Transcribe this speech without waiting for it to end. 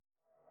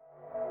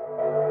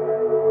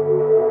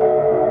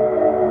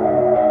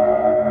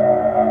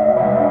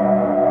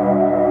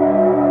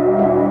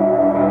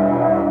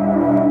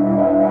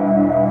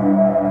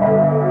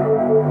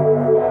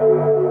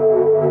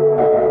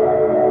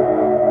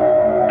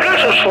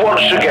us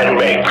once again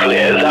make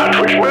clear that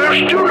which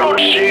most do not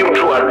seem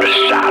to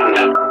understand.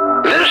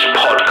 This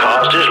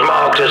podcast is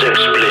marked as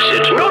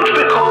explicit, not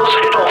because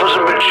it offers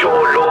a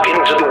mature look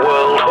into the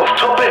world of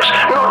topics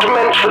not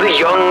meant for the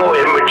young or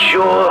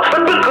immature,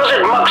 but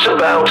because it mucks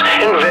about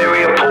in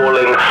very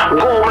appalling,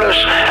 gormless,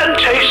 and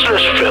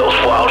tasteless filth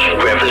whilst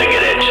reveling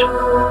in it.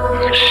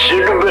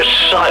 Cinema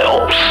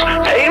Psyops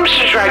aims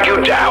to drag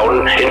you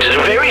down into the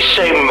very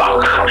same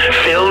muck,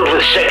 filled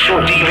with sexual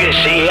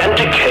deviancy and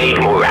decayed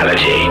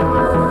morality.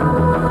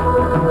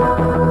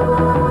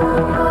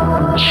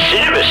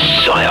 Cinema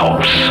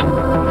Psyops.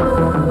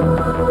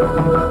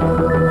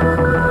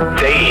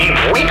 They heap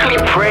weekly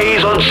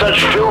praise on such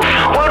filth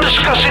while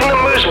discussing the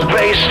most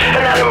base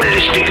and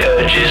animalistic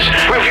urges,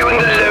 reviewing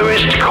the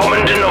lowest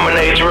common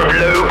denominator of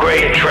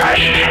low-grade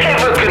trash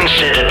ever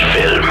considered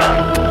film.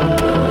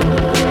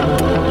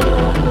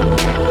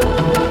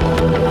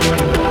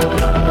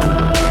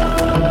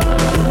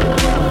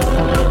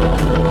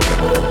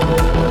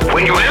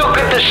 When you look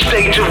at the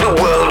state of the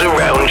world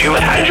around you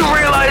and you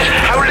realize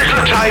how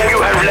little time you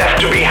have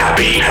left to be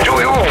happy, do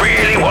you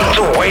really want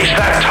to waste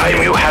that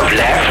time you have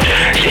left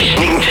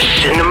listening to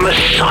Cinema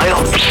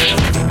Psyops?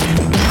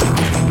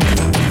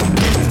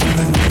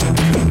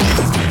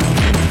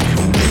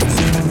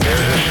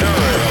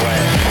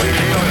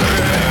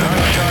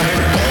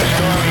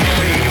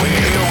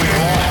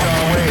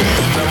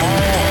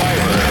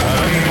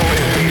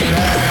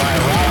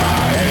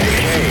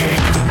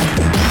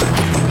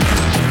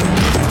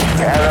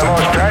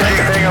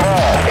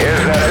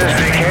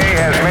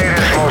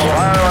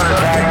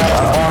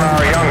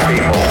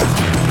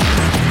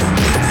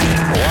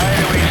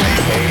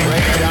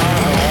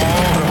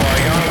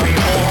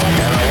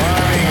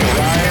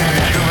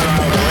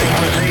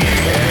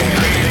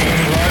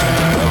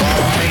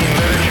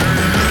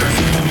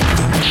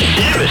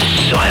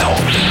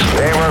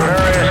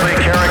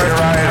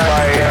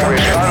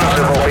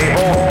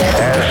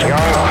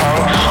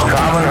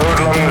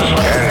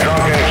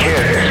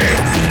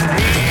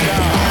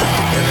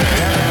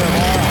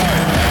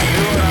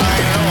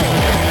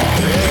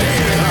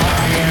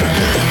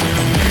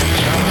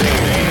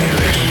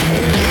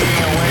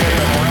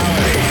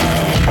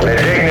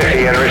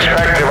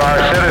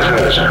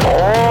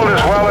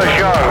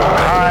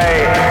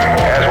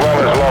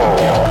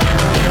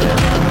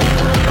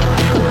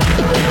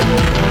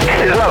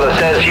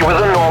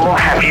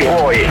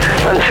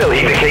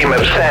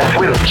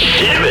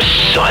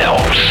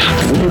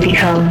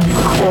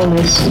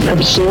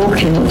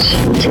 Absorbed in it.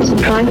 It is a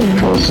driving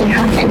force. You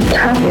have to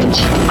have it.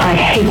 I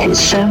hate it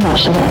so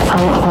much that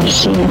I've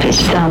seen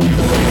this done to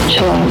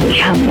the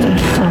camera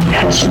and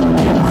personal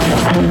level.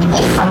 And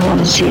I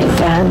want to see it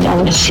banned. I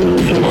want to see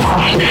it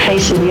off the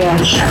face of the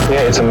earth.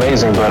 Yeah, it's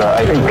amazing, but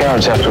I think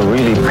parents have to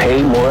really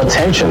pay more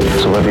attention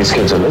to what these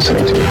kids are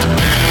listening to.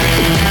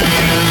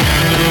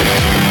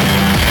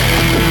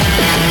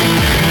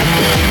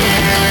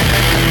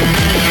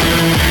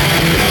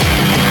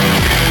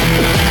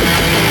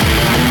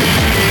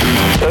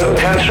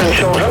 Cancer in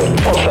children?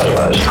 What's that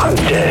about? How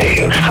dare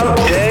you? How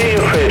dare you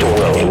create a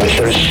world in which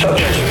there is such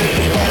a... It's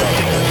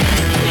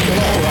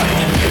not right.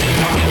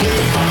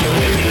 It's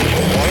utterly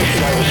evil. Why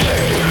should I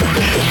respect a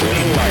capricious,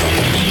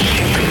 mean-minded,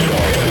 stupid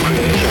God who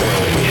creates a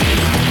world which is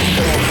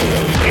sinful,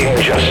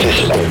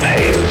 injustice and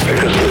pain?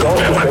 Because the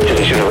God who created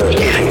this universe,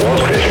 if he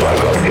was created by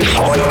God, is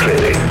quite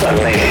clearly a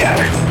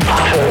maniac.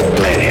 Utter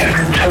maniac.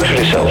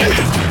 Totally selfish.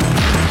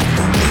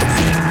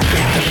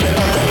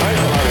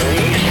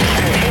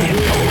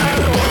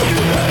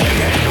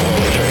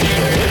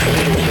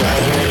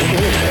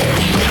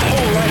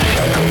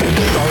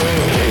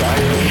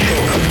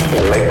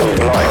 Make them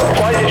blind.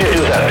 Why did you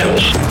do that to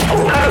us?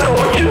 Oh, how did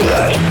God do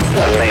that? A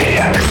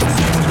maniac.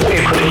 We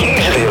could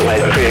easily have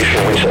made a creation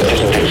which that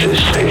doesn't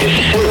exist. It is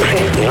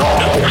simply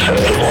not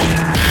acceptable.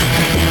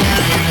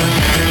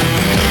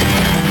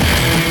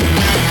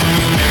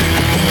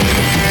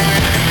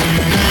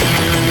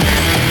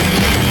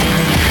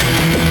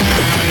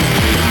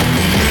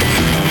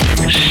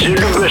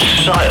 Cinema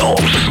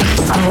Psyops.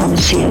 I want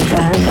to see it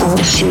banned. I want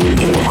to see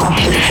it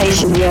off the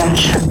face of the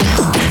earth.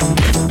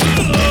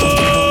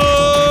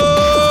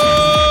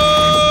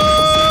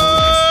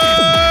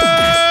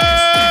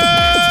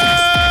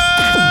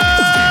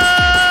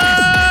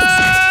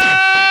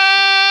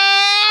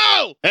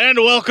 And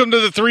welcome to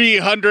the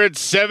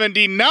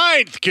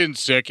 379th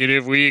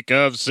consecutive week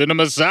of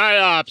Cinema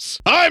Psyops.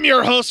 I'm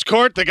your host,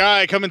 Court, the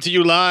guy coming to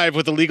you live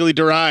with a legally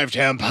derived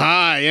hemp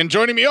high. And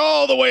joining me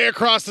all the way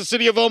across the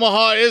city of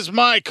Omaha is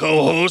my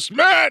co-host,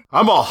 Matt.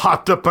 I'm all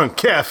hopped up on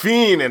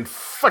caffeine and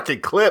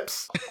fucking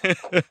clips.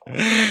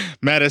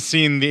 Matt has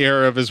seen the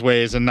error of his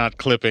ways and not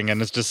clipping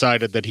and has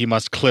decided that he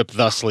must clip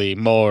thusly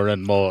more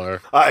and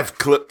more. I've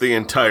clipped the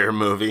entire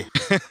movie.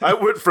 I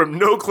went from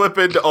no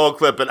clipping to all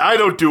clipping. I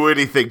don't do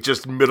anything,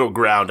 just middle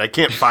ground. I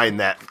can't find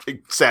that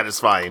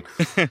satisfying.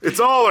 It's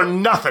all or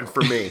nothing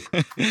for me.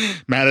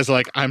 Matt is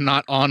like, I'm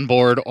not on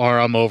board or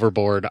I'm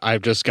overboard.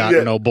 I've just got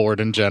no board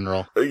in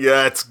general.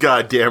 Yeah, it's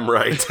goddamn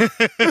right.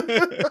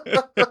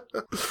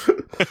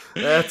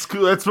 That's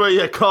cool. That's why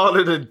you call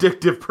it an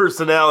addictive addictive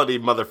personality,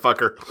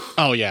 motherfucker.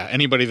 Oh, yeah.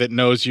 Anybody that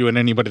knows you and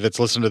anybody that's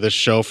listened to this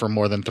show for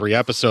more than 3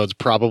 episodes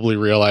probably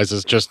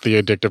realizes just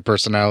the addictive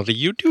personality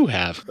you do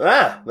have.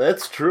 Ah,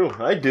 that's true.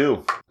 I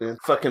do. That's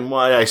fucking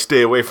why I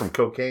stay away from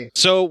cocaine.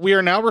 So we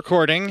are now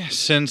recording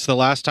since the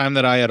last time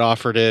that I had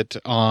offered it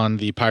on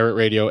the Pirate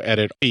Radio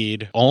Edit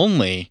feed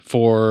only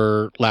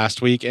for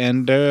last week,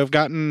 and I've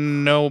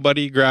gotten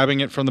nobody grabbing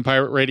it from the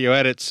Pirate Radio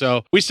Edit,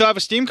 so we still have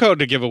a Steam code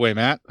to give away,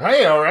 Matt.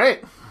 Hey, all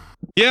right.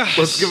 Yeah.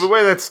 Let's give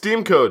away that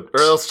Steam code,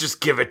 or else just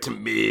give it to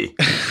me.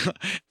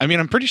 I mean,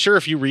 I'm pretty sure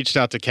if you reached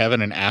out to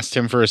Kevin and asked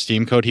him for a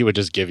Steam code, he would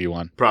just give you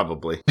one.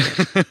 Probably.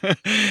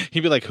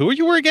 He'd be like, who are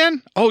you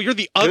again? Oh, you're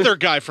the other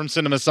guy from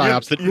Cinema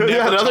Psyops that never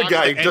another talks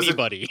guy to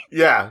anybody.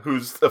 Yeah,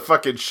 who's a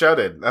fucking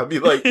shut-in. I'll be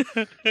like,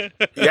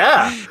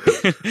 yeah.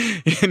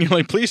 And you're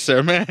like, please,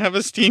 sir, may I have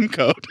a Steam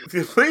code?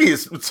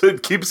 Please.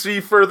 It keeps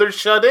me further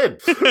shut in.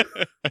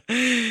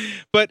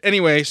 But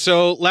anyway,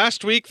 so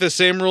last week, the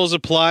same rules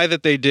apply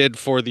that they did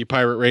for the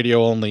Pirate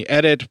Radio only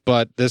edit,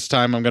 but this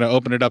time I'm going to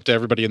open it up to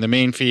everybody in the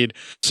main feed.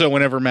 So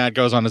whenever Matt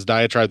goes on his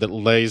diatribe that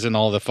lays in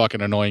all the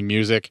fucking annoying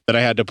music that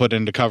I had to put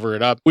in to cover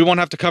it up, we won't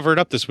have to cover it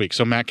up this week.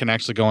 So Matt can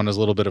actually go on his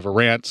little bit of a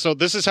rant. So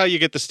this is how you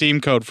get the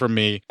Steam code from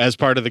me as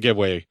part of the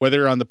giveaway. Whether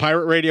you're on the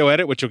Pirate Radio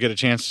edit, which you'll get a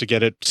chance to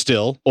get it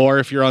still, or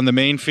if you're on the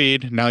main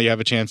feed, now you have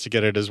a chance to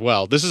get it as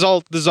well. This is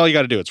all you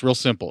got to do. It's real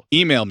simple.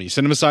 Email me,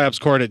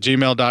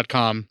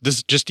 cinemapsyopscourt@gmail.com.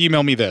 Just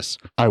email me this.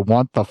 I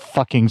want the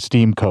fucking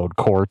Steam code,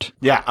 Court.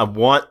 Yeah, I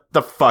want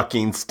the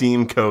fucking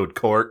Steam code,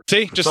 Court.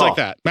 See, just like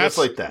that. Just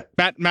like that.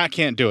 Matt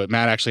can't do it.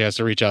 Matt actually has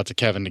to reach out to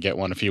Kevin to get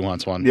one if he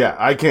wants one. Yeah,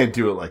 I can't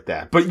do it like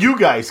that. But you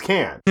guys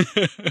can.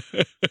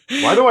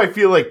 Why do I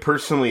feel like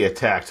personally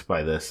attacked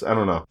by this? I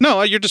don't know.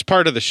 No, you're just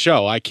part of the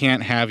show. I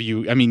can't have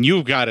you. I mean,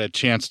 you've got a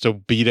chance to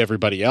beat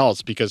everybody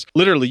else because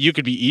literally you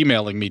could be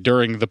emailing me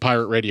during the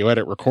Pirate Radio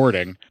Edit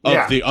recording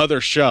of the other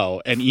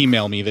show and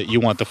email me that you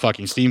want the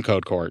fucking Steam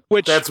code, Court.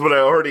 Which that's what I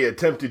already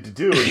attempted to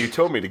do, and you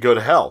told me to go to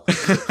hell.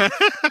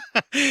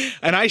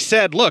 And I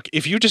said, look,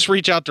 if you just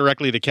reach out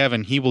directly to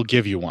Kevin, he will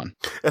give you one.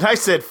 And I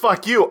said,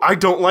 fuck you. I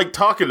don't like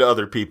talking to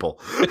other people.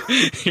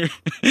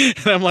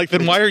 And I'm like,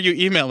 then why are you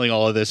emailing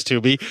all of this to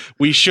me?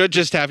 We should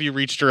just have you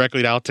reach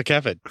directly out to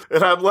Kevin.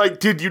 And I'm like,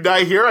 did you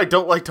not hear? I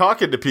don't like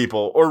talking to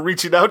people or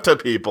reaching out to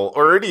people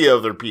or any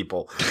other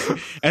people.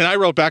 And I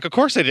wrote back, of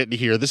course I didn't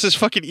hear. This is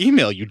fucking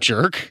email, you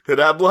jerk. And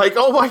I'm like,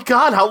 oh my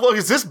God, how long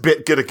is this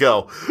bit gonna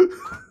go?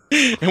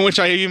 In which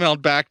I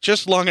emailed back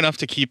just long enough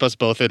to keep us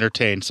both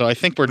entertained. So I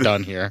think we're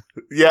done here.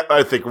 Yeah,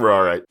 I think we're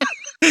all right.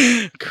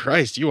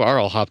 Christ, you are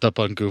all hopped up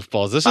on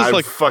goofballs. This is I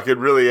like fucking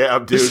really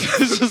am, dude.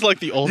 This is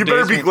like the old You days.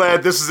 better be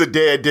glad this is the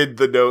day I did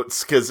the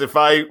notes, because if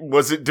I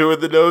wasn't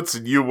doing the notes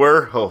and you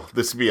were,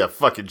 this would be a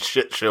fucking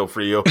shit show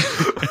for you.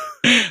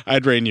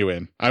 I'd rein you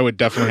in. I would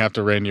definitely have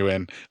to rein you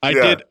in. I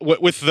did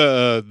with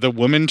the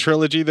Woman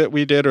trilogy that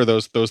we did, or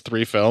those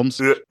 3 films.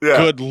 Yeah.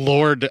 Good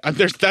Lord,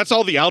 that's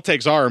all the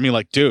outtakes are. I mean,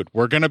 like, dude,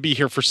 we're gonna be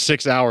here for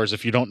 6 hours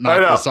if you don't knock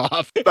this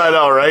off. I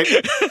know, right?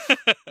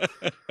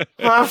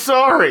 I'm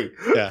sorry.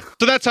 Yeah.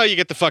 So that's how you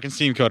get the fucking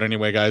Steam code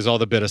anyway, guys. All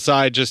the bit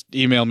aside, just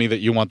email me that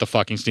you want the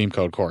fucking Steam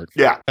code, Court.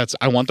 Yeah.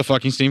 I want the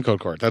fucking Steam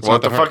code, Court. That's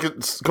want not the hard.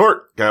 fucking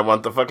Court. I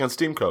want the fucking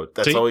Steam code.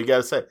 That's all you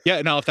gotta say.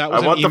 Yeah, no, if that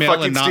was I want an email the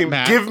fucking and not Steam.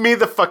 Matt. Give me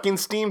the fucking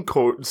Steam code,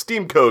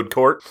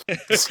 Court.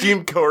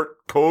 Steam Court.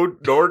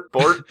 Code Nord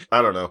Port?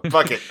 I don't know.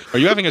 Fuck it. Are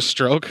you having a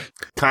stroke?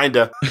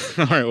 Kinda.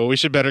 All right, well, we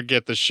should better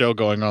get this show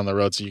going on the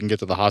road so you can get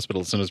to the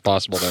hospital as soon as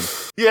possible then.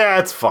 Yeah,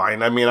 it's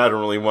fine. I mean, I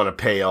don't really want to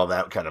pay all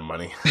that kind of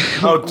money.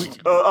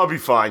 I'll be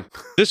fine.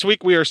 This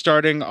week we are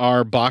starting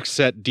our box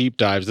set deep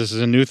dives. This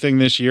is a new thing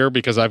this year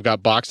because I've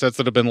got box sets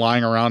that have been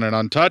lying around and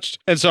untouched,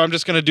 and so I'm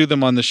just going to do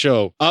them on the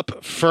show.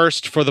 Up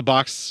first for the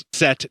box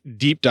set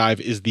deep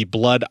dive is the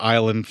Blood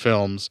Island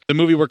films. The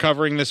movie we're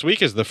covering this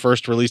week is the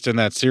first released in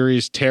that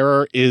series.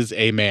 Terror is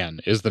a Man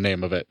is the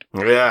name of it.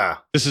 Yeah.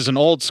 This is an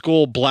old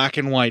school black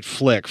and white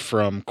flick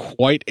from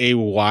quite a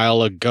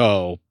while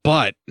ago,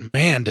 but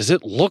man, does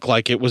it look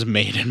like it was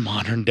made in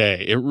modern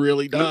day. It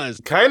really does.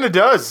 Kind of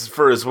does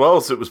for as well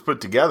as it was put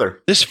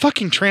together. This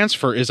fucking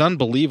transfer is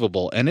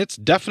unbelievable, and it's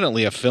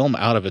definitely a film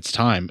out of its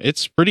time.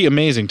 It's pretty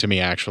amazing to me,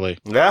 actually.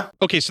 Yeah.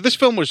 Okay, so this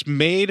film was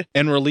made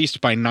and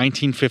released by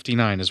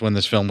 1959 is when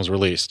this film was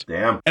released.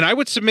 Damn. And I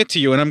would submit to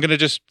you, and I'm going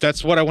to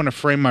that's what I want to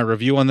frame my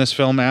review on this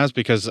film as,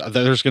 because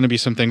there's going to be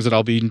some things that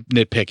I'll be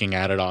nitpicking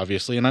at it,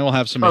 obviously, and I will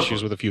have some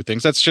issues with a few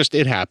things. That's just,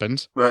 it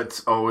happens.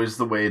 That's always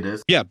the way it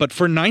is. Yeah, but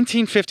for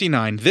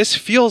 1959, this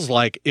feels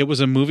like it was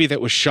a movie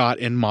that was shot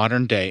in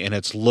modern day in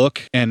its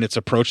look and its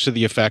approach to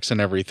the effects and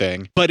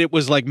everything, but it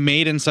was like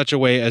made in such a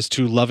way as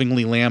to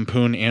lovingly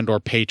lampoon and or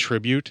pay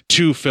tribute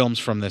to films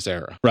from this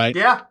era, right?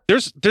 Yeah.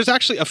 There's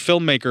actually a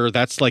filmmaker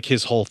that's like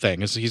his whole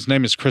thing. His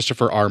name is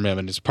Christopher R. Mihm,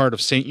 and is part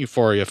of Saint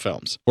Euphoria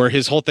Films, where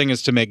his whole thing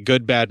is to make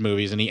good bad movies.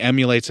 movies and he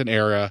emulates an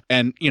era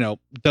and, you know,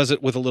 does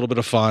it with a little bit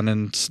of fun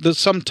and there's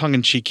some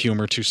tongue-in-cheek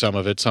humor to some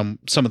of it, some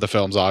of the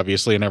films,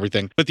 obviously, and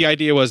everything. But the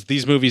idea was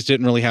these movies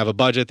didn't really have a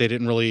budget. They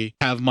didn't really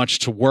have much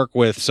to work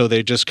with, so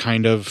they just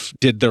kind of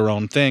did their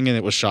own thing, and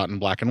it was shot in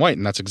black and white,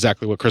 and that's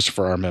exactly what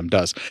Christopher R. Mihm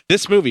does.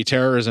 This movie,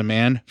 Terrorism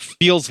Man,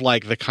 feels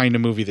like the kind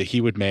of movie that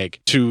he would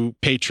make to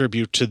pay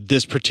tribute to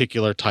this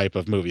particular type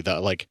of movie,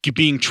 that like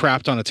being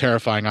trapped on a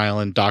terrifying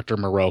island, Dr.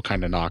 Moreau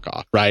kind of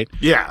knockoff, right?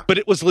 Yeah. But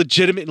it was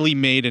legitimately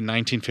made in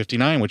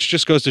 1959, which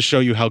just goes to show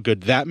you how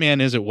good that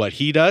man is at what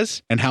he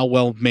does and how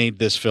well made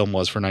this film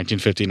was for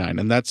 1959.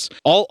 And that's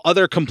all.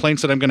 Other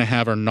complaints that I'm going to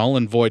have are null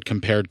and void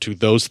compared to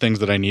those things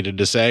that I needed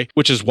to say,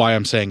 which is why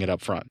I'm saying it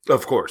up front.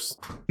 Of course.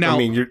 Now, I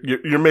mean,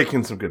 you're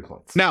making some good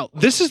points. Now,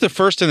 this is the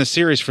first in the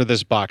series for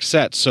this box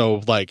set,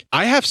 so like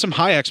I have some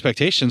high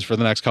expectations for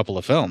the next couple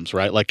of films,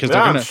 right? Like,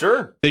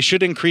 because they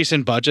should increase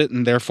in budget,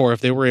 and therefore,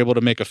 if they were able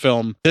to make a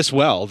film this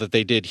well that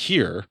they did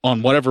here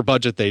on whatever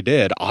budget they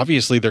did,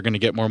 obviously they're going to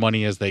get more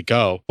money as they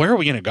go. Where are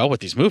we going to go with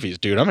these movies,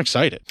 dude? I'm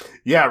excited.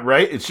 Yeah,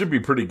 right. It should be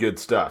pretty good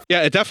stuff.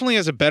 Yeah, it definitely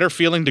has a better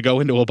feeling to go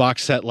into a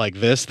box set like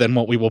this than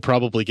what we will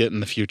probably get in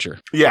the future.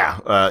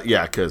 Yeah,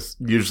 because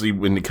usually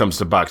when it comes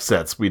to box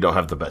sets, we don't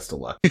have the best of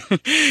luck.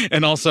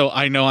 And also,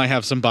 I know I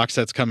have some box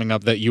sets coming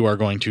up that you are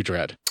going to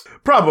dread.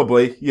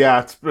 Probably,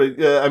 yeah.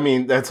 I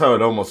mean, that's how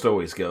it almost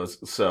always goes,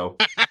 so...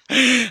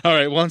 All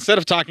right, well, instead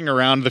of talking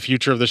around the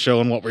future of the show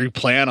and what we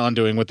plan on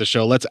doing with the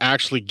show, let's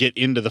actually get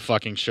into the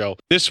fucking show.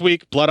 This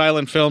week, Blood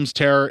Island Films'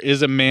 Terror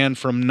is a Man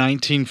from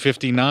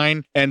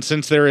 1959, and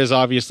since there is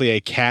obviously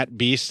a cat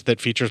beast that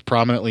features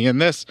prominently in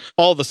this,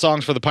 all the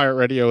songs for the Pirate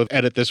Radio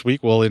edit this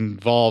week will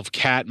involve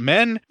cat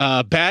men,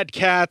 bad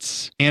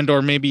cats, and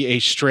or maybe a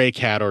stray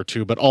cat or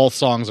two, but all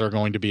songs are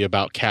going to be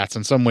about cats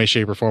in some way,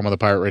 shape, or form on the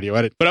Pirate Radio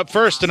edit. But up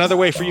first, another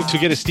way for you to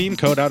get a Steam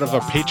code out of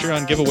our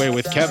Patreon giveaway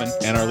with Kevin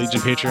and our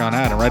Legion Patreon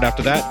ad, and right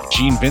after that,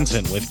 Gene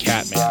Vincent with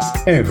Catman.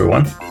 Hey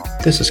everyone,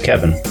 this is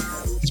Kevin.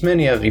 As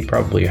many of you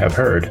probably have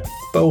heard,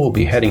 Bo will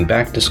be heading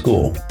back to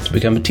school to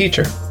become a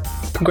teacher.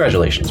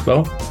 Congratulations,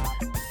 Bo.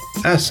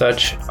 As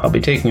such, I'll be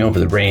taking over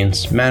the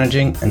reins,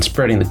 managing and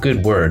spreading the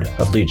good word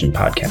of Legion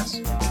Podcasts.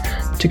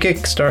 To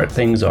kickstart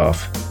things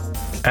off,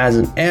 as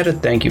an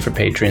added thank you for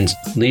patrons,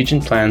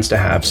 Legion plans to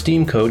have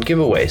Steam code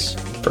giveaways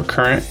for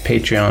current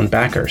Patreon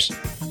backers.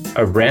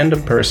 A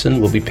random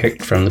person will be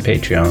picked from the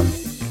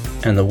Patreon,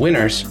 and the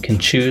winners can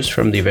choose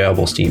from the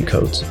available Steam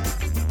codes.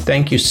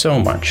 Thank you so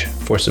much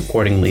for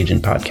supporting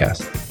Legion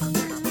Podcast.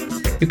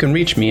 You can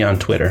reach me on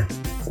Twitter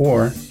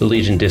or the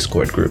Legion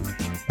Discord group.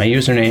 My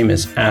username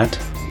is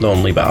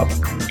 @LonelyBob.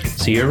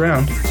 See you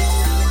around.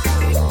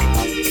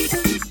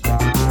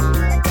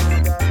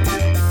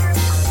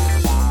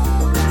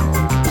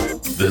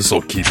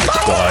 This'll keep you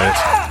quiet.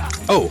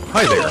 Oh,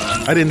 hi there.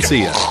 I didn't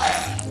see you.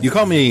 You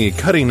caught me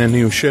cutting a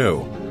new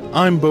show.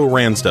 I'm Bo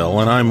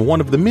Ransdell, and I'm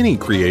one of the many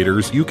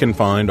creators you can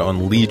find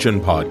on Legion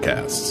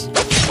Podcasts.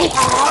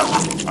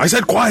 I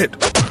said quiet!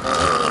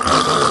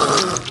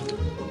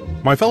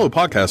 My fellow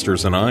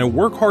podcasters and I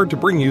work hard to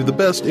bring you the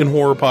best in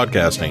horror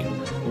podcasting,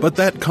 but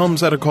that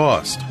comes at a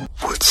cost.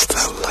 Wouldst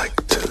thou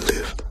like to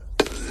live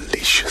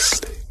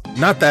deliciously?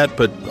 Not that,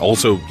 but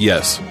also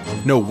yes.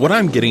 No, what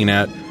I'm getting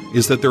at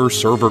is that there are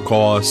server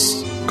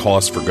costs,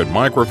 costs for good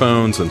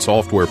microphones and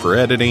software for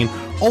editing,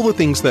 all the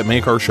things that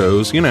make our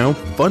shows,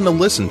 fun to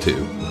listen to.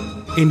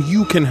 And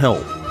you can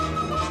help.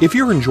 If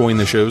you're enjoying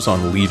the shows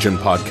on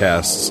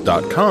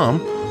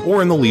LegionPodcasts.com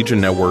or in the Legion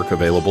Network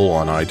available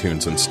on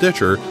iTunes and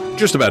Stitcher,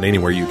 just about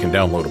anywhere you can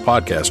download a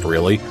podcast,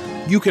 really,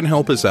 you can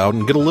help us out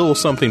and get a little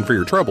something for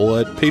your trouble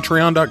at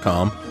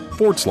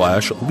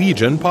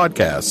patreon.com/Legion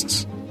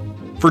Podcasts.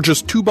 For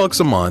just $2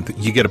 a month,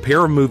 you get a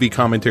pair of movie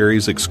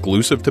commentaries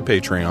exclusive to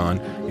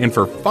Patreon, and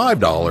for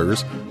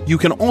 $5, you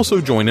can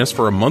also join us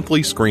for a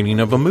monthly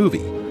screening of a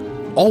movie.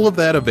 All of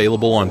that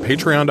available on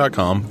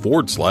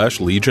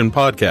patreon.com/Legion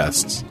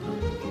Podcasts.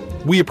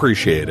 We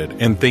appreciate it,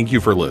 and thank you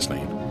for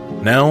listening.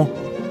 Now,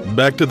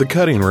 back to the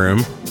cutting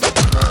room.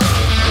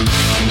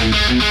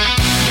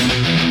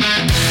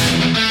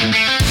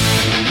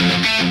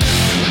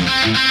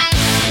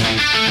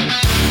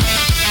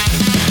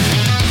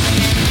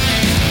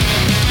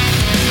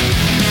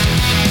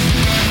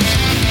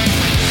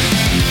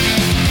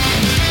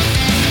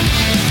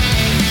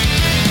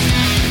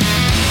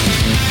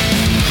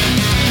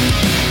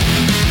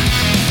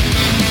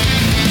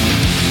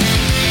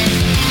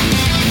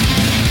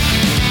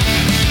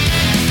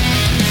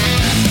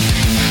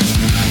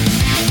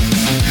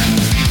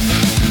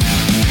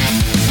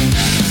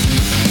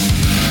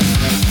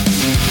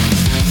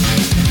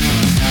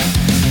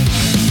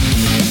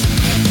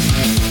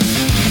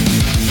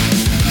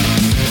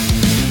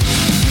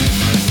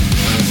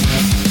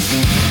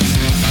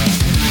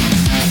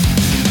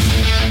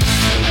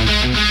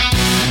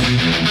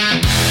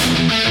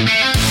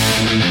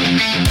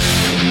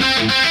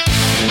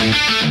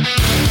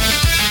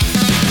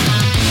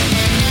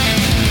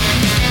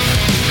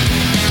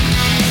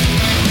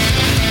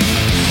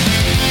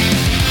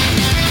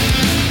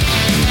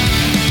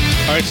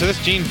 So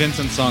this Gene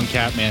Vincent song,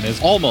 Catman,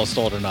 is almost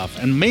old enough,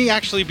 and may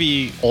actually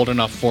be old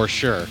enough for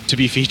sure, to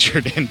be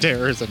featured in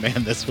Terror is a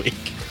Man this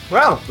week.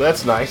 Wow,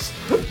 that's nice.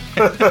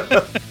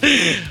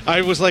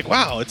 I was like,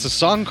 wow, it's a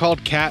song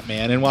called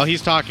Catman, and while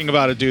he's talking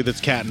about a dude that's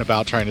catting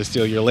about trying to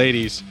steal your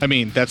ladies, I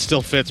mean, that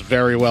still fits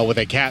very well with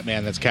a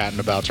Catman that's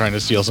catting about trying to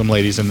steal some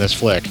ladies in this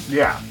flick.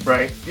 Yeah,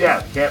 right.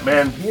 Yeah,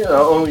 Catman, you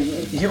know,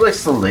 he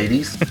likes the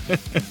ladies.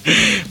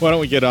 Why don't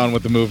we get on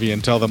with the movie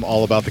and tell them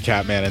all about the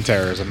Catman and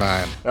Terror is a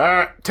Man?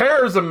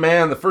 Terror is a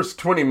Man, the first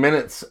 20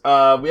 minutes,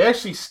 we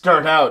actually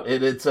start out,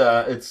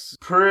 it's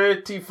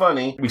pretty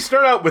funny. We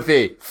start out with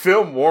a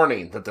film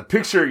warning that the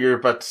picture you're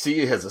about to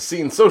see has a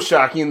scene so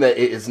shocking that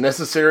it is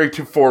necessary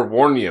to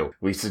forewarn you.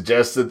 We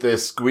suggest that the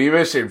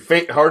squeamish and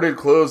faint-hearted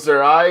close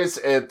their eyes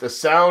at the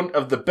sound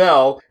of the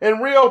bell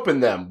and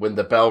reopen them when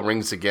the bell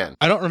rings again.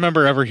 I don't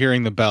remember ever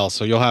hearing the bell,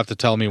 so you'll have to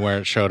tell me where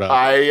it showed up.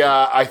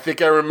 I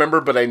think I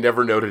remember, but I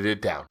never noted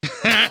it down.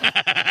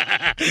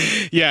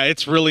 Yeah,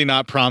 it's really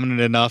not prominent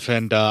enough,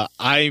 and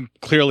I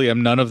clearly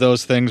am none of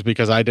those things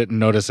because I didn't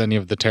notice any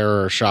of the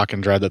terror or shock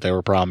and dread that they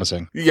were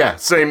promising. Yeah,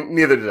 same.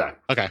 Neither did I.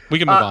 Okay, we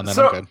can move on then.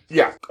 I'm good.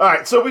 Yeah. All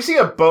right, so we see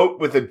a boat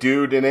with a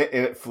dude in it,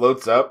 and it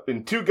floats up,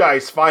 and two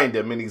guys find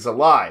him, and he's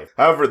alive.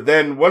 However,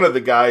 then one of the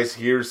guys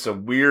hears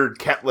some weird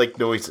cat-like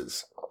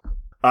noises.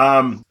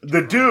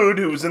 The dude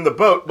who was in the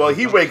boat, well,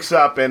 he wakes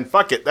up, and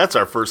fuck it, that's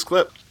our first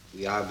clip.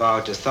 We are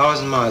about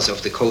 1,000 miles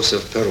off the coast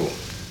of Peru.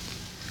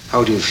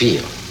 How do you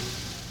feel?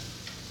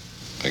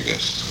 I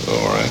guess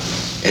all right.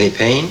 Any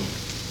pain?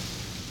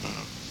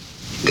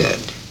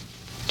 Good.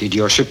 Did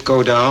your ship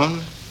go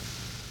down?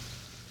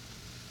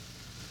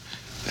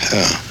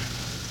 Yeah.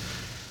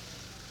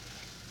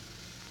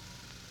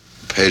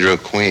 Pedro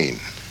Queen.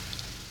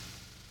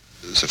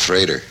 It's a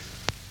freighter.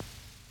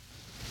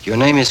 Your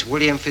name is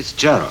William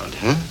Fitzgerald,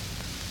 huh?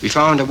 We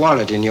found a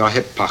wallet in your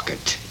hip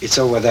pocket. It's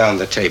over there on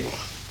the table.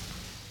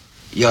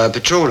 You're a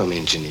petroleum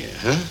engineer,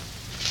 huh?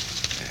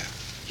 Yeah.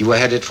 You were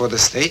headed for the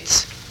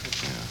States?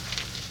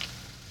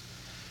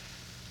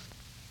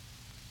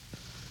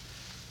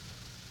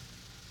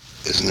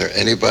 Isn't there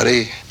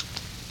anybody?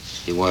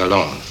 You were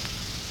alone.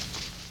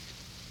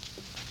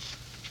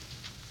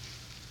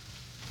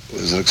 It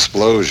was an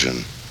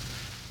explosion.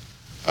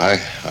 I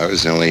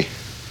was the only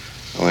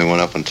one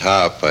up on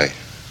top. I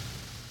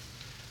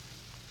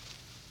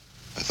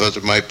thought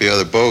there might be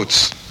other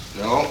boats.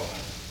 No.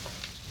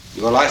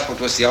 Your lifeboat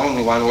was the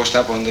only one washed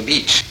up on the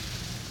beach.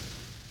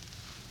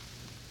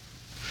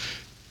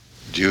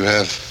 Do you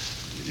have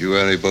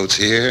any boats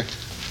here?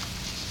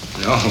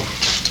 No.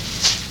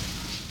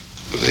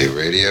 Were they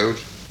radioed?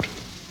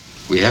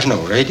 We have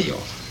no radio.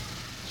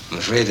 I'm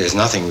afraid there's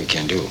nothing we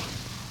can do.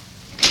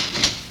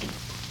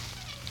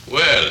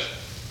 Well,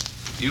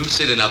 you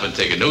sitting up and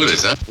taking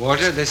notice, huh?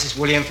 Walter, this is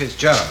William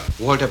Fitzgerald.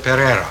 Walter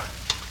Pereira.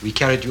 We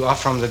carried you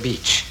off from the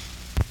beach.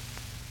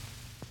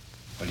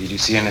 Well, did you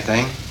see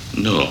anything?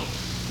 No,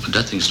 but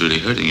that thing's really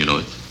hurting, you know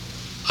it.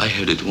 I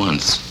heard it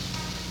once.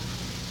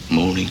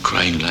 Moaning,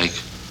 crying like...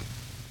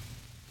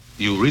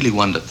 You really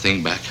want that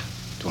thing back?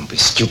 Don't be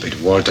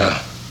stupid, Walter.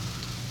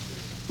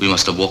 We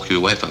must have woke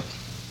your wife up.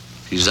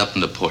 She's up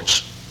on the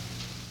porch.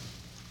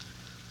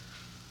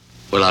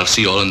 Well, I'll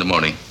see you all in the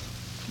morning.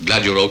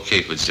 Glad you're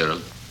okay,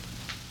 Fitzgerald.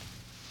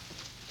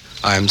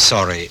 I'm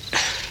sorry.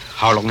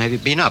 How long have you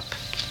been up?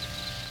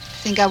 I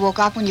think I woke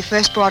up when you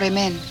first brought him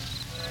in.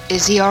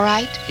 Is he all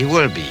right? He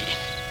will be.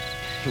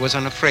 He was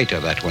on a freighter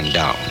that went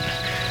down.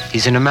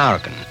 He's an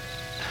American.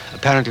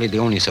 Apparently the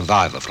only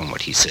survivor from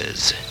what he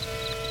says.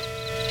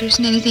 There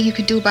isn't anything you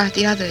can do about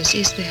the others,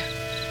 is there?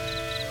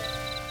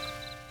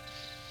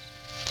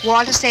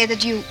 Walter said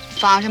that you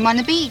found him on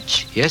the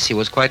beach. Yes, he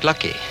was quite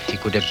lucky. He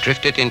could have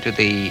drifted into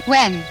the...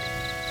 When?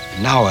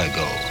 An hour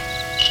ago.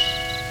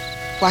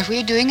 What were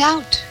you doing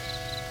out?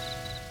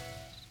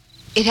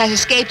 It has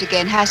escaped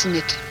again, hasn't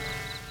it?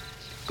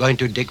 Going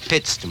to dig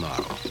pits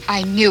tomorrow.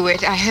 I knew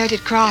it. I heard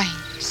it crying.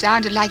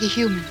 Sounded like a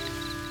human.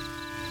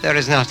 There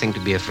is nothing to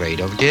be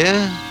afraid of,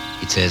 dear.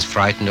 It's as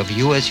frightened of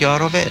you as you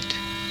are of it.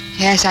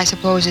 Yes, I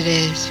suppose it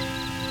is.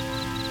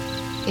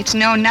 It's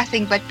known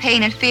nothing but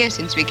pain and fear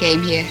since we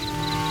came here.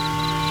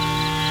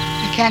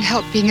 I can't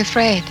help being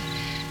afraid.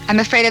 I'm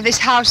afraid of this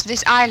house,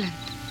 this island.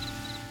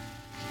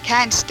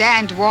 Can't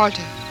stand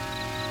Walter.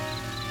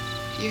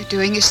 What you're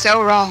doing is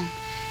so wrong.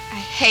 I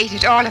hate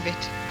it, all of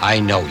it. I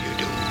know you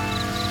do.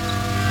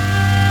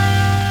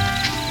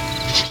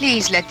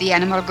 Please let the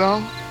animal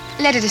go.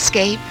 Let it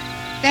escape.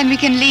 Then we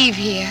can leave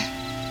here.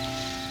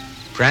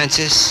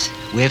 Francis,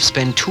 we have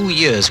spent 2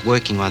 years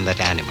working on that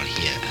animal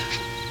here.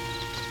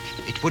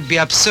 It would be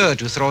absurd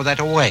to throw that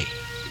away.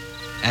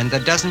 And a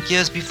dozen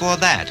years before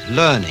that,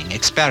 learning,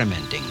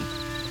 experimenting.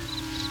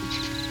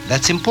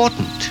 That's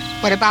important.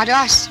 What about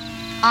us?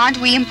 Aren't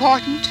we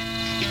important?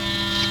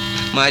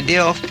 My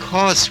dear, of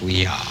course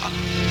we are.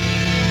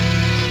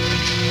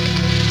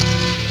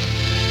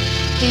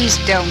 Please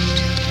don't.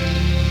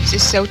 This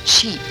is so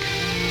cheap.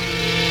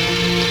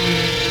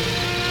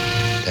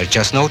 There's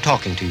just no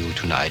talking to you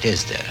tonight,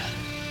 is there?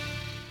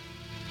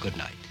 Good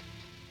night.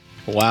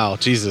 Wow,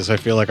 Jesus, I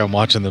feel like I'm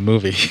watching the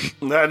movie.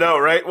 I know,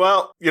 right?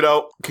 Well,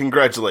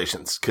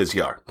 congratulations, because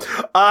you are.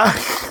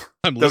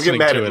 I'm listening don't get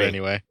mad to at it me.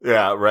 anyway.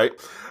 Yeah, right.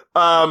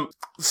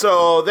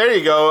 So there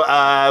you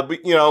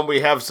go. We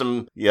have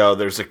some,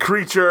 there's a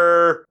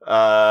creature.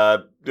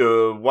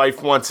 The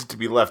wife wants it to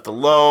be left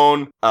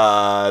alone.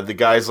 The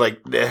guy's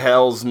like, the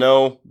hell's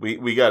no.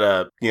 We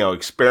gotta,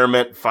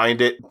 experiment,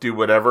 find it, do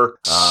whatever.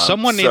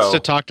 Someone needs to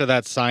talk to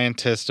that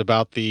scientist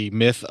about the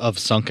myth of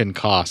sunken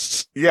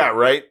costs. Yeah,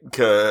 right?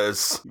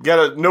 Because you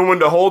gotta know when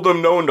to hold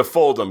them, know when to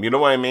fold them. You know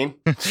what I mean?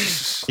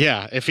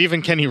 Yeah, if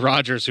even Kenny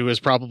Rogers, who is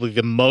probably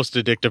the most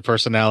addictive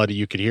personality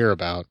you could hear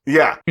about.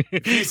 Yeah.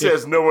 He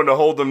says know when to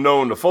hold them, know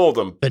when to fold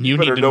them. Then you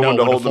need to know know when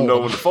to hold them, know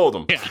when to fold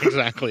them. Yeah,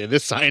 exactly.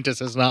 This scientist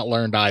has not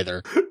learned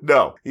either.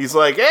 No. He's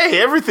like,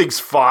 hey, everything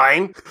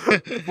fine.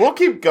 We'll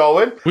keep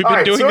going. We've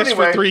been doing this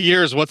for 3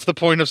 years. What's the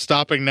point of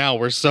stopping now?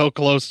 We're so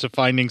close to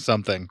finding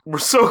something. We're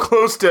so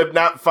close to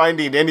not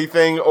finding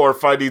anything or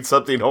finding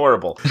something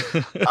horrible.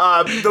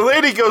 The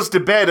lady goes to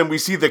bed and we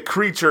see the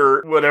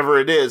creature, whatever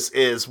it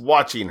is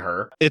watching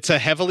her. It's a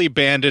heavily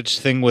bandaged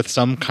thing with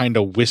some kind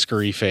of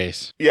whiskery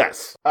face.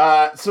 Yes.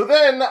 So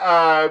then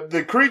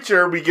the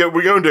creature, we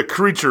go into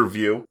creature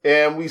view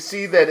and we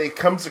see that it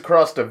comes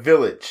across a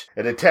village.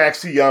 It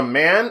attacks a young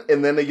man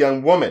and then a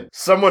young woman.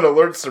 Someone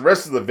alerts the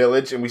rest of the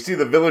village, and we see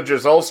the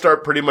villagers all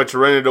start pretty much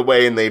running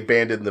away, and they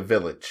abandon the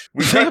village.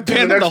 They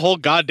abandoned the whole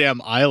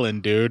goddamn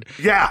island, dude.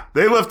 Yeah,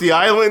 they left the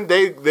island.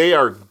 They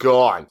are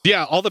gone.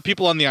 Yeah, all the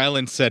people on the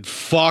island said,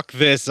 fuck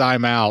this,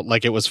 I'm out.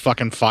 Like it was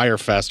fucking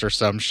Firefest or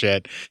some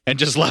shit. And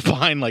just left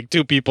behind like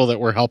 2 people that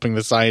were helping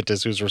the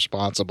scientist who's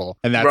responsible.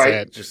 And that's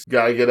it. Just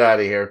gotta get out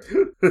of here.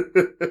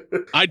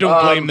 I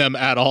don't blame them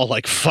at all.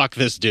 Like, fuck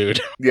this dude.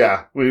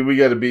 Yeah, we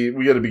gotta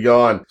be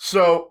gone.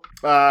 So,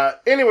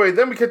 anyway,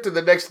 then we get to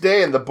the next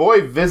day and the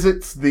boy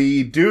visits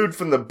the dude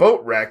from the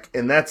boat wreck,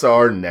 and that's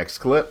our next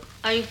clip.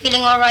 Are you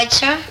feeling all right,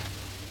 sir?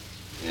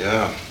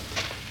 Yeah.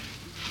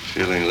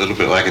 Feeling a little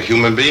bit like a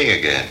human being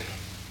again.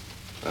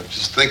 I'm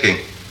just thinking,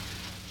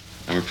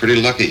 I'm a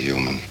pretty lucky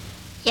human.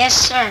 Yes,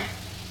 sir.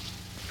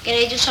 Can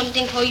I do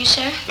something for you,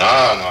 sir? No,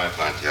 I'm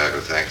fine, Tiago,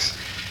 thanks.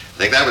 I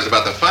think that was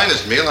about the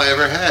finest meal I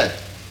ever had.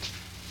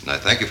 And I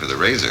thank you for the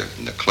razor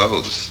and the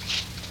clothes.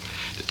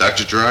 Did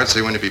Dr. Gerard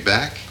say when he'd be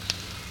back?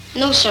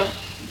 No, sir.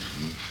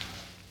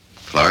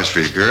 Flowers for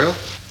your girl?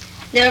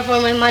 They're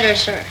for my mother,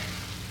 sir.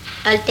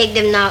 I'll take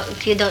them now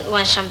if you don't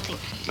want something.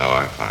 No,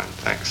 I'm fine,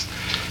 thanks.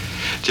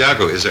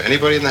 Tiago, is there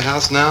anybody in the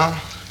house now?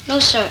 No,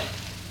 sir.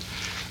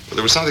 Well,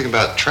 there was something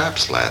about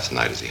traps last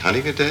night. Is he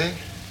hunting today?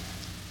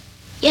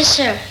 Yes,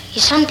 sir.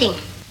 He's hunting.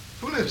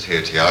 Who lives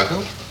here,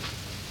 Tiago?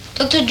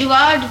 Dr.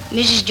 Gerard,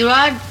 Mrs.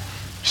 Gerard,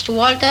 Mr.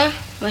 Walter,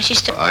 my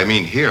sister. I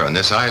mean here on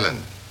this island.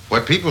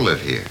 What people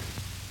live here?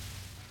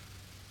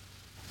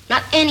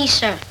 Not any,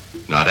 sir.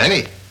 Not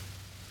any.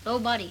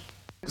 Nobody.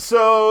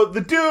 So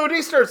the dude,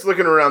 he starts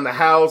looking around the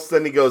house,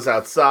 then he goes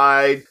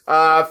outside.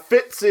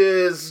 Fitz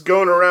is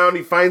going around,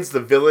 he finds the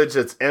village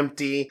that's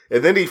empty,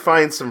 and then he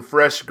finds some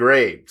fresh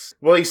graves.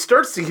 Well, he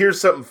starts to hear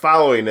something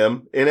following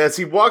him, and as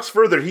he walks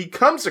further, he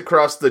comes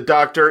across the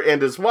doctor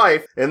and his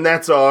wife, and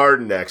that's our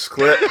next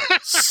clip.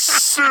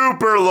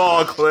 Super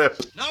long clip.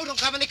 No, don't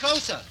come any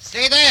closer.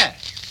 Stay there.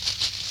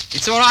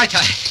 It's all right.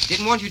 I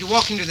didn't want you to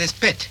walk into this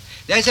pit.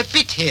 There's a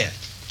pit here.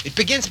 It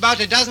begins about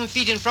 12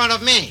 feet in front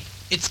of me.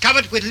 It's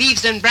covered with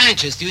leaves and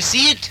branches. Do you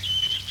see it?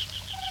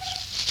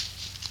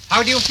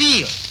 How do you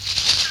feel?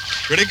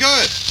 Pretty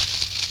good.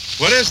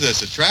 What is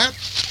this, a trap?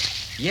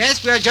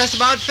 Yes, we're just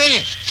about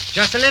finished.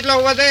 Just a little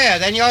over there,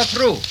 then you're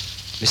through.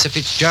 Mr.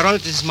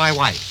 Fitzgerald, this is my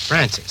wife,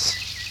 Frances.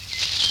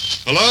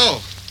 Hello.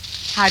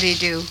 How do you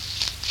do?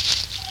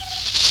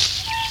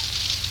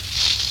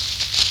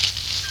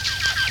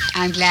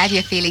 I'm glad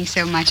you're feeling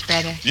so much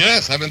better.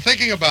 Yes, I've been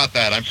thinking about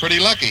that. I'm pretty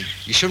lucky.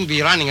 You shouldn't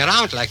be running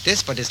around like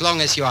this, but as long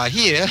as you are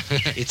here,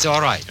 it's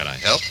all right. Can I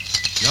help?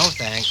 No,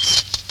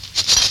 thanks.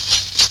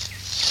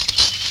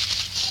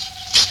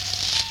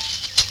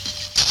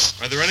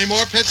 Are there any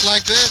more pits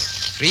like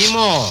this? 3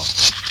 more.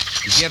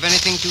 Did you have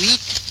anything to eat?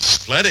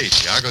 Plenty.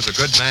 Tiago's a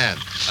good man.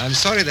 I'm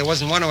sorry there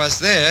wasn't one of us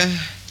there,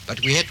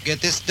 but we had to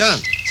get this done.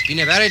 It's been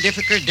a very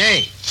difficult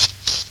day.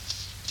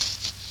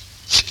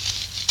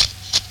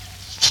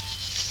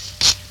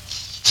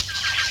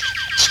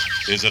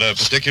 Is it a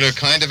particular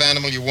kind of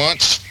animal you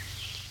want?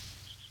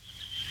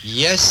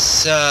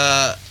 Yes,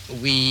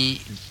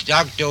 we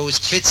dug those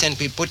pits and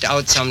we put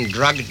out some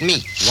drugged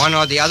meat. One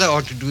or the other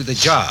ought to do the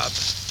job.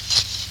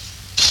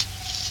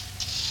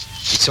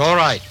 It's all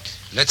right.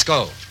 Let's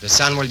go. The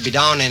sun will be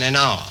down in an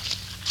hour.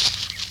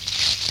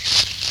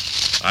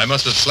 I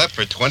must have slept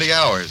for 20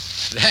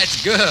 hours.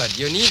 That's good.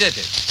 You needed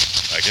it.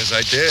 I guess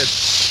I did.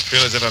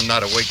 Feel as if I'm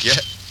not awake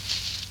yet.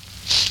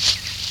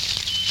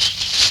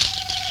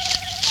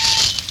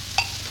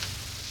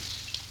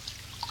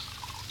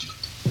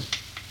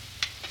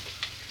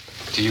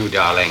 To you,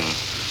 darling,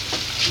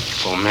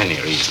 for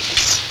many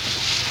reasons.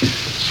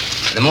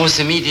 The most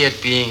immediate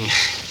being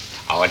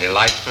our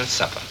delightful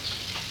supper.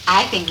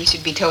 I think we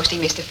should be toasting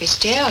Mr.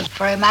 Fitzgerald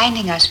for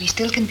reminding us we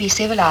still can be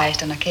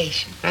civilized on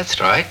occasion. That's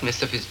right.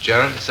 Mr.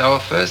 Fitzgerald is our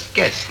first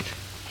guest.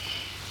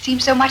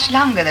 Seems so much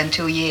longer than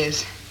 2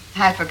 years.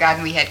 I'd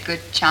forgotten we had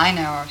good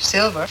china or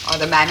silver or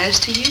the manners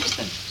to use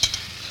them.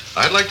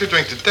 I'd like to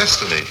drink to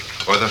destiny,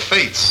 or the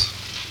fates,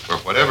 or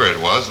whatever it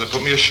was that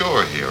put me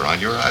ashore here on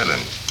your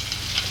island.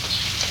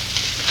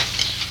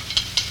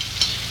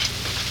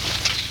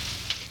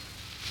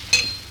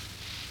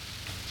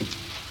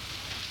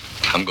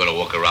 I'm going to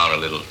walk around a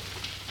little.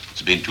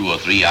 It's been 2 or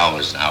 3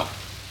 hours now.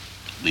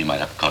 We might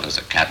have caught us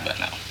a cat by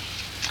now.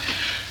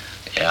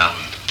 Yeah,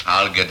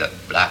 I'll get that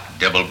black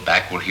devil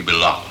back where he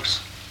belongs.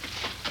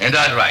 Ain't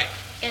that right?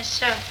 Yes,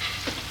 sir.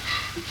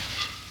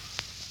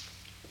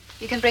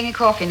 You can bring a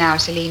coffee now,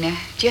 Selina.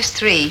 Just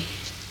 3.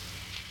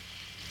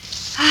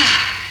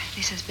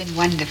 This has been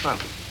wonderful.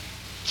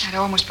 I'd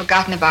almost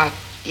forgotten about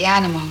the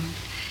animal,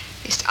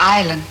 this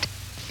island.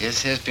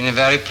 Yes, it's been a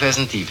very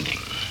pleasant evening.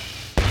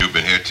 You've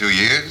been here 2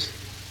 years?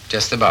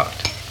 Just about.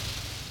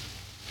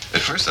 At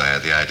first I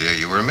had the idea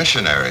you were a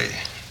missionary,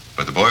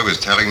 but the boy was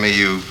telling me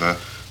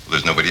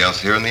there's nobody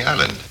else here on the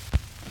island.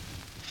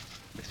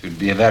 This would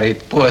be a very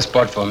poor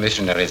spot for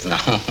missionaries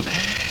now.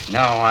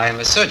 No, I'm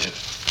a surgeon.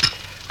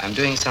 I'm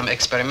doing some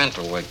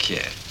experimental work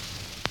here.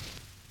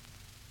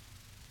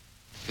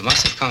 You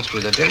must have come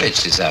through the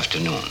village this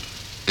afternoon.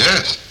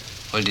 Yes.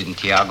 Well, didn't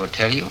Tiago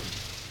tell you?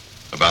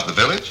 About the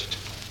village?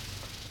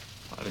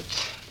 Well, it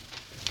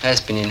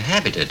has been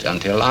inhabited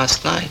until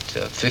last night.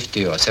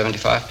 50 or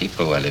 75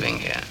 people were living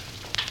here.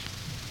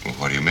 Well,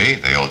 what do you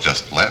mean? They all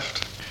just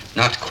left?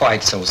 Not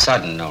quite so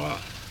sudden or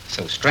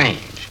so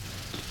strange.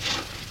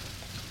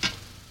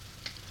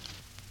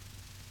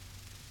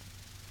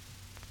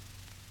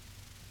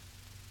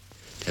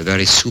 They're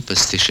very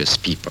superstitious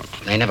people.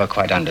 They never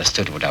quite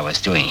understood what I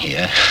was doing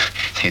here.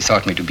 They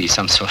thought me to be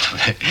some sort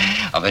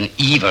of an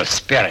evil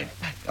spirit.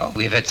 Oh,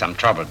 we've had some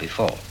trouble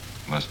before.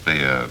 Must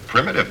be a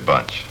primitive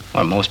bunch.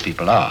 Well, most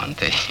people aren't.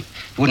 They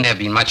wouldn't have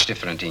been much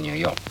different in New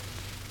York.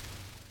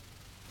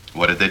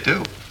 What did they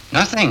do?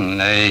 Nothing.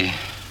 They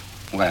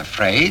were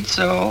afraid,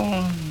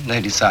 so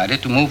they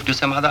decided to move to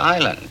some other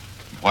island.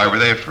 Why were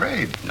they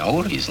afraid?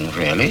 No reason,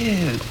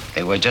 really.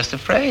 They were just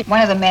afraid.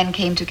 One of the men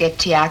came to get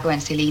Tiago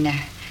and Selina.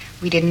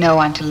 We didn't know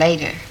until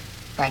later,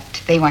 but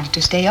they wanted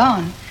to stay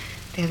on.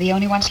 They're the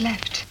only ones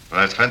left. Well,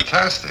 that's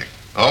fantastic.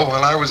 Oh,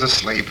 well, I was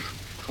asleep.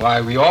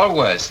 Why, we all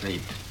were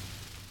asleep.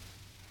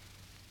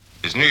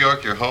 Is New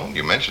York your home?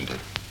 You mentioned it.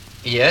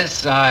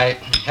 Yes, I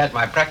had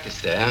my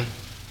practice there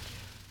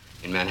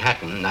in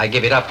Manhattan. I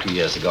gave it up 2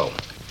 years ago.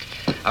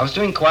 I was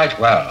doing quite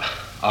well.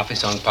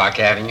 Office on Park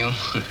Avenue.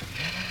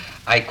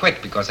 I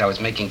quit because I was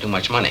making too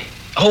much money.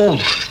 Oh,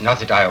 not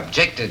that I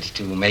objected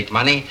to make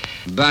money,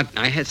 but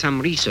I had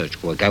some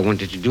research work I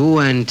wanted to do,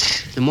 and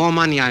the more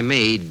money I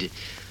made,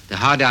 the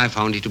harder I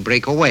found it to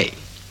break away.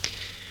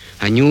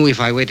 I knew if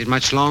I waited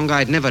much longer,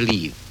 I'd never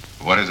leave.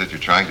 What is it you're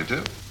trying to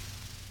do?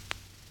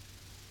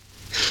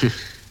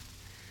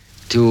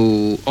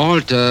 To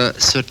alter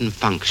certain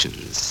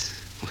functions.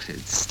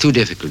 It's too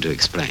difficult to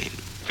explain.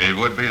 It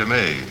would be to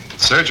me.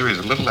 Surgery is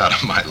a little out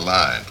of my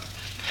line.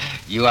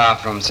 You are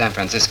from San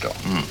Francisco?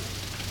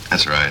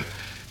 That's right.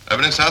 I've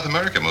been in South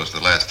America most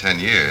of the last 10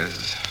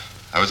 years.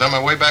 I was on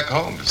my way back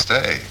home to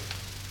stay.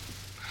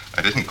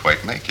 I didn't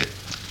quite make it.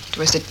 It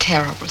was a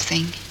terrible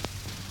thing.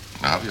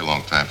 I'll be a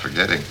long time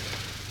forgetting.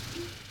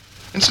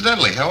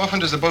 Incidentally, how often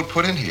does the boat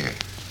put in here?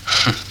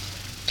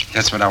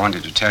 That's what I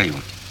wanted to tell you.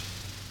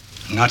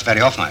 Not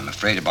very often, I'm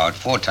afraid. About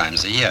 4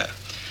 times a year.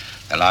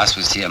 The last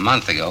was here a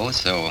month ago,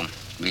 so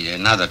maybe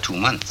another 2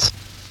 months.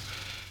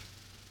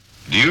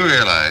 Do you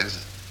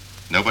realize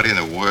nobody in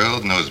the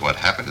world knows what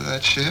happened to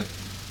that ship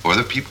or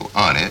the people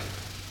on it?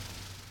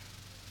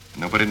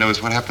 Nobody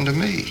knows what happened to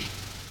me,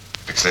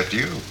 except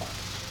you.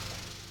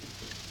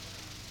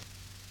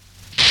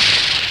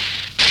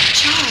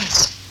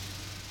 Charles.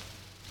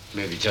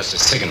 Maybe just a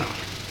signal.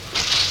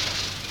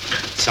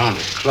 It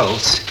sounded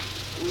close.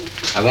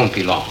 I won't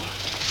be long.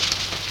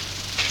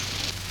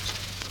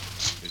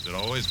 Is it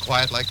always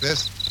quiet like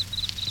this?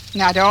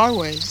 Not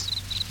always.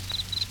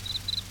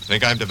 I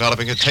think I'm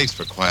developing a taste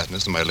for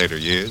quietness in my later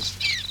years.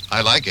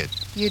 I like it.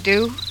 You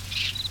do?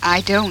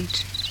 I don't.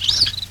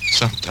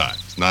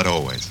 Sometimes, not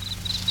always.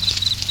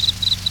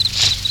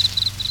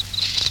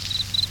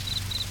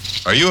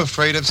 Are you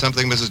afraid of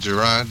something, Mrs.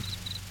 Gerard?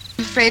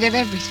 I'm afraid of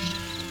everything.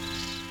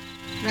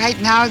 Right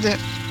now, the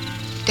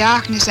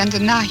darkness and the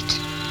night.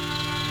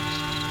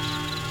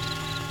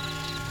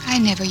 I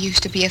never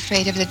used to be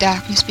afraid of the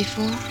darkness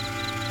before.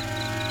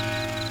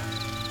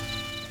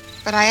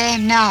 But I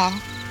am now.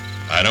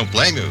 I don't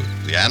blame you.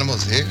 The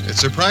animal's here. It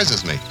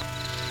surprises me.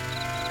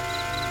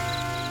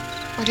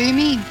 What do you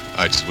mean?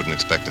 I just wouldn't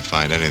expect to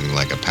find anything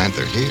like a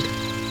panther here.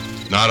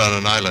 Not on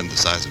an island the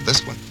size of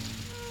this one.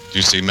 Do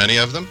you see many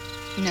of them?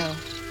 No.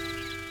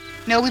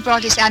 No, we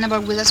brought this animal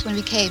with us when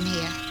we came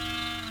here.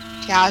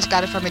 Charles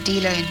got it from a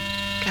dealer in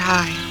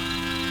Kahio.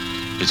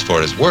 It's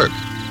for his work.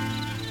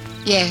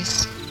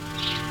 Yes.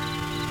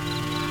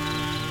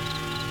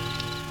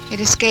 It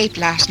escaped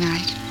last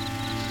night.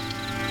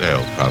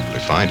 They'll probably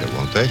find it,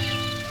 won't they?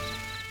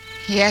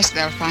 Yes,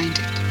 they'll find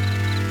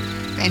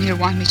it. Then he'll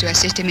want me to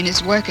assist him in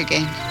his work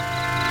again.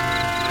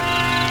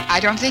 I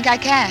don't think I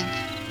can.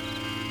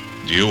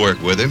 Do you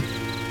work with him?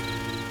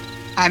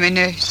 I'm a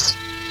nurse.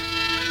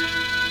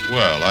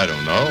 Well, I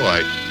don't know.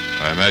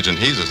 I imagine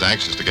he's as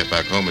anxious to get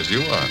back home as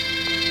you are.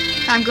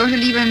 I'm going to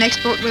leave on the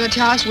next boat whether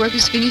Charles' work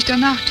is finished or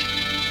not.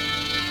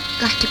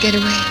 Got to get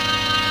away.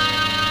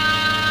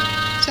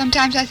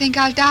 Sometimes I think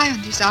I'll die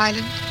on this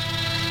island.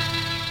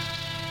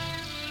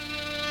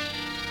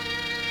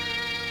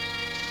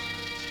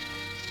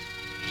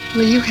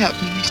 Will you help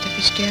me, Mr.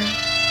 Fitzgerald?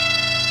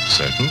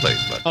 Certainly,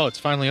 but... Oh, it's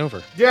finally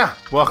over. Yeah,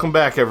 welcome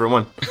back,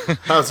 everyone.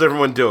 How's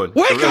everyone doing?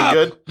 Wake Everyone up!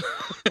 good?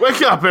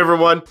 Wake up,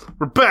 everyone.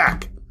 We're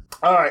back.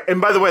 All right, and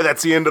by the way,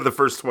 that's the end of the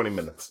first 20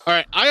 minutes. All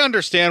right, I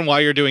understand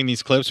why you're doing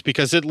these clips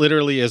because it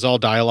literally is all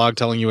dialogue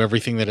telling you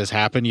everything that has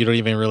happened. You don't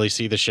even really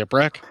see the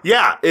shipwreck.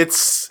 Yeah,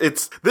 it's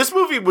this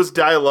movie was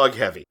dialogue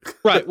heavy.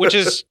 Right, which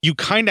is, you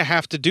kind of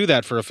have to do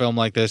that for a film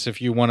like this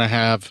if you want to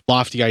have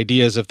lofty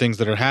ideas of things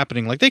that are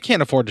happening. Like, they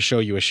can't afford to show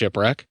you a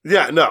shipwreck.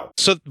 Yeah, no.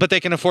 So, but they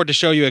can afford to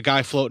show you a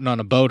guy floating on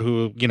a boat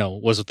who, you know,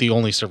 was the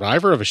only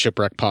survivor of a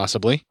shipwreck,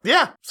 possibly.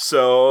 Yeah,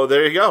 so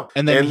there you go.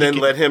 And then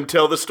let him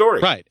tell the story.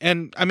 Right,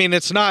 and I mean,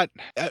 it's not...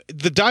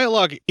 the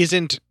dialogue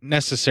isn't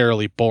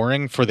necessarily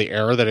boring for the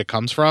era that it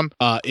comes from.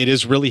 It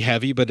is really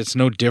heavy, but it's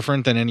no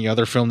different than any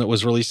other film that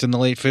was released in the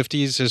late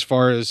 50s as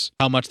far as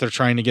how much they're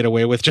trying to get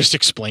away with just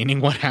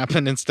explaining what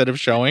happened instead of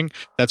showing.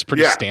 That's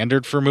pretty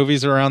standard for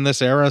movies around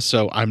this era,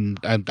 so I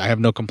have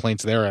no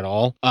complaints there at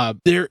all.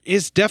 There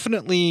is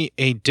definitely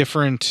a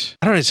different...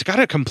 I don't know, it's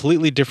got a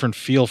completely different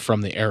feel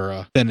from the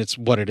era than it's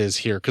what it is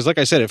here. Because like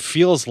I said, it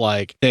feels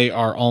like they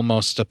are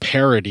almost a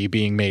parody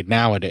being made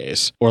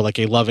nowadays, or like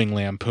a Loving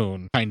Lampoon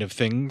kind of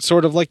thing.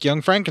 Sort of like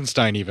Young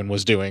Frankenstein even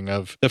was doing,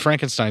 of the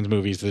Frankenstein's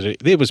movies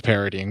that it was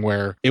parodying,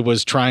 where it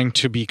was trying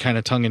to be kind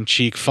of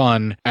tongue-in-cheek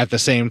fun at the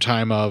same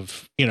time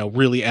of, you know,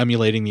 really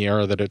emulating the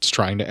era that it's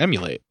trying to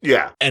emulate.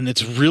 Yeah. And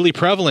it's really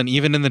prevalent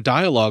even in the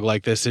dialogue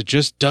like this. It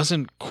just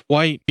doesn't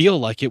quite feel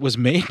like it was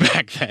made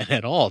back then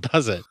at all,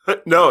 does it?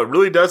 No, it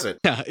really doesn't.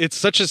 Yeah, it's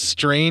such a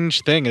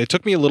strange thing. And it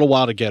took me a little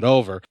while to get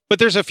over. But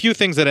there's a few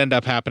things that end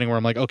up happening where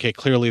I'm like, okay,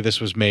 clearly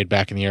this was made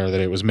back in the era that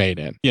it was made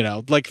in. You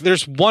know, like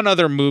there's one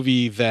other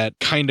movie that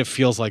kind of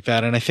feels like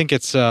that, and I think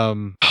it's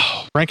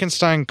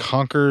Frankenstein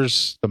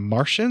Conquers the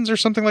Martians or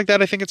something like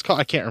that, I think it's called.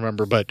 I can't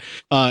remember, but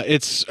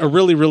it's a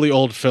really, really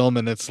old film,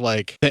 and it's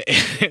like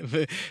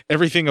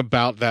everything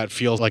about that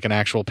feels like an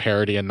actual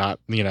parody and not,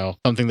 you know,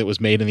 something that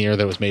was made in the era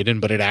that it was made in,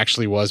 but it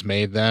actually was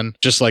made then,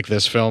 just like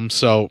this film.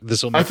 So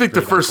this will. I think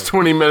the first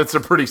 20 minutes are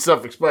pretty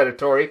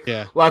self-explanatory.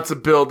 Yeah. Lots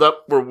of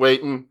build-up. We're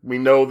waiting. We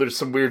know there's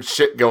some weird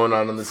shit going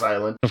on this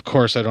island. Of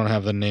course, I don't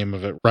have the name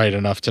of it right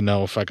enough to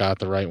know if I got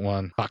the right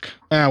one. Fuck.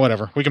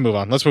 Whatever. We can move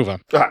on. Let's move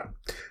on. All right.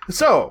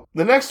 So,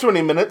 the next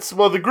 20 minutes,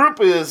 well, the group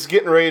is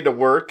getting ready to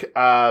work,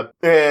 they're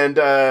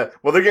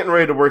getting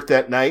ready to work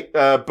that night.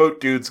 Boat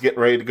dude's getting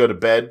ready to go to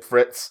bed,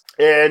 Fritz.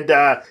 And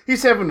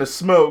he's having a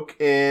smoke,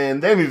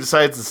 and then he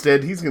decides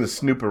instead he's going to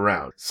snoop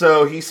around.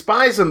 So he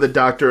spies on the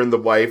doctor and the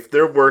wife.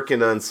 They're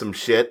working on some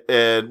shit,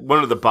 and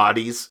one of the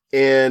bodies.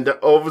 And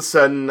all of a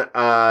sudden,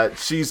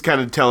 she's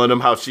kind of telling him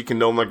how she can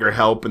no longer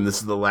help, and this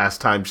is the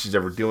last time she's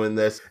ever doing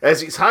this.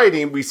 As he's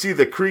hiding, we see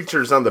the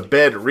creatures on the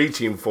bed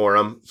reaching for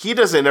him. He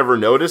doesn't ever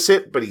notice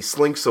it, but he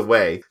slinks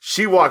away.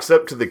 She walks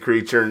up to the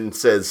creature and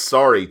says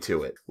sorry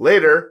to it.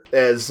 Later,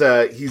 as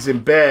he's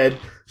in bed,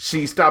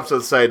 she stops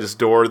outside his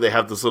door. They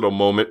have this little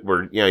moment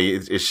where, you know,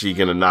 is she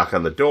going to knock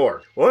on the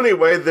door? Well,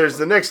 anyway, there's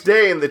the next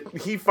day, and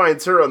he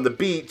finds her on the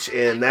beach,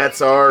 and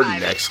that's our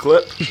next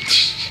clip.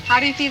 How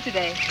do you feel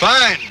today?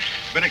 Fine.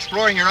 Been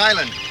exploring your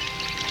island.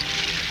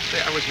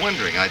 Say, I was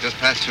wondering. I just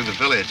passed through the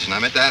village, and I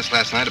meant to ask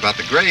last night about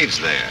the graves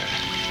there.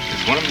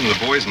 Is one of them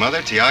the boy's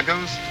mother,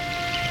 Tiago's?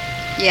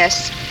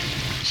 Yes.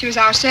 She was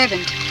our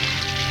servant.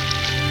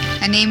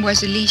 Her name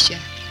was Alicia.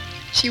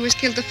 She was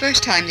killed the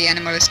first time the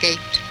animal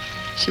escaped.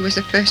 She was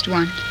the first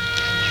one.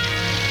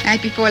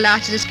 Night before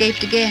last it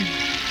escaped again.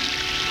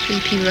 3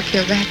 people were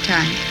killed that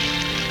time.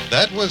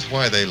 That was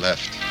why they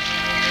left.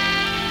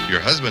 Your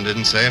husband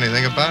didn't say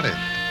anything about it.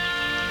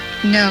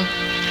 No.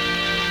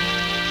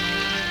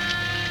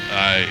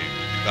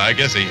 I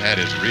guess he had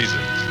his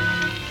reasons.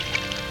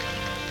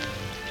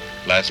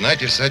 Last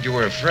night you said you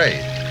were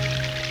afraid.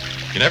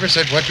 You never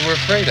said what you were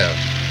afraid of.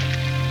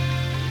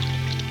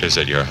 Is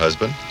it your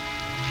husband?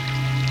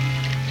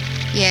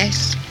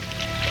 Yes.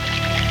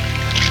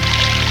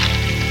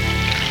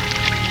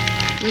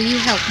 Will you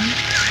help me?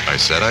 I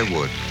said I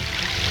would.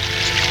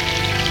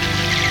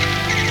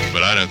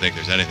 But I don't think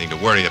there's anything to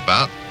worry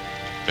about.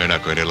 They're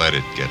not going to let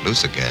it get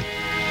loose again.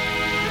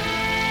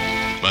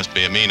 Must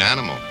be a mean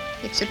animal.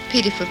 It's a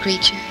pitiful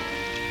creature.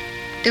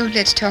 Don't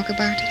let's talk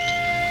about it.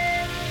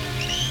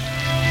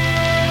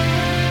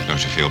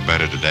 Don't you feel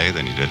better today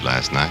than you did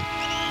last night?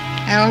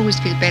 I always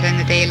feel better in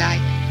the daylight.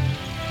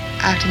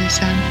 Out in the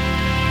sun.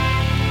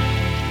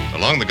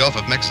 Along the Gulf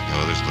of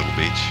Mexico, there's a little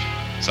beach.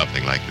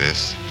 Something like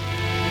this.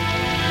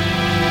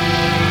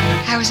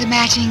 I was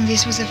imagining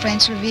this was the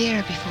French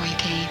Riviera before you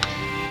came.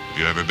 Have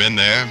you ever been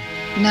there?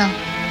 No.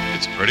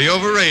 It's pretty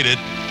overrated.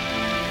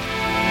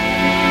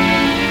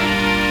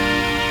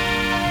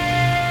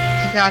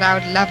 I thought I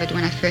would love it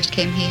when I first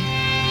came here.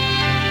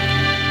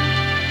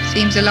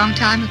 Seems a long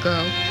time ago.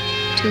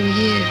 2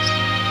 years.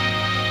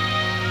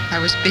 I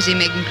was busy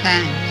making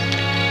plans.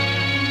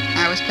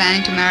 I was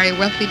planning to marry a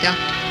wealthy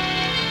doctor.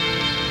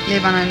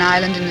 Live on an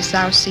island in the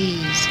South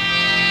Seas.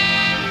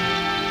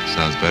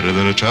 Sounds better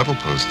than a travel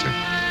poster.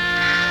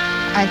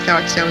 I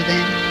thought so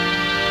then.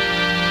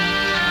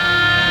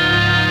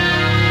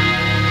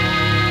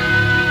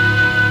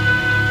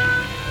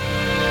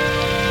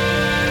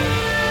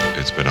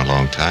 It's been a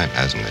long time,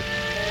 hasn't it?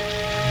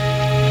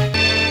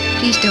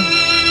 Please don't.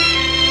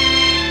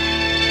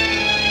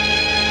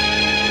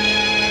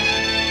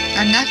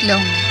 I'm not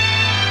lonely.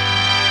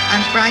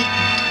 I'm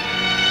frightened.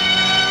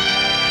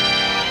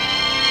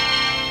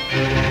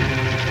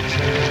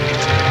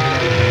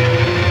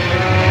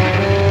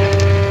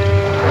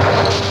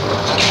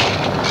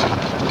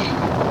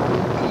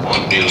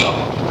 Won't be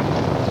long.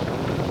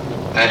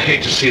 I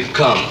hate to see it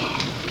come.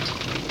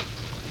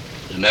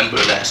 Remember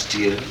last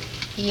year?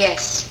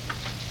 Yes.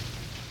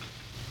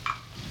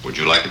 Would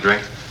you like a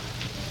drink?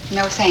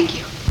 No, thank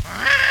you.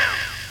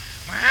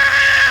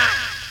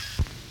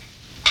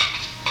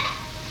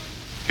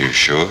 You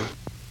sure?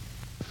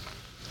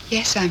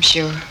 Yes, I'm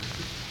sure.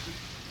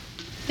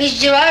 Miss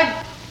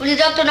Gerard, will the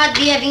doctor not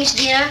be having his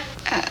dinner?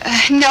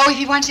 No, if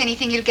he wants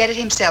anything, he'll get it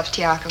himself,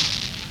 Tiago.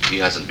 He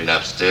hasn't been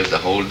upstairs the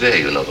whole day,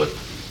 you know, but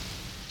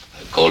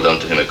I called down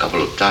to him a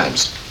couple of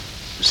times.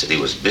 He said he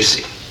was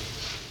busy.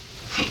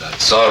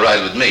 That's all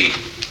right with me.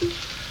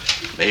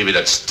 Maybe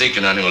that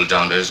stinking animal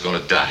down there is going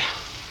to die.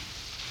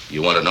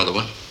 You want another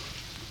one?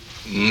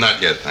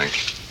 Not yet,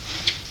 thanks.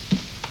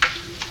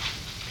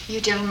 You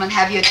gentlemen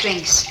have your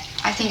drinks.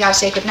 I think I'll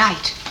say good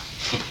night.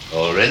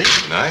 Already?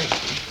 Good night.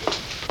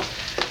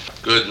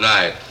 Good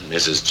night,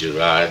 Mrs.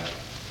 Gerard.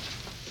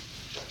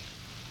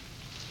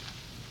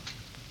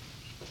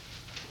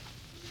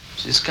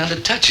 She's kind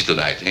of touchy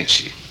tonight, ain't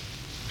she?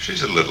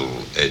 She's a little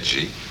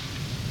edgy.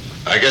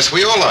 I guess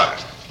we all are.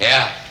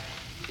 Yeah,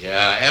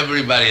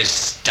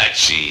 everybody's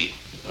touchy.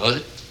 Knows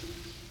it?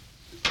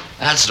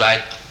 That's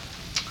right.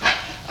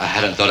 I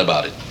hadn't thought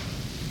about it.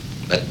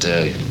 But,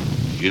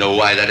 you know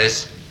why that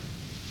is?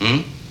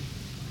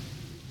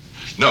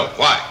 No,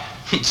 why?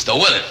 It's the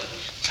weather.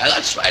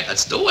 That's right,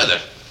 that's the weather.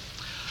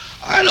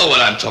 I know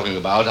what I'm talking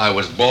about. I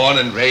was born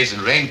and raised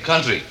in rain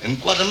country, in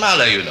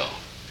Guatemala, you know.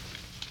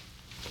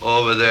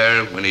 Over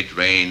there, when it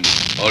rains,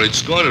 or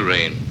it's going to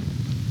rain,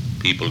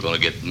 people are going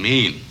to get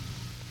mean.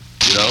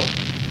 You know?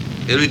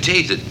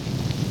 Irritated.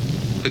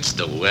 It's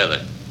the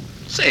weather.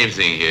 Same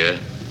thing here.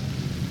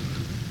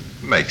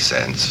 Makes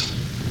sense.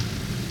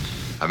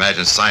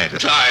 Imagine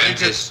scientists.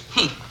 Scientists?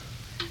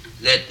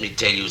 Let me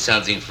tell you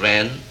something,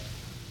 friend.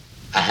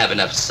 I have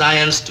enough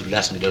science to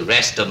last me the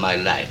rest of my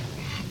life.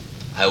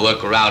 I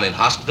work around in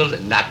hospitals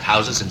and nap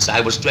houses since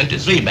I was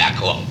 23 back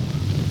home.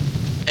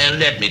 And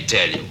let me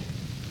tell you,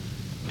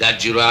 that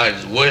Gerard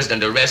is worse than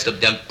the rest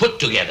of them put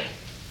together.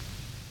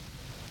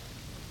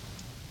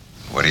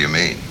 What do you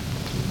mean?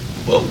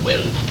 Oh,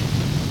 well,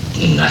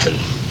 nothing.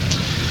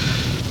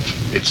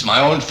 It's my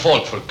own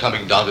fault for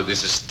coming down to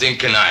this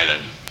stinking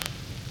island.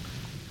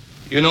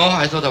 You know,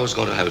 I thought I was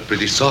going to have it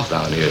pretty soft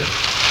down here.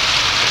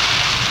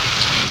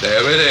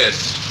 There it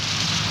is.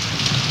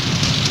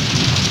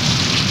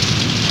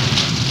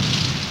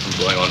 I'm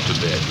going on to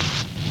bed.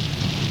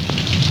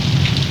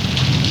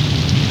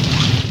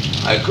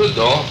 I could,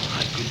 though.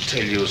 I could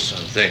tell you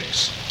some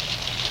things.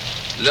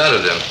 A lot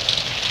of them.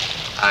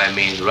 I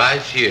mean,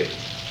 right here.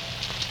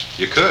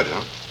 You could,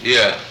 huh?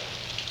 Yeah.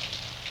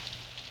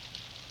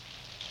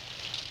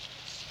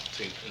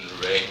 Stinking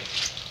rain.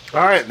 All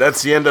right,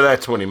 that's the end of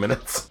that 20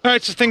 minutes. All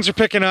right, so things are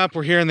picking up.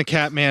 We're hearing the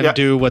Catman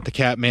do what the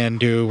Catman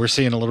do. We're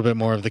seeing a little bit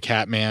more of the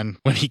Catman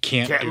when he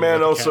can't.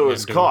 Catman also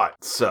is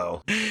caught,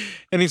 so.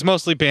 And he's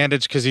mostly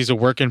bandaged because he's a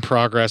work in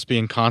progress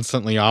being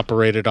constantly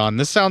operated on.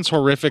 This sounds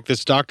horrific.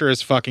 This doctor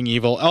is fucking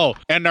evil. Oh,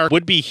 and our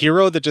would-be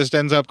hero that just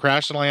ends up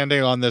crash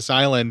landing on this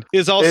island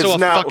is also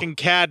fucking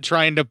cad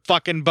trying to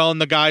fucking bone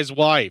the guy's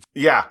wife.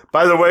 Yeah.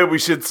 By the way, we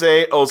should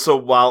say also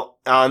while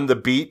on the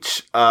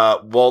beach,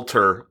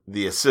 Walter,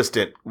 the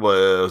assistant,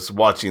 was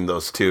watching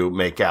those two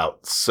make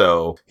out.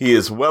 So he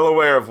is well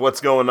aware of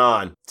what's going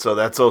on. So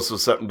that's also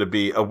something to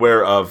be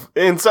aware of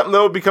and something that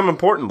will become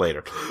important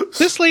later.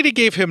 This lady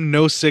gave him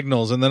no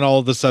signals and then all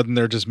of a sudden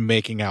they're just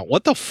making out.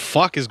 What the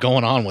fuck is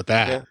going on with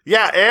that?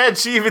 Yeah, and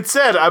she even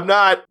said, I'm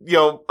not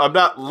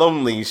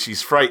lonely.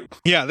 She's frightened.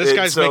 Yeah, this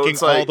guy's making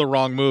all the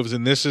wrong moves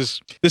and this is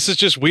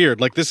just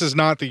weird. Like, this is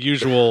not the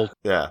usual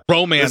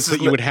romance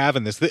that you would have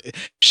in this.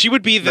 She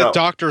would be the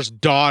doctor's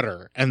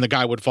daughter and the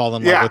guy would fall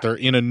in love with her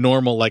in a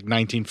normal, like,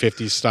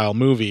 1950s style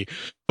movie.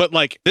 But,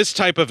 like, this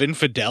type of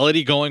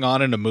infidelity going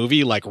on in a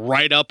movie, like,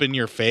 right up in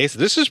your face,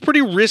 this is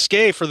pretty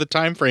risque for the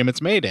time frame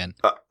it's made in.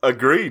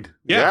 Agreed.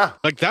 Yeah.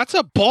 Like, that's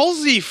a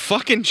ballsy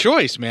fucking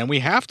choice, man. We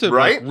have to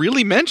like,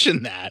 really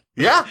mention that.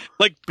 Yeah.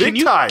 Like, can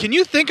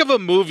you think of a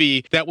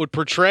movie that would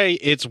portray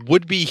its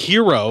would-be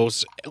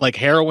heroes, like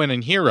heroine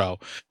and hero,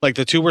 like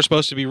the two we're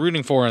supposed to be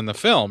rooting for in the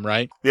film,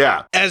 right?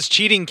 Yeah. As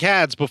cheating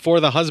cads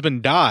before the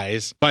husband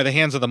dies by the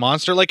hands of the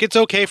monster? Like, it's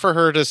okay for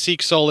her to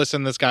seek solace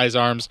in this guy's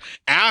arms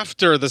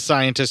after the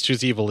scientist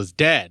who's evil is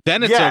dead.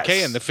 Then it's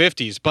okay in the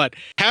 50s. But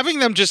having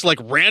them just, like,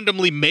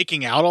 randomly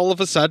making out all of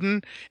a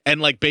sudden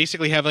and, like,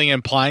 basically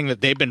implying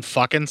that they've been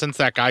fucking since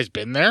that guy's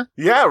been there?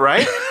 Yeah,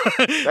 right?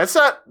 That's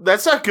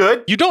not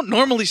good. You don't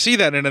normally see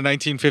that in a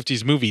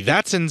 1950s movie.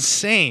 That's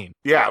insane.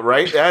 Yeah,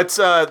 right?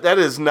 That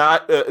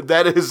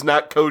is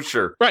not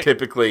kosher,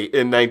 typically,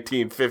 in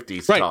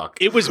 1950s talk.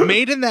 It was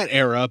made in that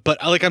era, but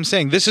like I'm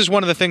saying, this is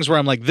one of the things where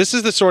I'm like, this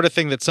is the sort of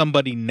thing that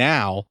somebody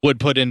now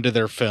would put into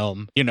their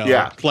film, you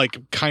know, like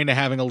kind of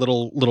having a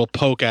little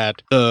poke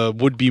at the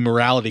would-be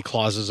morality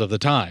clauses of the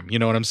time. You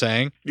know what I'm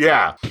saying?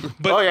 Yeah.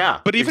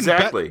 But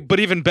even but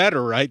even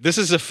better, right? This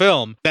is a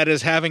film that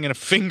is having a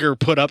finger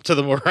put up to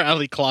the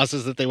morality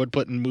clauses that they would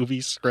put in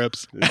movie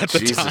scripts at the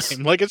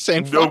time. Like, it's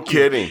saying, no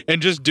kidding.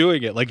 And just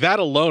doing it. Like, that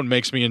alone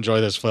makes me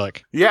enjoy this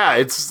flick. Yeah,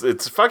 it's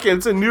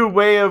a new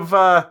way of,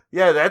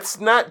 that's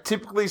not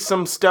typically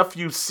some stuff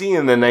you see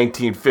in the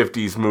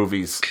 1950s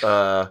movies.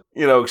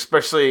 You know,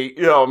 especially,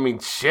 you know, I mean,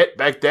 shit,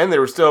 back then they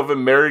were still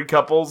having married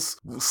couples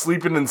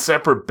sleeping in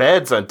separate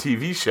beds on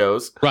TV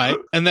shows. Right.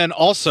 And then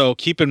also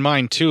keep in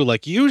mind too,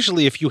 like,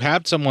 usually if you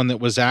had someone that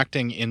was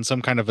acting in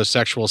some kind of a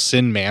sexual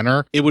sin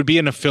manner, it would be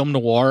in a film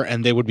noir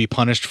and they would be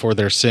punished for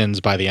their sins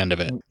by the end of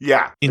it.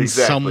 Yeah, in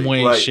exactly. some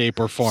way, like, shape,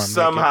 or form.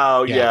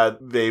 Somehow,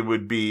 they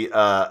would be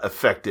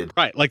affected.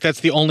 Right. Like,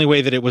 that's the only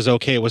way that it was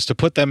okay, was to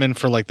put them in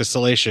for, like, the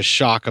salacious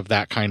shock of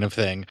that kind of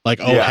thing. Like,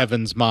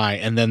 heavens my,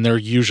 and then they're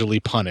usually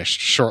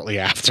punished shortly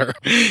after.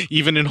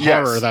 Even in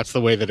horror, that's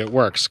the way that it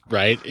works,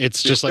 right?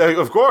 It's just like...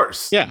 Of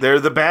course. Yeah.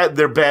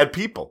 They're bad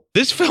people.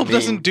 This film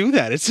doesn't do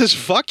that. It says,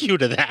 fuck you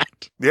to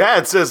that. Yeah,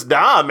 it says,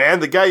 nah, man,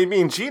 the guy you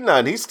mean cheating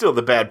on, he's still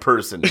the bad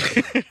person.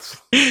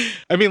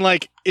 I mean,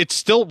 like, it's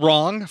still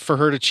wrong for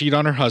her to cheat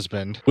on her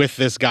husband with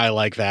this guy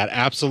like that,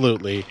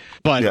 absolutely.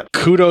 But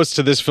kudos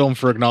to this film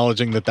for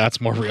acknowledging that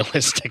that's more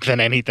realistic than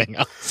anything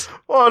else.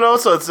 Well, and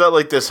also, it's not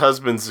like this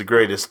husband's the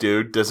greatest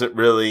dude, doesn't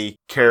really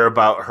care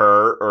about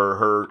her or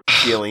her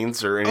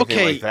feelings or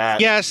anything like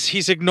that. Yes,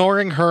 he's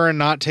ignoring her and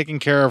not taking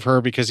care of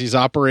her because he's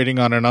operating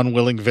on an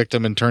unwilling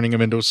victim and turning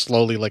him into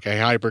slowly like a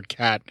hybrid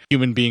cat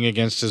human being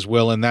against his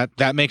will, and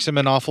that makes him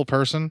an awful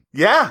person?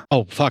 Yeah.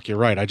 Oh, fuck, you're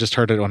right. I just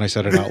heard it when I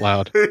said it out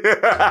loud.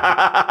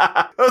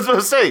 I was going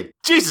to say,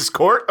 Jesus,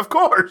 Court, of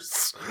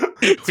course.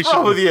 What's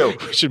wrong with you?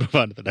 We should move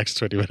on to the next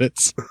 20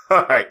 minutes.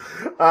 All right.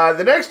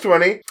 The next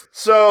 20.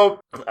 So,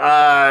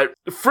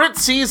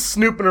 Fritz sees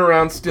snooping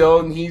around still,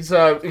 and he's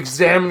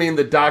examining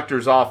the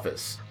doctor's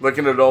office,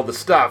 looking at all the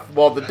stuff,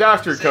 while the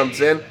doctor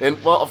comes in,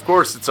 and, well, of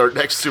course, it's our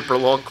next super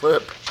long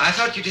clip. I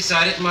thought you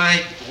decided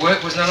my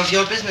work was none of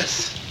your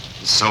business.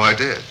 So I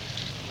did.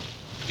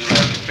 You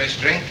have a fresh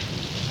drink?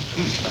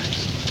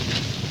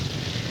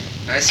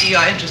 I see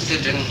you're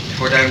interested in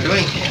what I'm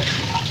doing here.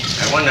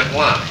 I wonder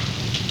why.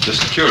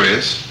 Just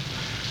curious.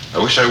 I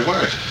wish I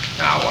weren't.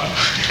 Ah, well.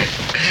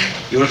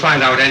 You'll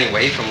find out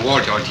anyway from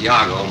Walter or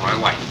Tiago, my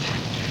wife.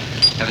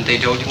 Haven't they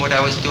told you what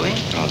I was doing?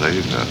 Oh,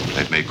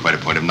 they've made quite a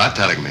point of not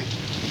telling me.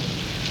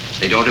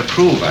 They don't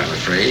approve, I'm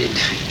afraid.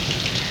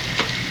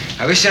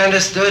 I wish I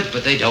understood,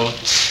 but they don't.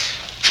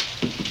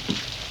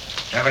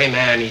 Every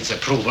man needs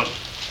approval.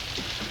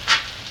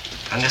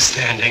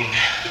 Understanding.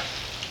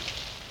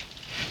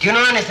 Do you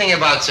know anything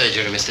about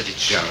surgery, Mr.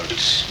 Fitzgerald?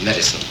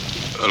 Medicine?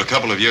 Well, a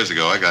couple of years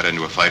ago, I got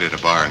into a fight at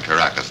a bar in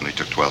Caracas, and they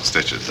took 12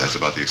 stitches. That's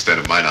about the extent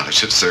of my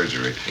knowledge of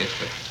surgery.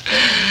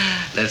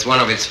 That's one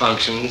of its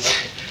functions.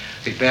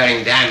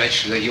 Repairing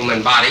damage to the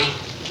human body,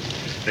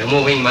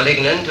 removing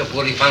malignant or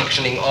poorly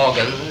functioning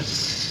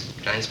organs,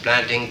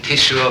 transplanting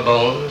tissue or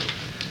bone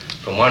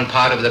from one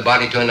part of the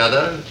body to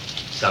another,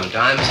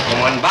 sometimes from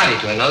one body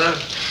to another.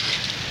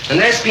 And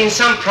there's been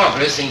some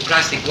progress in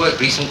plastic work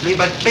recently,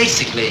 but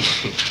basically,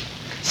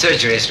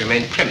 surgery has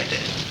remained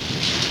primitive,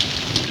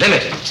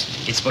 limited.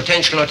 Its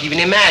potential not even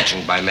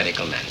imagined by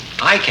medical men.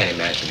 I can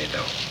imagine it,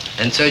 though.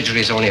 And surgery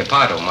is only a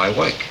part of my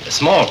work, a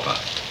small part.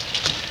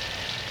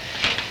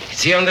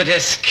 It's here on the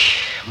desk,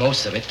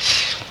 most of it.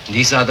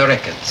 These are the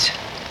records.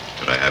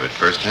 Could I have it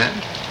firsthand?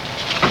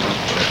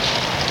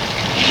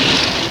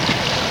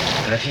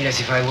 I feel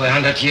as if I were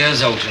 100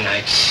 years old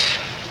tonight.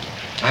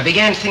 I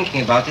began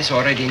thinking about this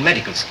already in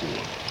medical school.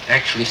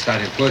 Actually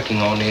started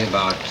working only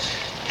about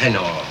 10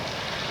 or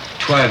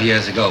 12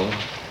 years ago.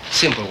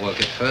 Simple work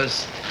at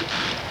first,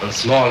 on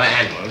smaller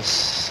animals,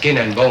 skin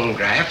and bone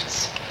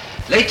grafts.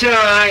 Later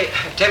I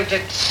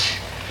attempted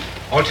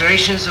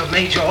alterations of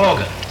major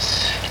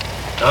organs.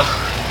 Oh,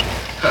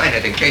 I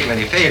had a great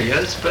many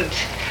failures, but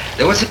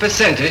there was a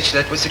percentage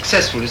that was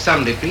successful to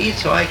some degree,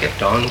 so I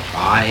kept on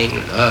trying,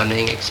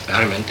 learning,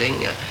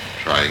 experimenting.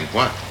 Trying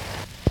what?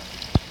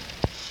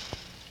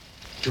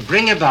 To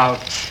bring about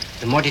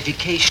the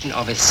modification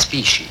of a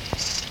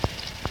species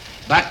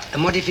but a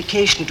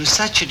modification to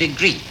such a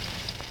degree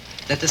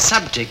that the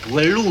subject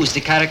will lose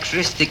the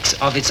characteristics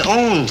of its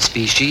own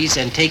species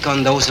and take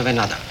on those of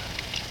another.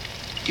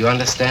 Do you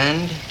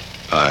understand?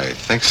 I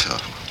think so.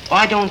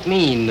 I don't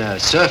mean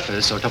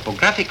surface or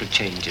topographical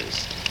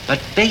changes, but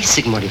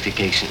basic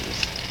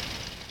modifications.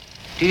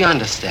 Do you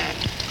understand?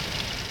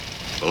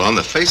 Well, on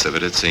the face of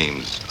it, it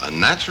seems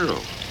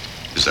unnatural.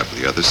 Is that what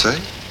the others say?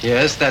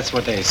 Yes, that's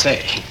what they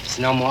say. It's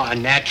no more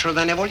unnatural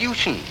than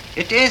evolution.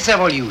 It is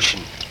evolution.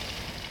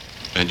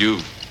 And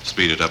you've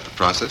speeded up the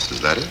process,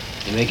 is that it?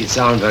 You make it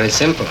sound very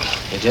simple.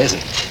 It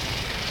isn't.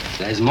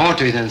 There's more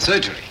to it than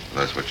surgery.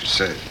 Well, that's what you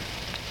said.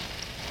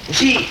 You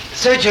see,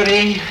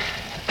 surgery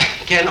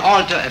can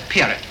alter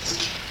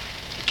appearance.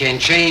 It can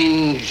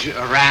change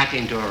a rat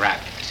into a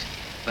rabbit.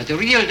 But the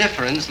real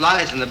difference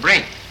lies in the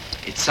brain,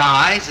 its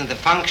size and the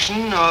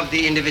function of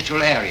the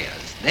individual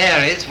areas.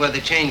 There is where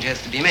the change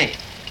has to be made.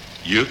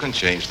 You can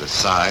change the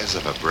size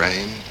of a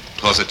brain,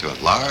 cause it to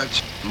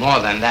enlarge?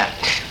 More than that.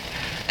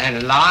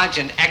 Enlarge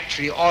and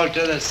actually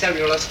alter the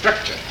cellular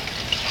structure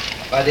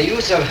by the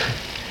use of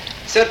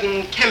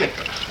certain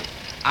chemical.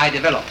 I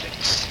developed it.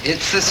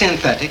 It's a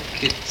synthetic.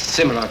 It's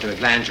similar to a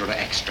glandular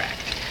extract.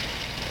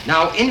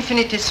 Now,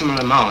 infinitesimal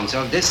amounts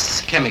of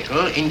this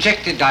chemical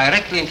injected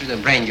directly into the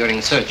brain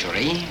during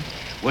surgery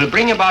will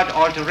bring about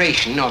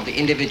alteration of the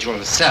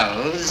individual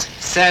cells,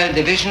 cell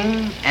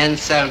division, and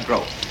cell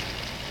growth.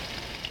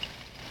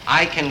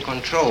 I can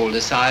control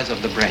the size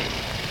of the brain.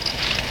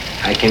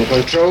 I can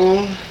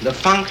control the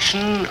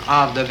function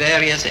of the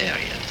various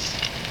areas.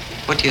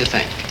 What do you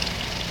think?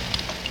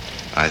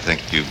 I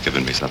think you've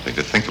given me something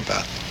to think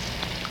about.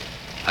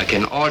 I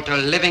can alter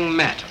living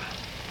matter,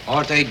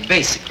 alter it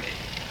basically,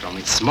 from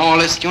its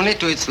smallest unit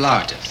to its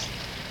largest,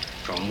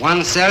 from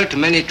one cell to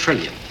many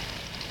trillion.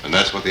 And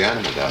that's what the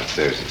animal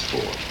downstairs is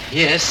for.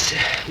 Yes,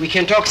 we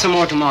can talk some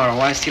more tomorrow.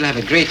 I still have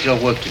a great deal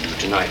of work to do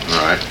tonight.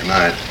 All right, good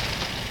night.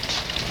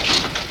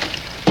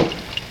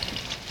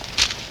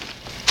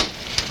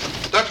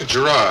 Dr.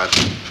 Gerard,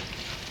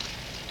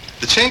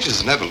 the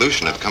changes in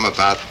evolution have come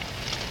about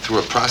through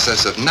a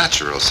process of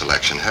natural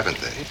selection, haven't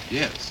they?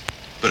 Yes.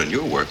 But in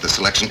your work, the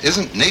selection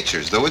isn't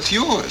nature's, though it's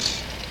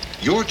yours.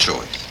 Your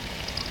choice.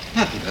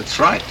 Yeah, that's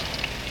right.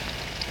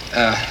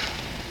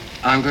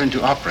 I'm going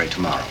to operate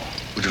tomorrow.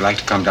 Would you like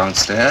to come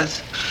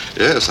downstairs?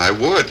 Yes, I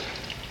would.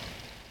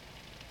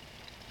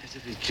 Mr.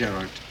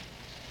 Fitzgerald,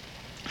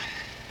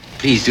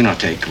 please do not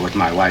take what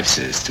my wife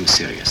says too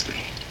seriously.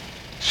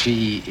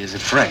 She is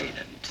afraid,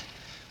 and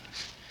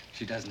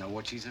she doesn't know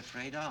what she's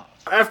afraid of.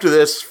 After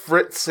this,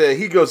 Fritz,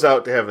 he goes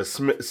out to have a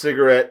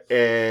cigarette,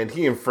 and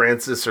he and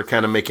Francis are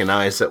kind of making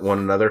eyes at one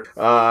another.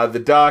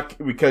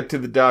 We cut to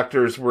the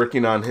doctors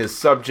working on his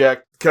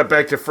subject. Cut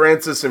back to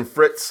Francis and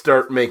Fritz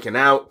start making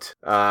out.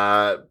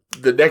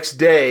 The next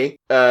day,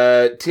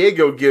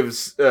 Tiago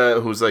gives,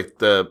 who's like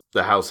the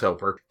house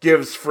helper,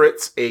 gives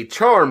Fritz a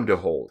charm to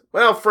hold.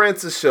 Well,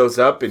 Francis shows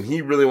up and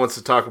he really wants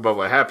to talk about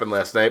what happened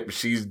last night, but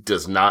she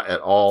does not at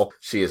all.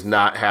 She is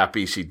not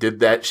happy she did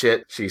that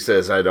shit. She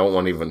says, I don't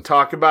want to even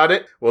talk about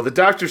it. Well, the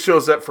doctor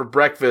shows up for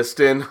breakfast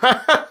and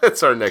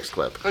that's our next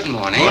clip. Good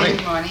morning.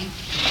 Good morning.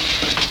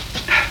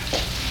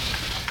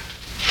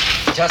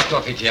 Just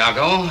coffee,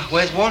 Tiago.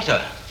 Where's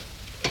Walter?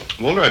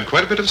 Walter had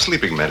quite a bit of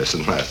sleeping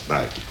medicine last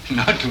night.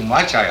 Not too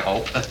much, I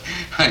hope.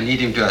 I need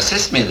him to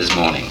assist me this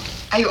morning.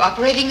 Are you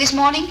operating this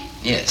morning?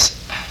 Yes.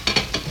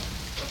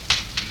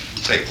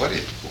 Say, what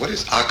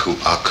is Aku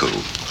Aku?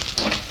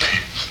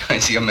 I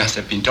see you must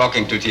have been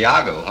talking to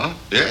Tiago, huh?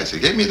 Yes, he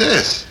gave me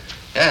this.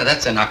 Yeah,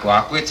 that's an Aku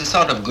Aku. It's a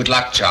sort of good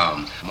luck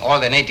charm. All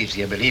the natives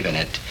here believe in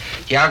it.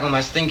 Tiago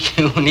must think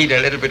you need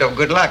a little bit of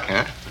good luck,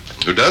 huh?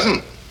 Who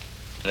doesn't?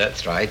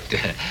 That's right.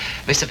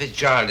 Mr.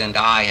 Fitzgerald and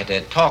I had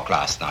a talk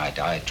last night.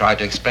 I tried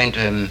to explain to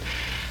him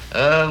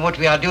what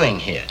we are doing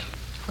here.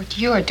 What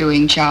you're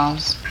doing,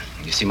 Charles.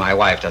 You see, my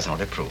wife does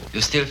not approve.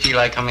 You still feel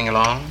like coming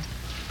along?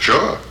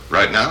 Sure.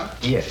 Right now?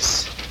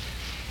 Yes.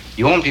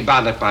 You won't be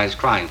bothered by his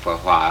crying for a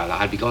while.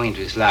 I'll be going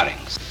into his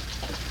larynx.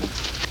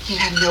 He'll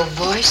have no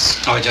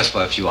voice? Oh, just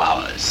for a few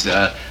hours.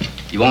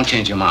 You won't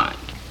change your mind?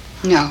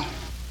 No.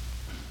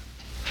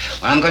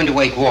 Well, I'm going to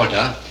wake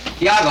Walter.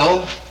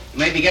 Tiago, you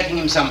may be getting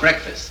him some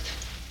breakfast.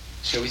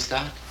 Shall we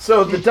start?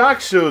 So the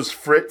doc shows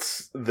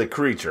Fritz the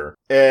creature,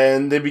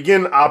 and they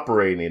begin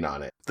operating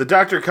on it. The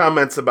doctor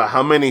comments about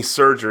how many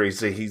surgeries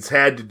that he's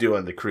had to do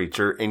on the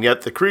creature, and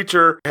yet the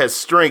creature has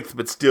strength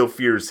but still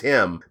fears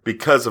him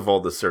because of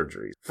all the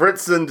surgeries.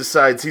 Fritz then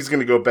decides he's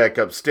going to go back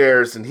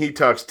upstairs, and he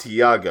talks to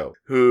Tiago,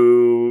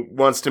 who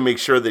wants to make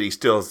sure that he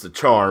still has the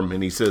charm,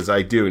 and he says,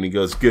 I do, and he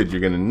goes, good,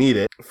 you're going to need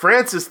it.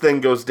 Francis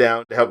then goes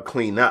down to help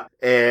clean up,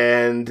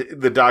 and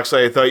the doc's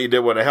like, I thought you did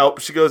want to help.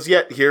 She goes,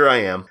 yeah, here I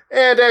am.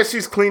 And as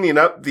she's cleaning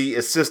up, the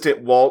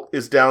assistant Walt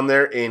is down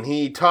there, and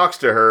he talks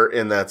to her,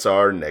 and that's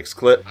our next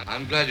clip.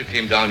 I'm glad you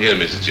came down here,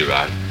 Mrs.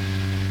 Gerard.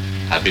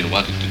 I've been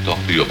wanting to talk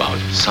to you about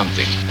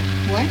something.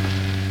 What?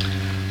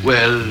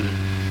 Well,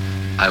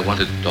 I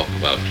wanted to talk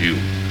about you.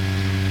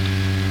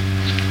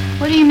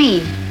 What do you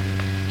mean?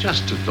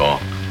 Just to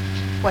talk.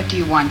 What do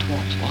you want,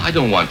 Walt? Oh, I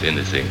don't want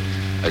anything.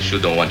 I sure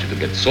don't want you to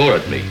get sore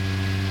at me.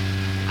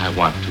 I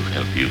want to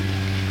help you.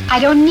 I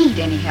don't need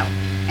any help.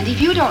 And if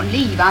you don't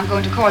leave, I'm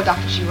going to call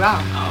Dr.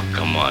 Girard. Oh,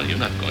 come on. You're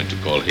not going to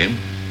call him.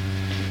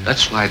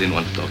 That's why I didn't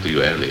want to talk to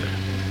you earlier.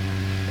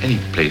 Any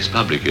place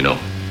public, you know.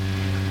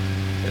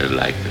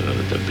 Like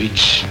the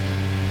beach.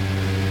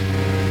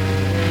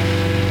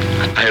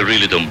 I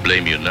really don't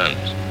blame you none.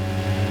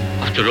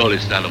 After all,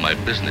 it's none of my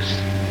business.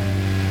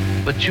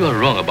 But you are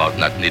wrong about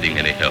not needing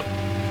any help.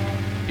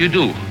 You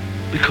do,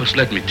 because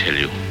let me tell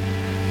you,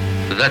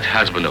 that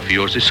husband of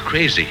yours is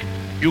crazy.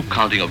 You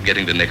counting of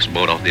getting the next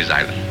boat off this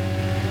island.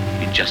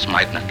 He just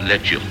might not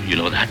let you, you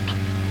know that?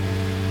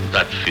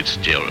 That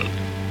Fitzgerald.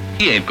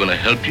 He ain't gonna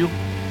help you.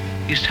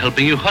 He's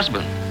helping your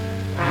husband.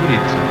 You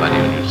need somebody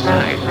on your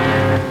side.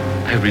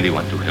 I really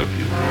want to help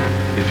you,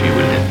 if you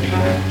will let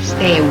me.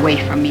 Stay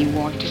away from me,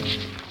 Walter.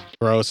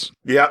 Gross.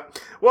 Yeah.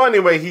 Well,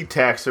 anyway, he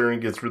attacks her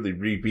and gets really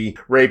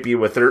rapey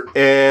with her.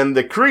 And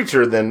the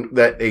creature then,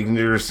 that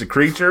ignores the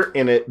creature,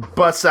 and it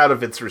busts out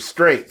of its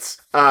restraints.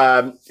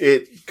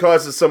 It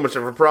causes so much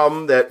of a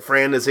problem that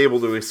Fran is able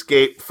to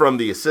escape from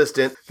the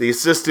assistant. The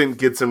assistant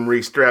gets him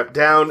re-strapped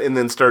down and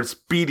then starts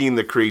beating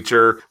the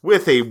creature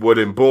with a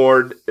wooden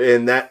board.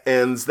 And that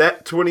ends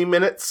that 20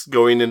 minutes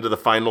going into the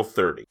final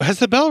 30. Has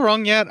the bell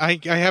rung yet? I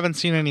haven't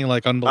seen any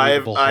like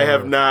unbelievable horror. I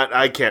have not.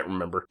 I can't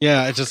remember.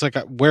 Yeah, it's just like,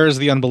 where's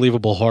the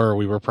unbelievable horror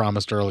we were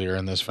promised earlier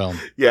in this film?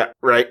 Yeah,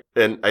 right.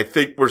 And I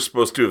think we're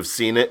supposed to have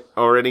seen it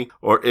already,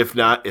 or if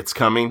not, it's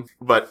coming.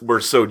 But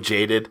we're so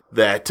jaded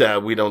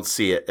that we don't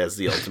see it as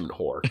the ultimate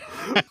horror.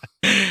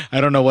 I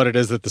don't know what it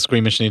is that the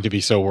squeamish need to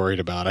be so worried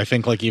about. I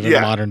think like even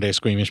modern day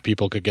squeamish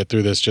people could get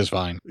through this just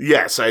fine.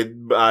 Yes,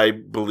 I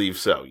believe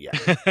so, yeah.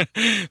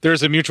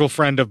 There's a mutual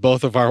friend of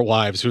both of our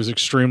wives who's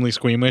extremely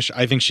squeamish.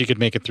 I think she could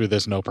make it through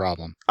this no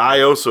problem.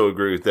 I also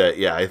agree with that.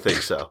 Yeah, I think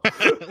so.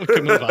 We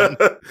can move on.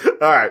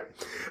 All right.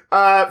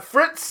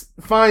 Fritz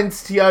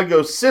finds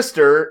Tiago's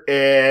sister,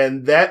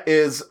 and that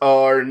is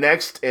our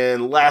next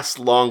and last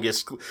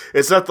longest.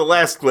 It's not the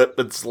last clip,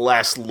 but it's the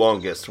last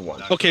longest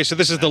one. Okay, so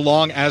this is the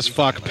long as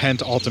fuck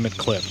Pent ultimate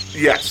clip.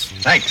 Yes.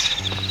 Thanks.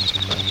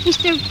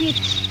 Mr.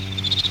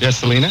 Fritz, Yes,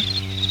 Selena?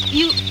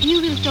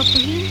 you will talk to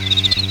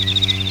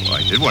him? Well,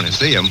 I did want to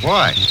see him.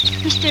 Why?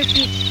 Mr.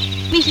 Fritz,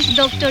 Mrs.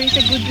 Doctor is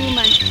a good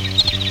woman.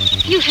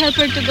 You help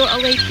her to go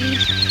away,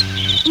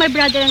 please. My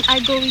brother and I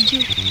go with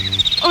you.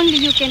 Only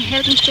you can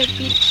help, Mr.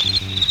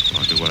 Fritz.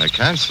 I'll do what I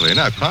can,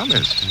 Selena, I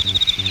promise.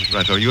 But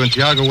I thought you and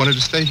Tiago wanted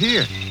to stay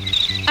here.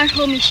 Our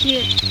home is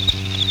here,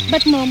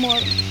 but no more.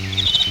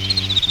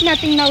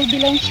 Nothing now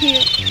belongs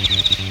here.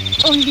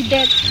 Only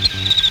death.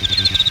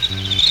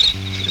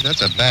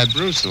 That's a bad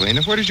bruise,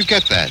 Selena. Where did you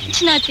get that?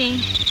 It's nothing.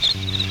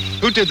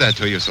 Who did that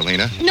to you,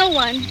 Selena? No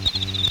one.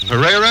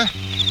 Herrera?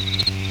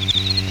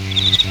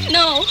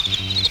 No.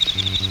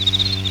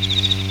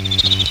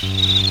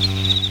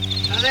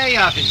 Oh, there you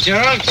are,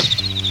 Fitzgerald.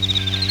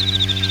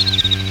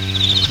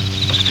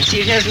 I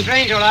see it hasn't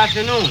rained all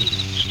afternoon.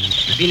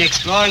 You've been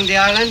exploring the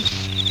island?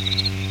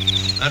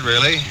 Not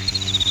really.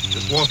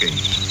 Just walking.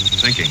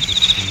 Thinking.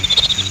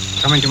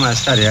 Come into my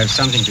study. I have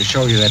something to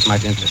show you that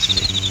might interest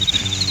you.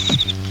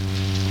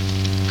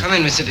 Come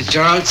in, Mr.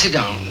 Fitzgerald. Sit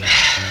down.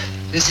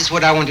 This is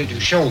what I wanted to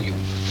show you.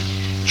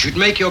 It should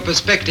make your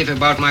perspective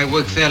about my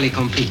work fairly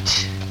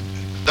complete.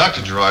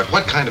 Dr. Girard,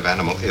 what kind of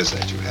animal is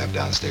that you have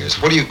downstairs?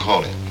 What do you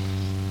call it?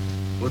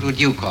 What would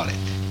you call it?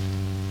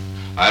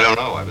 I don't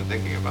know. I've been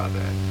thinking about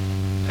that.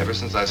 Ever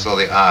since I saw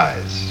the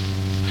eyes.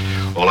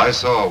 All I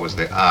saw was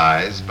the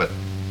eyes, but...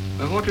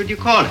 Well, what would you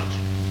call it?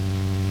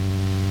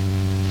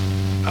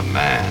 A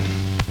man.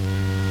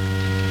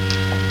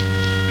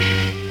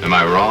 Am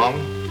I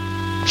wrong?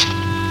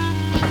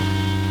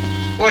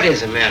 What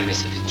is a man,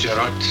 Mr.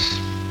 Fitzgerald?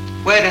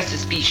 Where does the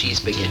species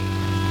begin?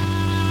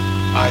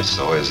 I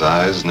saw his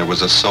eyes and there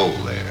was a soul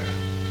there.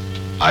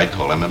 I'd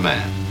call him a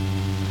man.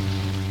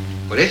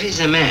 Well, if he's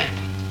a man,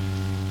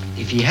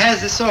 if he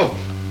has a soul,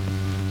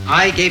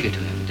 I gave it to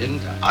him,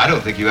 didn't I? I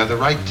don't think you have the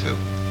right to.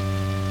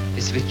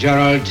 Mr.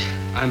 Fitzgerald,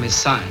 I'm a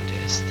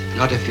scientist,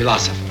 not a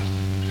philosopher.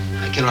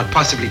 I cannot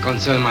possibly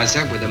concern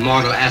myself with the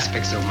moral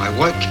aspects of my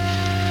work.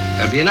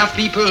 There'll be enough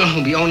people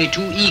who'll be only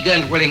too eager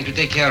and willing to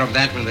take care of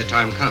that when the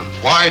time comes.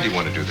 Why do you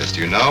want to do this?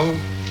 Do you know?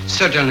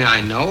 Certainly I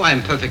know.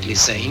 I'm perfectly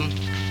sane.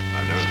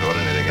 I've never thought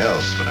anything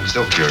else, but I'm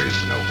still curious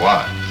to know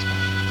why.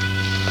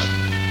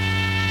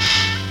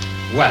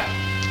 Well,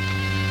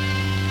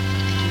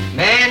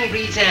 man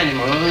breeds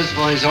animals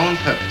for his own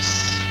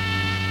purpose.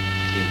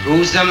 He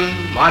improves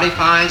them,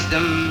 modifies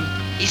them.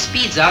 He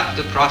speeds up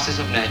the process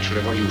of natural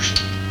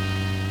evolution.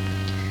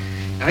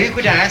 Now you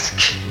could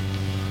ask,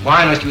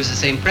 why not use the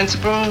same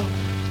principle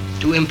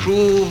to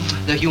improve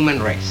the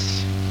human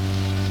race?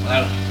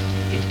 Well,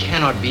 it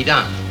cannot be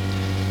done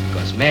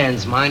because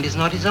man's mind is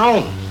not his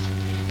own.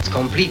 It's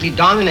completely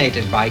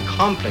dominated by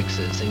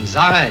complexes,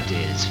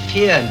 anxieties,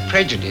 fear and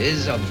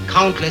prejudice of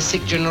countless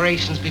sick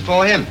generations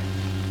before him.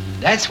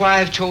 That's why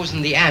I've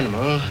chosen the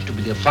animal to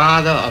be the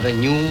father of a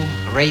new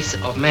race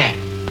of man.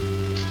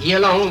 He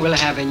alone will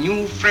have a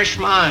new, fresh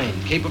mind,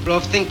 capable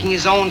of thinking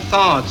his own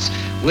thoughts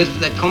with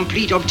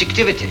complete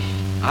objectivity.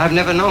 I've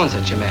never known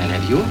such a man,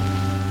 have you?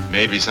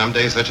 Maybe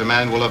someday such a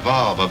man will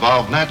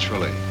evolve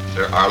naturally.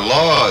 There are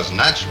laws,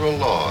 natural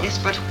laws. Yes,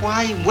 but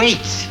why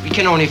wait? We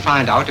can only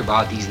find out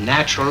about these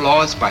natural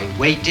laws by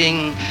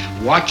waiting,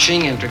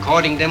 watching, and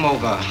recording them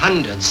over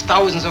hundreds,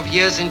 thousands of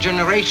years and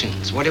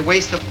generations. What a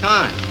waste of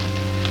time.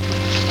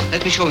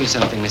 Let me show you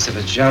something, Mr.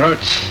 Fitzgerald.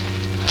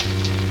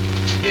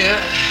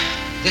 Here,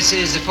 this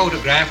is a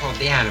photograph of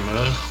the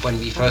animal when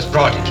we first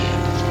brought it here.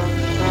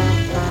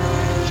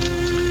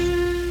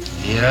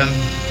 Here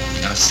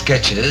are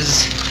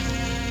sketches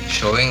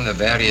showing the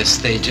various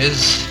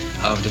stages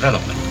of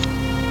development.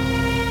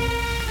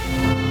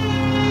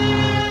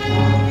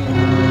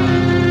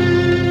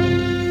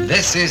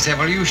 This is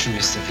evolution,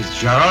 Mr.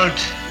 Fitzgerald.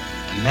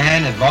 A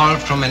man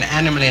evolved from an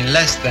animal in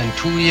less than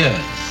 2 years.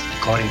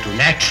 According to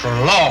natural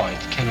law, it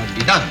cannot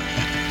be done.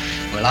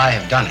 Well, I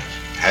have done it.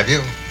 Have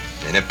you?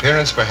 In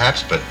appearance,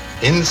 perhaps, but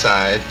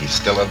inside, he's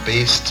still a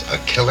beast, a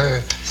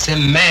killer.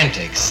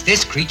 Semantics.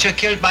 This creature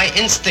killed by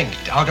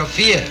instinct, out of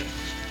fear.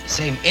 The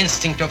same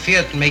instinct of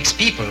fear that makes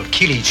people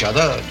kill each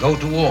other, go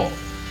to war.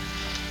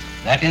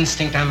 That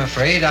instinct, I'm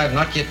afraid, I've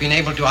not yet been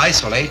able to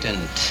isolate and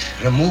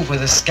remove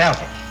with a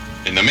scalpel.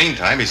 In the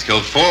meantime, he's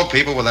killed 4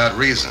 people without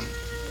reason.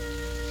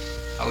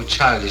 How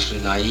childishly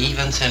naive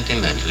and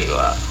sentimental you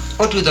are.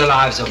 What do the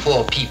lives of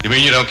 4 people? You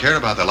mean you don't care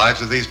about the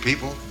lives of these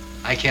people?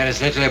 I care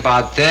as little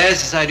about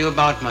theirs as I do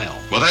about my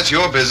own. Well, that's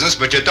your business,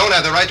 but you don't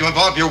have the right to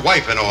involve your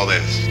wife in all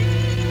this.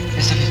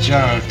 Mr.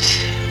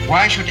 Fitzgerald,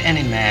 why should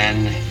any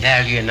man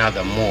value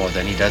another more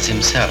than he does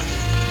himself?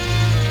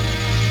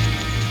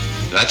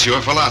 That's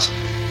your philosophy.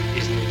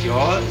 Isn't it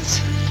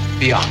yours?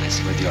 Be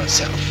honest with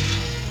yourself.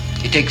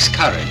 It takes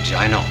courage,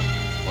 I know.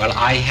 Well,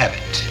 I have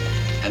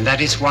it. And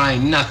that is why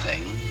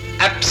nothing,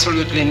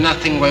 absolutely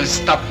nothing will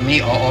stop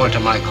me or alter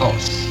my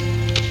course.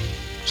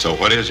 So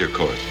what is your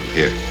course from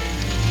here?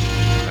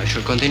 I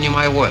shall continue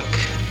my work,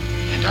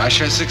 and I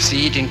shall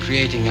succeed in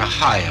creating a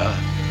higher,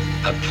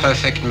 a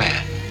perfect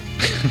man.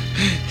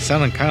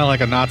 Sounding kind of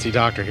like a Nazi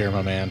doctor here,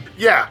 my man.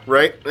 Yeah,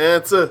 right?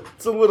 It's a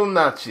little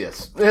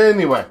Nazi-esque.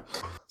 Anyway.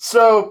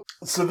 So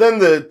then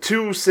the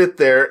two sit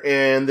there,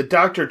 and the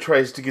doctor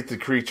tries to get the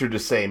creature to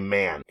say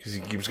man. Because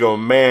he keeps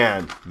going,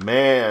 man,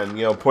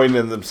 pointing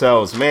at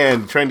themselves,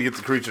 man, trying to get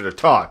the creature to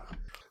talk.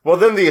 Well,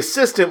 then the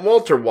assistant,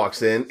 Walter,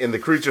 walks in, and the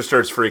creature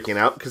starts freaking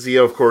out, because he,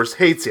 of course,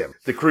 hates him.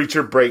 The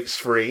creature breaks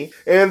free,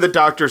 and the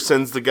doctor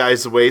sends the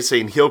guys away,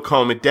 saying he'll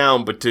calm it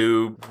down, but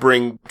to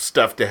bring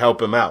stuff to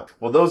help him out.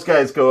 Well, those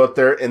guys go up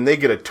there, and they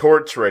get a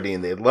torch ready,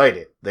 and they light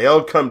it. They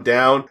all come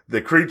down, the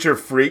creature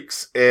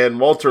freaks, and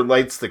Walter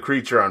lights the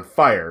creature on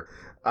fire.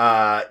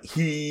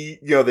 They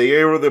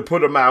able to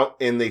put him out,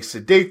 and they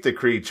sedate the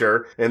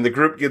creature, and the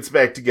group gets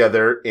back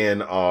together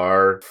in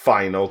our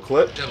final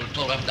clip. Devil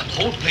tore up the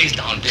whole place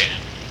down there.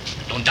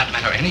 Don't that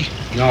matter any?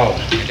 No.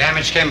 The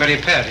damage can be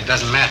repaired. It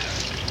doesn't matter.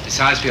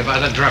 Besides, we have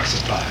other drug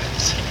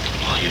supplies.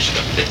 Oh, you should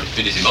have let me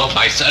finish him off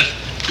myself.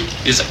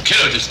 He's a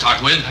killer to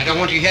start with. I don't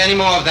want you to hear any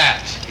more of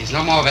that. He's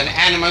no more of an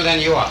animal than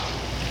you are.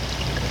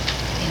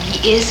 Then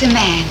he is a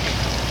man.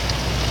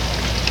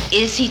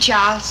 Is he,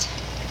 Charles?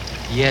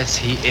 Yes,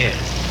 he is.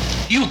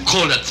 You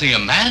call that thing a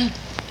man?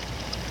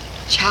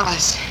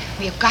 Charles,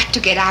 we have got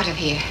to get out of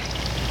here.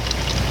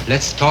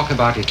 Let's talk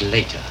about it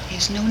later.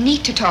 There's no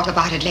need to talk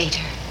about it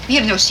later. We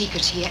have no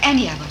secrets here,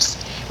 any of us.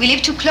 We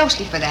live too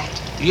closely for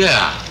that.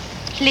 Yeah.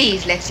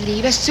 Please, let's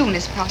leave as soon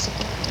as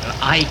possible.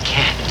 I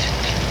can't.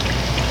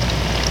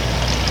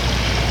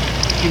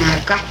 And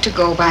I've got to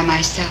go by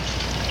myself.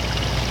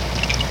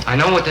 I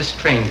know what a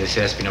strain this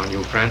has been on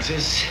you,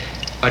 Francis,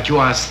 but you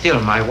are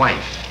still my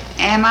wife.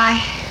 Am I?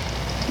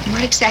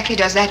 What exactly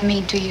does that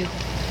mean to you?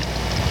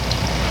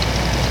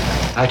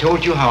 I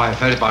told you how I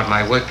felt about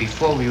my work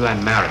before we were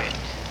married.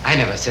 I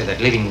never said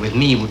that living with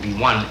me would be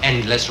one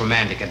endless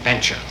romantic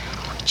adventure.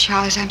 Oh,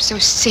 Charles, I'm so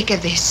sick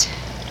of this.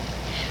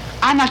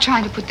 I'm not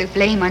trying to put the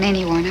blame on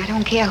anyone. I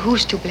don't care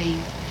who's to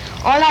blame.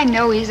 All I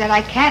know is that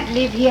I can't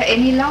live here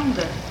any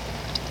longer.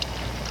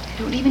 I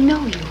don't even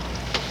know you.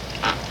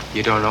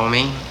 You don't know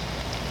me?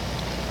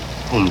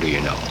 Whom do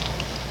you know?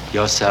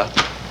 Yourself?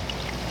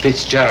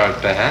 Fitzgerald,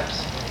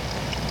 perhaps?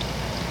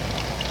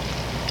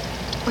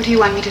 What do you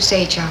want me to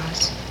say,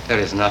 Charles? There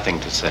is nothing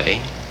to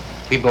say.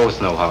 We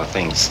both know how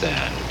things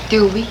stand.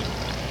 Do we?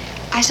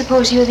 I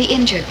suppose you're the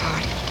injured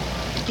party.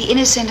 The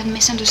innocent and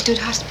misunderstood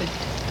husband.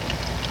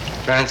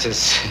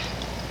 Francis,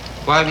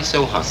 why are we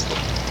so hostile?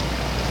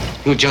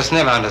 You just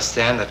never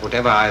understand that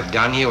whatever I've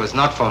done here was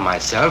not for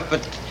myself,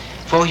 but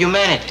for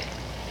humanity.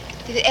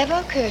 Did it ever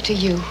occur to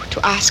you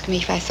to ask me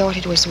if I thought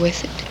it was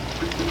worth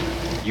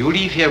it? You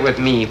leave here with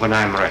me when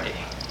I'm ready.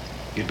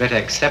 You'd better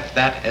accept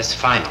that as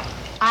final.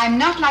 I'm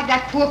not like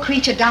that poor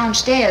creature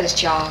downstairs,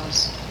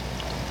 Charles.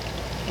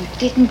 You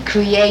didn't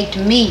create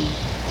me.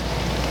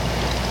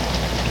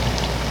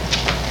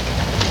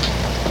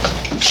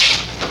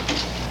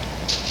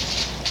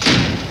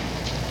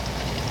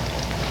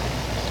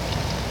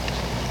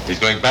 He's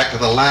going back to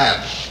the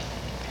lab.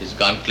 He's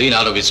gone clean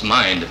out of his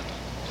mind,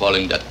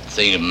 calling that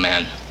thing a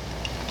man.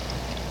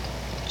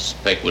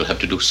 Spec will have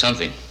to do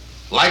something.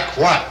 Like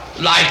what?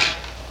 Like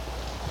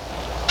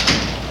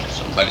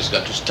Somebody's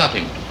got to stop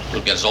him.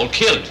 He'll get us all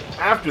killed.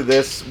 After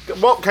this,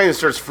 Walt kind of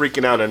starts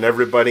freaking out on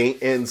everybody,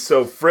 and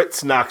so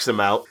Fritz knocks him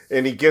out,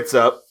 and he gets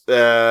up.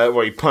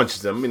 He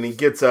punches him, and he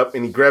gets up,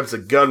 and he grabs a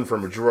gun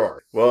from a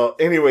drawer. Well,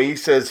 anyway, he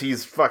says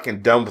he's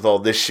fucking done with all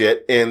this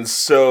shit, and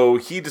so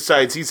he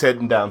decides he's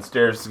heading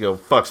downstairs to go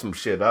fuck some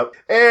shit up.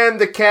 And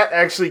the cat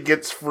actually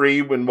gets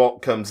free when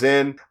Walt comes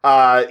in.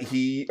 All of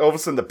a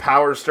sudden the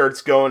power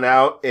starts going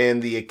out,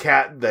 and the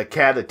cat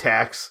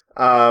attacks.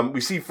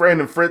 We see Fran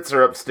and Fritz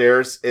are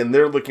upstairs, and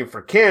they're looking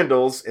for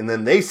candles, and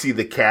then they see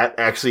the cat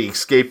actually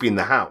escaping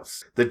the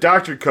house. The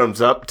doctor comes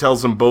up,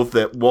 tells them both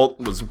that Walt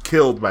was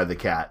killed by the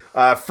cat.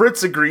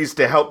 Fritz agrees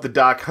to help the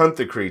doc hunt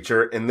the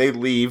creature, and they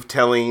leave,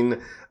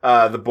 telling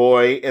the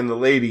boy and the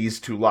ladies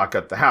to lock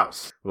up the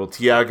house. Well,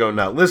 Tiago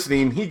not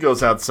listening, he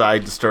goes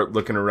outside to start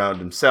looking around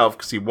himself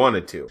because he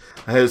wanted to.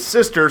 His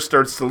sister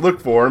starts to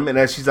look for him, and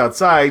as she's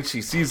outside,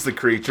 she sees the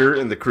creature,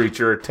 and the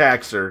creature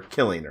attacks her,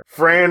 killing her.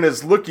 Fran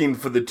is looking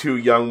for the two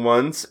young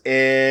ones,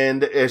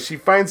 and as she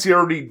finds the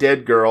already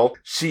dead girl,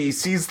 she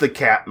sees the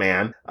cat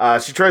man.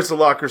 She tries to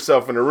lock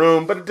herself in a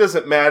room, but it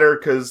doesn't matter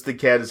because the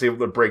cat is able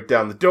to break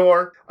down the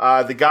door.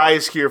 The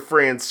guys hear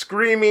Fran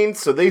screaming,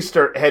 so they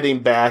start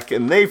heading back,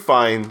 and they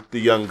find the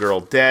young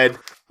girl dead.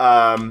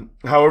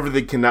 However,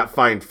 they cannot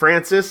find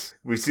Frances.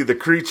 We see the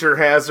creature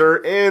has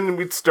her, and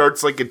it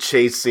starts like a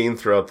chase scene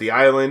throughout the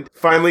island.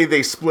 Finally,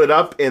 they split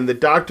up, and the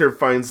doctor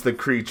finds the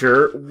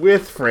creature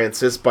with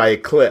Frances by a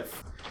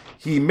cliff.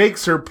 He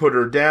makes her put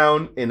her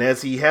down, and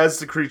as he has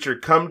the creature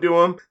come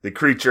to him, the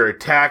creature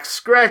attacks,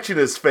 scratching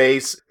his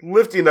face,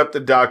 lifting up the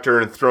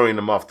doctor and throwing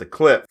him off the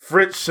cliff.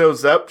 Fritz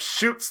shows up,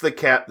 shoots the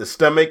cat in the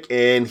stomach,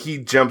 and he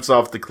jumps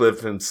off the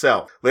cliff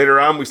himself. Later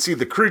on, we see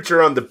the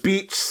creature on the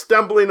beach,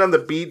 stumbling on the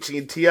beach,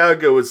 and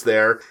Tiago is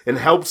there and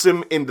helps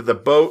him into the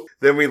boat.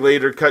 Then we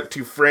later cut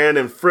to Fran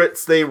and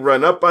Fritz. They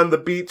run up on the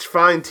beach,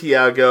 find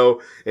Tiago,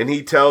 and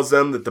he tells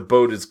them that the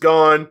boat is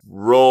gone.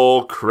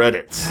 Roll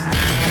credits.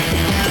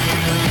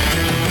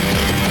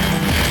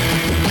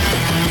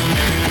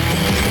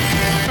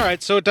 All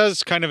right, so it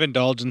does kind of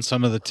indulge in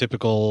some of the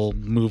typical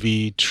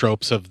movie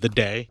tropes of the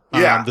day.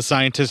 Yeah. The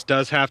scientist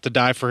does have to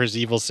die for his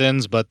evil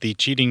sins, but the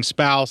cheating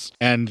spouse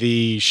and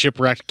the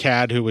shipwrecked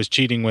cad who was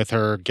cheating with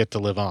her get to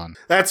live on.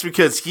 That's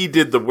because he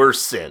did the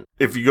worst sin.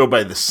 If you go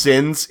by the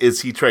sins,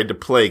 is he tried to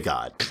play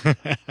God.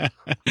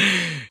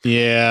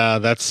 Yeah,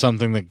 that's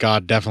something that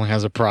God definitely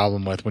has a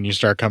problem with when you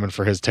start coming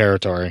for his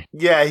territory.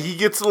 Yeah, he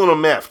gets a little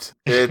miffed.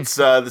 It's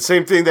the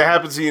same thing that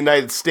happens in the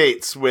United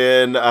States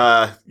when,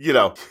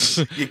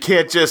 you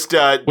can't just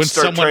start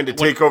trying to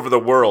take over the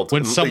world.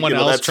 When someone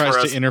else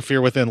tries to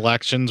interfere with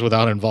elections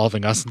without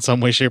involving us in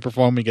some way, shape, or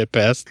form, we get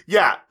pissed.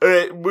 Yeah,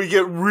 we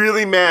get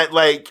really mad.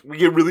 We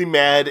get really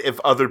mad if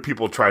other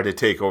people try to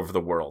take over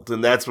the world.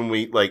 And that's when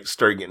we,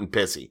 start getting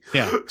pissy.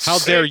 Yeah. How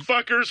dare you?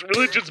 Fuckers,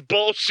 religion's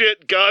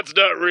bullshit. God's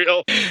not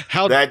real.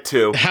 That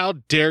too. How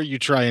dare you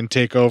try and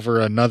take over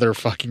another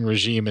fucking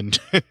regime and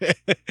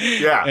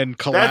yeah, and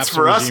collapse that's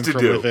for the us regime to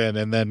from do. within,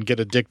 and then get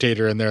a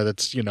dictator in there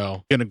that's going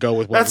to go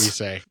with what we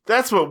say.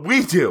 That's what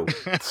we do.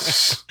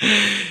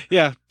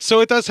 Yeah, so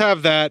it does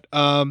have that.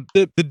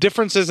 The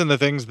differences and the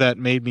things that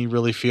made me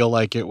really feel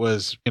like it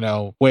was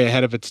way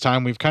ahead of its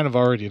time, we've kind of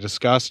already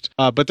discussed.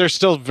 But there's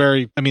still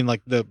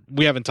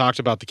we haven't talked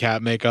about the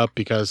cat makeup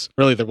because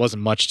really there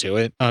wasn't much to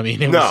it. I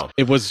mean,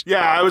 it was.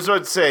 Yeah, I was about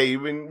to say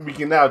we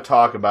can now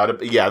talk about it,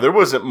 but yeah, there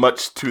wasn't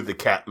much to the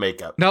cat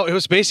makeup. No, it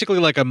was basically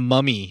like a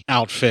mummy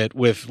outfit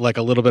with like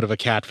a little bit of a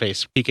cat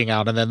face peeking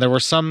out, and then there were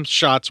some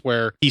shots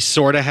where he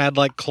sort of had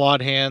like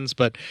clawed hands,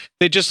 but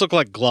they just look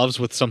like gloves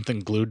with something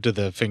glued to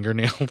the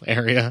fingernail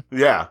area.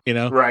 Yeah,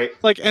 right.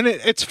 And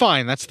it's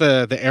fine. That's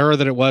the era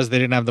that it was. They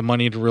didn't have the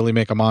money to really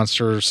make a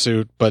monster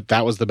suit, but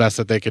that was the best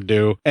that they could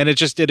do. And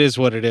it is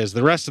what it is.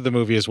 The rest of the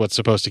movie is what's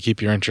supposed to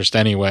keep your interest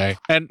anyway.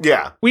 And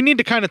yeah, we need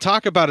to kind of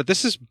talk about it.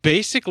 This is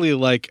basically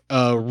like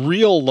a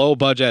real low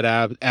budget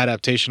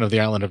adaptation of The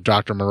Island of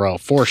Dr. Moreau,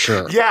 for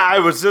sure. Yeah, I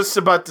was just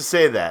about to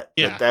say that.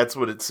 Yeah. That's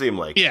what it seemed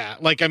like. Yeah,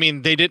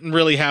 they didn't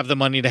really have the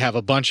money to have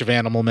a bunch of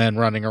animal men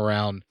running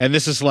around. And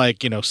this is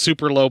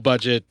super low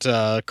budget,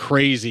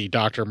 crazy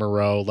Dr.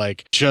 Moreau,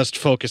 just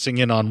focusing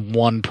in on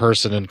one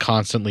person and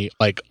constantly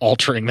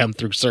altering them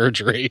through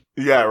surgery.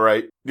 Yeah,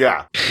 right.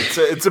 Yeah,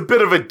 it's a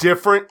bit of a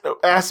different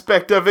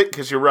aspect of it,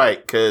 because you're right,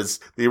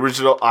 because the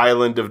original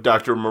Island of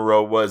Dr.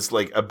 Moreau was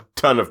a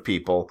ton of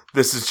people.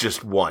 This is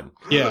just one.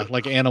 Yeah,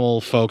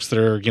 animal folks that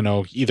are,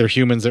 either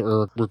humans that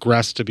were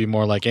regressed to be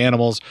more like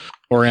animals,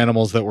 or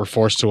animals that were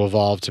forced to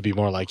evolve to be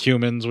more like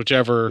humans,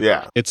 whichever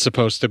it's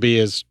supposed to be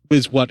is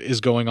what is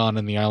going on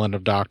in the Island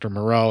of Dr.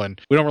 Moreau, and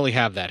we don't really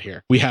have that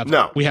here. We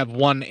have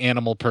one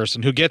animal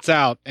person who gets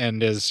out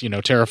and is,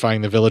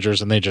 terrifying the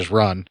villagers, and they just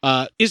run.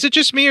 Is it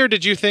just me, or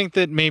did you think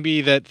that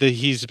maybe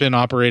he's been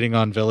operating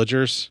on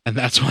villagers, and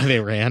that's why they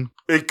ran?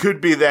 It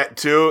could be that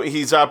too.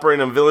 He's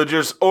operating on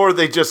villagers, or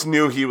they just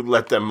knew he would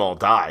let them all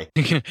die.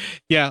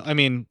 Yeah, I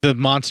mean, the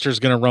monster's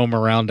going to roam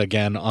around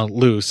again on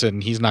loose,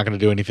 and he's not going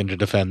to do anything to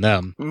defend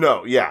them.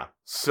 No, yeah.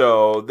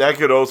 So that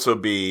could also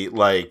be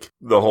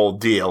the whole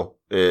deal.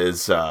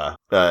 is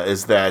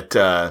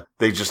that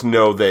they just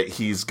know that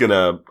he's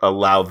gonna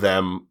allow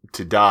them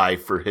to die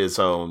for his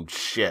own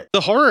shit. The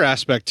horror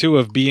aspect, too,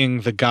 of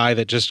being the guy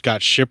that just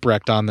got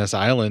shipwrecked on this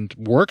island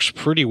works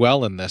pretty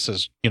well in this.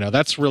 As you know,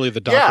 that's really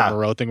the Dr.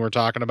 Moreau thing we're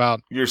talking about.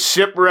 You're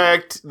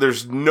shipwrecked.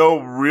 There's no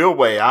real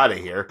way out of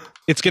here.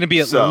 It's going to be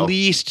at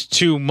least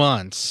 2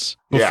 months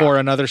before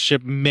another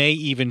ship may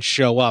even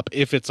show up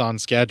if it's on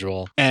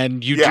schedule.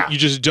 And you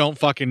just don't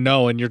fucking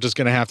know, and you're just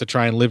going to have to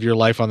try and live your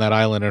life on that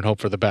island and hope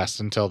for the best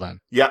until then.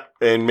 Yeah,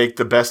 and make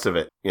the best of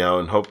it,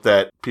 and hope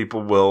that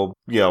people will,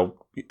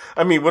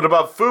 I mean, what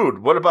about food?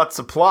 What about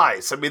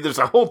supplies? I mean, there's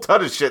a whole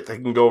ton of shit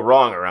that can go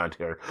wrong around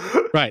here.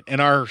 Right,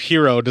 and our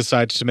hero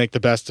decides to make the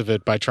best of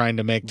it by trying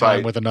to make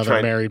time with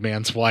another married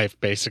man's wife,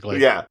 basically.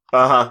 Yeah,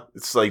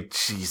 It's like,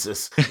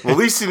 Jesus. Well, at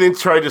least he didn't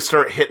try to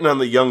start hitting on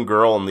the young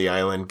girl on the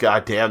island.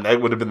 God damn,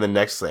 that would have been the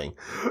next thing.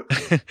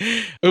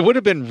 It would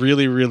have been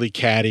really, really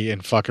catty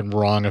and fucking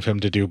wrong of him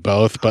to do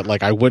both, but,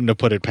 I wouldn't have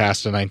put it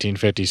past a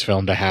 1950s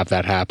film to have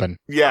that happen.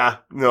 Yeah,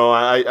 no,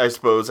 I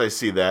suppose I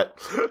see that.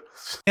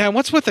 Yeah, and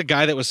what's with the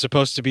guy that was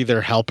supposed to be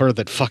their helper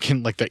that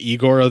fucking, the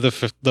Igor of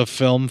the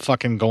film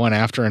fucking going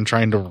after and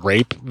trying to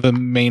rape the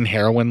main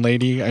heroine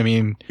lady? I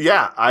mean...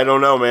 Yeah, I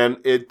don't know, man.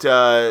 It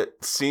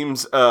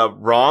seems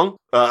wrong.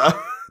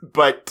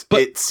 But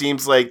it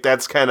seems like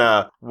that's kind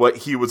of what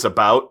he was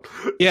about.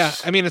 Yeah,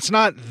 I mean, it's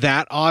not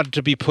that odd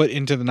to be put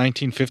into the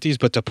 1950s,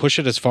 but to push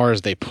it as far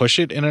as they push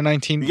it in a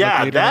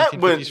that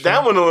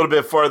went a little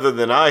bit farther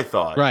than I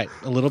thought. Right,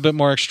 a little bit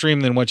more extreme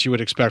than what you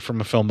would expect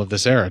from a film of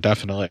this era,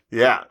 definitely.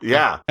 Yeah.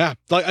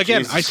 Again,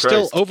 Jesus I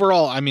still Christ.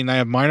 Overall, I mean, I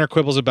have minor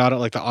quibbles about it,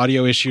 like the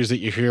audio issues that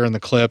you hear in the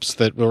clips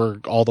that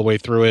were all the way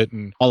through it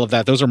and all of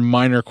that. Those are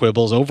minor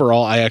quibbles.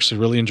 Overall, I actually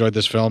really enjoyed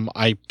this film.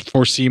 I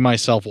foresee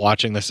myself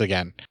watching this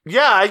again.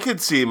 Yeah, I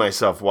could see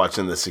myself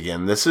watching this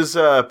again. This is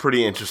a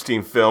pretty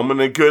interesting film and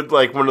a good,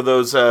 one of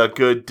those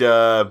good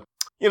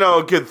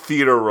a good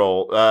theater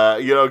role,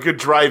 a good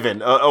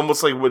drive-in,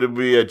 almost like would it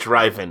be a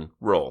drive-in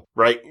role,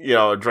 right?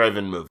 A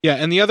drive-in movie. Yeah,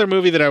 and the other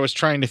movie that I was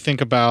trying to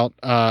think about,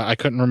 I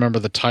couldn't remember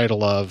the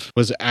title of,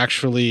 was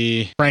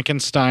actually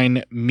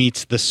Frankenstein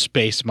Meets the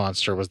Space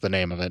Monster was the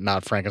name of it,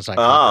 not Frankenstein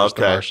Conquers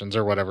the Martians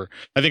or whatever.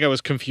 I think I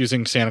was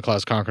confusing Santa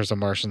Claus Conquers the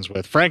Martians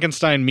with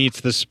Frankenstein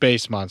Meets the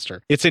Space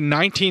Monster. It's a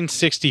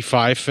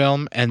 1965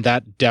 film, and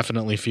that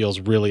definitely feels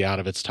really out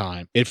of its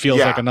time. It feels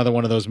like another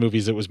one of those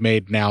movies that was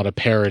made now to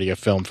parody a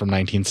film from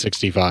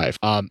 1965.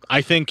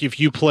 I think if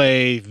you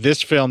play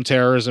this film,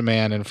 Terrorism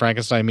Man, and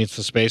Frankenstein Meets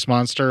the Space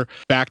Monster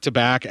back to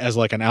back as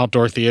an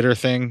outdoor theater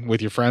thing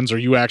with your friends, or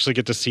you actually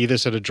get to see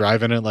this at a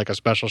drive-in at a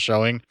special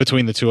showing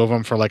between the two of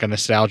them for a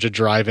nostalgia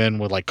drive-in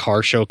with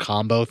car show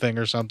combo thing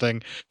or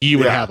something, you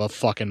would have a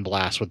fucking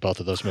blast with both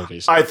of those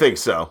movies. I think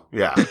so.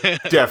 Yeah,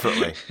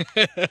 definitely.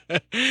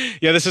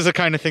 Yeah, this is the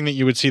kind of thing that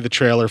you would see the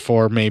trailer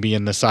for maybe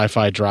in the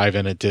sci-fi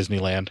drive-in at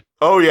Disneyland.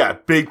 Oh yeah,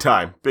 big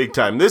time.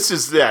 This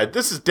is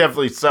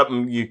definitely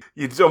something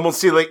you'd almost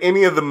see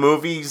any of the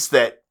movies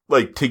that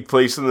take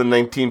place in the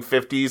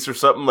 1950s or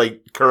something,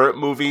 current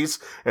movies,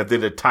 if they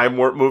did a time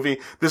warp movie.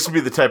 This would be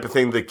the type of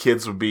thing the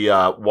kids would be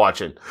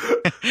watching.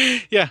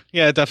 Yeah,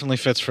 it definitely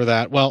fits for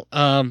that. Well,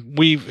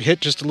 we've hit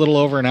just a little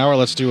over an hour.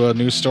 Let's do a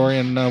news story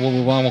and we'll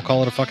move on. We'll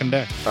call it a fucking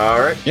day. All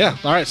right. Yeah.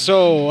 All right.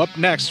 So up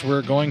next,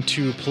 we're going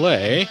to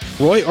play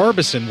Roy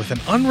Orbison with an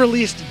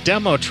unreleased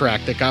demo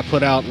track that got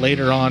put out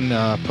later on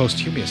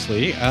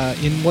posthumously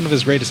in one of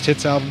his greatest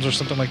hits albums or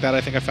something like that.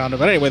 I think I found it.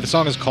 But anyway, the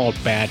song is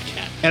called Bad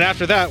Cat. And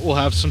after that, we'll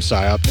have some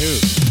PSYOP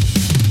news.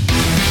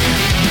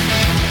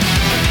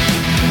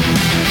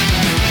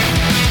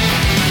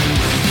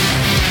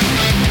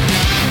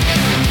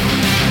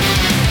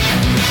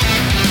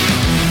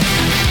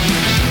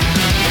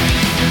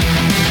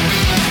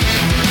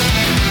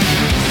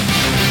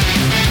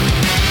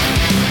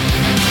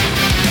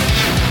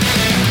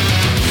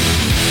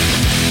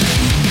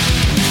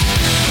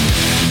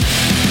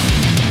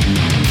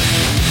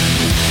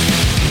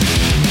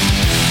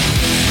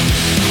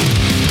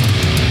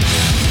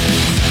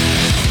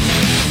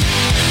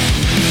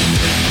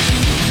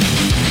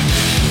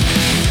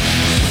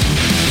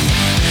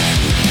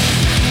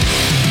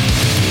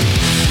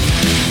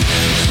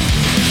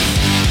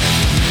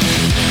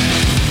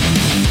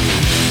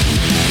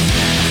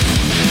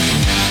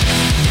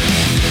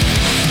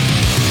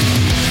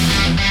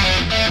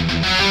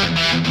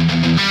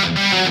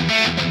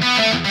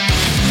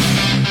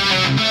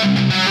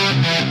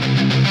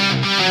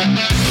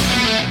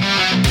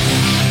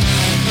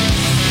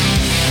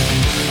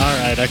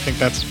 I think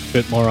that's a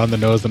bit more on the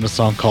nose than a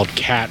song called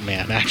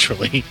Catman,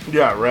 actually.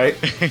 Yeah, right?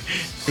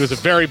 It was a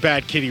very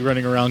bad kitty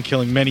running around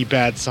killing many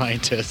bad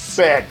scientists.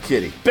 Bad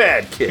kitty.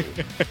 That's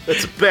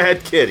a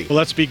bad kitty. Well,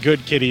 let's be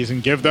good kitties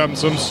and give them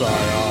some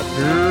PSYOP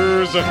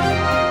news.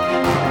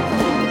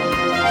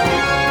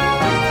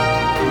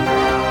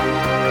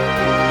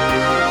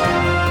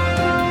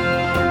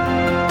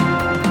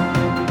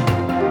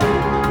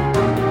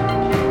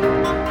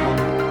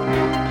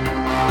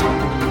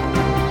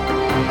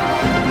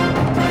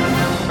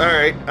 All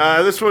right.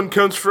 This one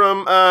comes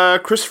from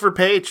Christopher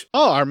Page.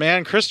 Oh, our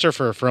man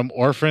Christopher from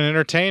Orphan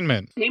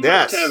Entertainment. He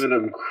must have an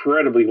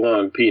incredibly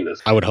long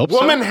penis. I would hope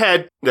women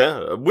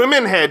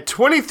had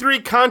 23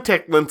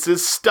 contact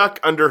lenses stuck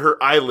under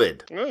her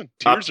eyelid.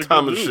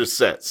 Optometrist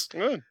says.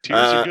 Tears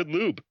are good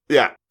lube.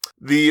 Yeah.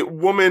 The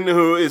woman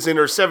who is in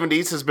her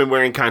 70s has been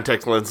wearing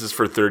contact lenses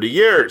for 30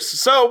 years.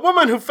 So a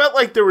woman who felt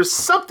like there was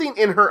something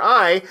in her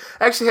eye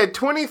actually had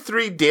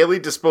 23 daily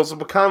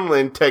disposable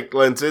contact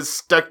lenses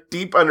stuck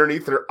deep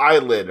underneath her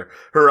eyelid,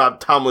 her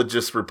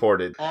optometrist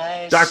reported.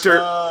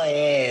 Saw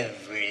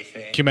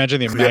everything. Can you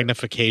imagine the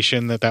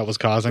magnification that was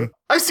causing?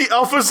 I see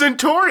Alpha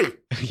Centauri.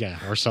 Yeah,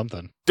 or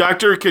something.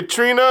 Dr.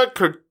 Katrina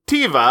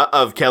Kurtiva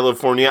of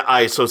California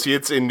Eye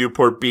Associates in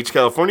Newport Beach,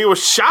 California,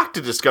 was shocked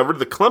to discover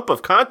the clump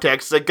of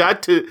contacts that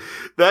got to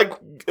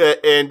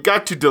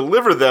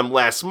deliver them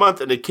last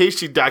month in a case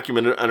she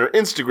documented on her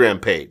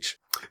Instagram page.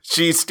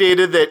 She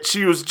stated that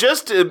she was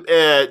just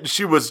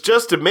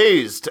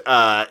amazed,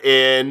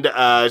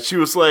 and she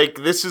was like,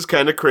 "This is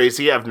kind of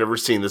crazy. I've never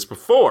seen this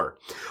before."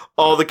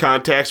 All the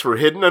contacts were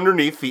hidden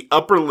underneath the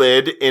upper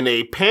lid in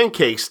a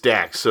pancake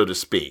stack, so to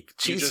speak.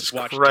 Jesus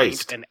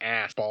Christ. Taint and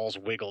ass balls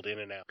wiggled in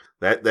and out.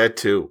 That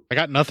too. I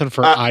got nothing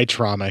for eye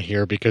trauma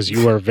here because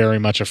you are very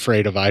much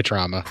afraid of eye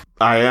trauma.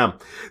 I am.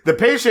 The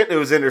patient, who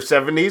is in her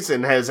 70s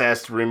and has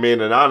asked to remain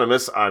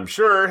anonymous, I'm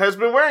sure, has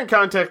been wearing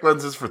contact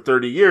lenses for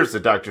 30 years, the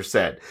doctor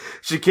said.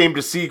 She came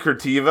to see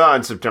Kurtiva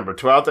on September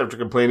 12th after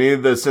complaining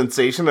of the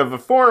sensation of a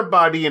foreign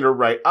body in her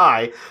right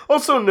eye,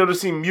 also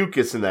noticing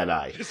mucus in that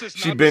eye.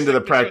 She'd been to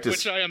the practice.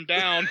 Which I am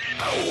down.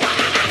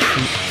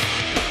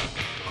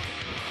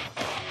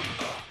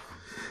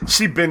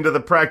 She'd been to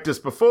the practice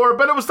before,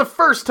 but it was the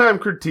first time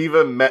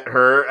Kurtiva met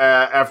her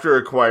after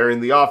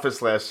acquiring the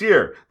office last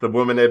year. The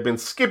woman had been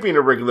skipping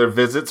her regular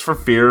visits for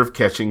fear of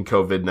catching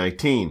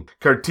COVID-19.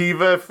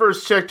 Kurtiva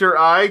first checked her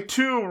eye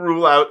to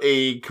rule out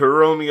a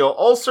corneal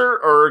ulcer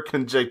or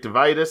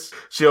conjunctivitis.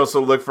 She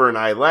also looked for an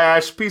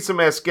eyelash, piece of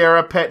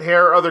mascara, pet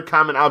hair, or other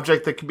common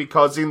object that could be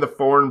causing the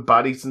foreign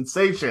body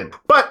sensation.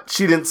 But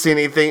she didn't see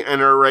anything in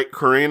her right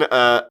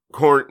cornea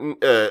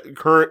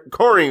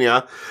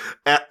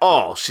at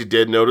all. She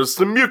did notice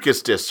the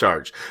mucus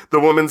discharge. The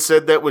woman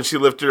said that when she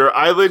lifted her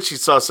eyelid, she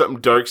saw something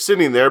dark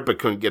sitting there but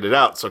couldn't get it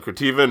out. So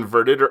Kurtiva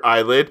inverted her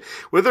eyelid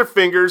with her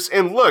fingers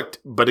and looked,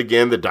 but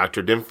again, the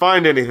doctor didn't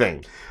find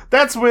anything.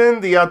 That's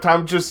when the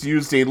optometrist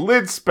used a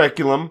lid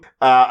speculum,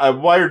 a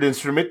wired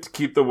instrument, to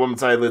keep the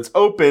woman's eyelids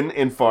open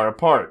and far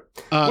apart.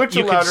 Which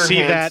you allowed can her see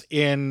hands... that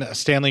in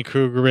Stanley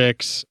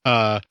Kubrick's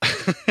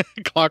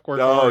Clockwork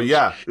Oh, Orange.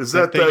 yeah. Is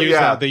that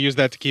They use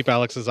that to keep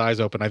Alex's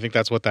eyes open. I think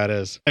that's what that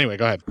is. Anyway,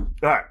 go ahead. All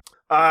right.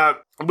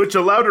 Which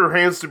allowed her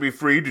hands to be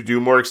free to do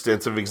more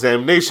extensive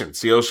examinations.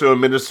 She also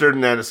administered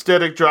an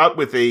anesthetic drop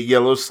with a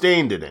yellow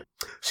stain in it.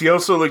 She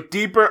also looked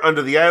deeper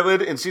under the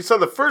eyelid, and she saw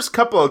the first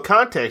couple of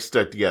contacts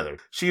stuck together.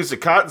 She used a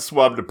cotton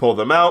swab to pull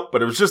them out,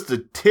 but it was just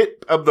the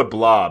tip of the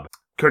blob.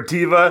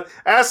 Kurtiva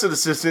asked an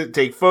assistant to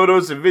take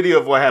photos and video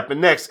of what happened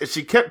next, and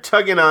she kept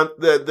tugging on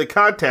the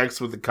contacts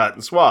with the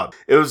cotton swab.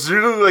 It was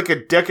really like a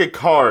deck of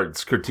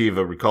cards,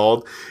 Kurtiva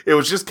recalled. It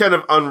was just kind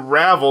of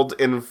unraveled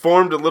and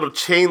formed a little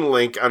chain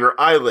link on her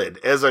eyelid.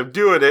 As I'm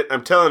doing it,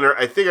 I'm telling her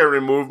I think I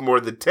removed more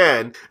than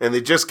 10, and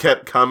they just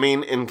kept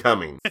coming and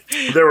coming.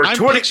 There were I'm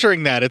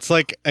picturing that. It's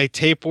like a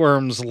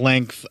tapeworm's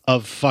length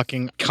of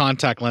fucking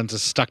contact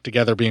lenses stuck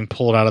together being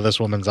pulled out of this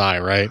woman's eye,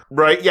 right?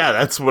 Right, yeah,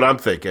 that's what I'm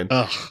thinking.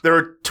 Ugh. There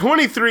were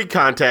 23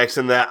 contacts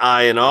in that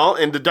eye in all,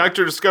 and the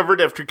doctor discovered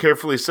after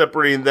carefully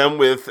separating them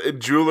with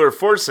jeweler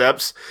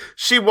forceps,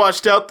 she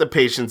washed out the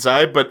patient's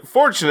eye, but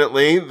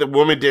fortunately, the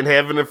woman didn't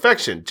have an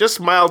infection, just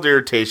mild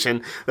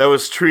irritation that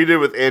was treated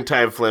with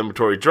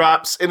anti-inflammatory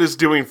drops and is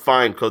doing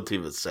fine,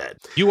 Kurtiva said.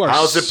 You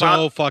are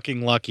so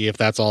fucking lucky if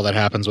that's all that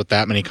happens with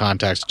that many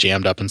contacts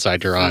jammed up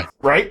inside your eye.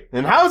 Right?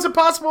 And how is it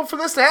possible for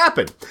this to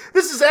happen?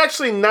 This is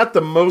actually not the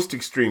most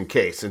extreme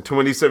case. In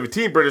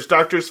 2017, British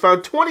doctors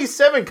found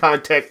 27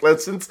 contact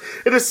lenses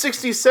in a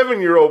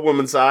 67-year-old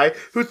woman's eye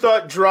who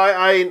thought dry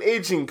eye and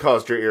aging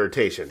caused her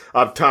irritation.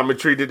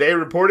 Optometry Today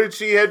reported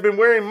she had been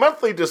wearing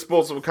monthly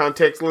disposable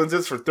contact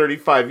lenses for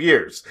 35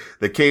 years.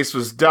 The case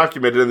was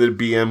documented in the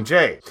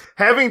BMJ.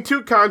 Having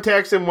 2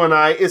 contacts in one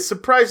eye is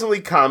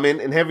surprisingly common,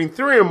 and having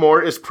 3 or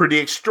more is pretty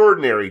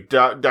extraordinary,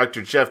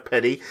 Dr. Jeff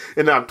Petty,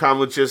 an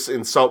optometrist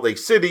in Salt Lake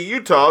City,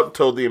 Utah,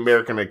 told the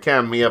American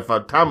Academy of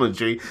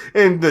Optometry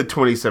in the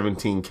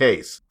 2017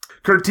 case.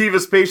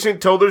 Kurtiva's patient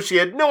told her she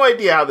had no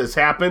idea how this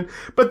happened,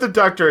 but the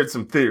doctor had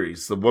some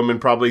theories. The woman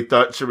probably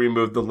thought she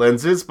removed the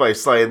lenses by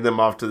sliding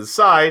them off to the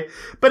side,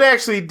 but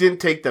actually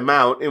didn't take them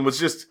out and was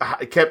just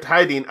kept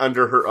hiding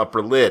under her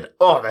upper lid.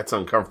 Oh, that's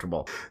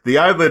uncomfortable. The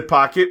eyelid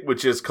pocket,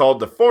 which is called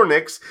the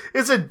fornix,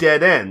 is a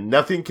dead end.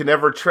 Nothing can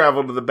ever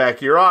travel to the back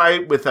of your eye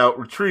without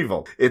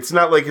retrieval. It's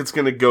not like it's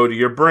going to go to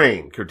your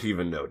brain,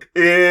 Kurtiva noted.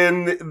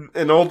 In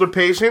an older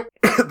patient,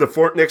 the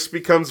fornix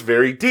becomes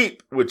very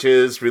deep, which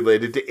is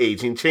related to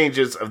aging changes.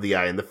 changes of the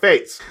eye and the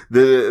face.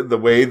 The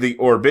way the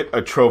orbit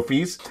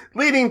atrophies,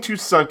 leading to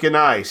sunken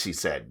eyes, she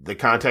said. The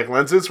contact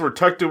lenses were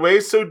tucked away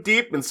so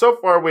deep and so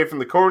far away from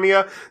the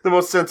cornea, the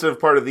most sensitive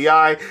part of the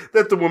eye,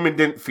 that the woman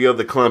didn't feel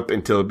the clump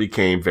until it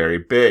became very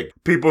big.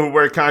 People who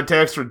wear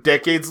contacts for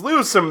decades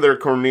lose some of their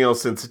corneal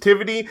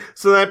sensitivity,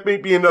 so that may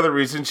be another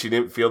reason she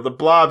didn't feel the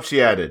blob,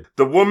 she added.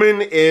 The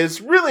woman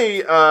is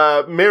really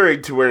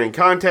married to wearing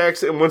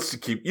contacts and wants to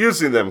keep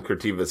using them,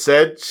 Kurtiva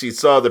said. She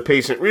saw the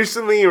patient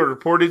recently and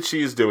reported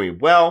she is doing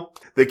well.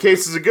 The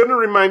case is a good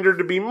reminder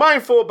to be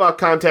mindful about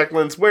contact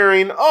lens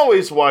wearing.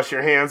 Always wash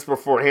your hands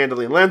before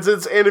handling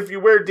lenses, and if you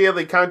wear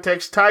daily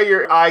contacts, tie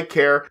your eye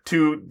care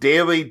to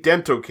daily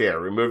dental care.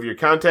 Remove your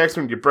contacts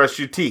when you brush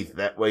your teeth.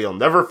 That way you'll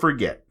never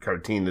forget,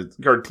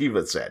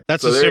 Kurtiva said.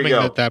 That's so assuming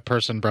that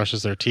person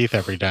brushes their teeth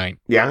every night.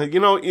 Yeah,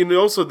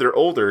 also they're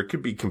older. It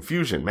could be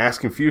confusion, mass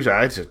confusion.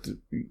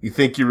 You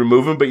think you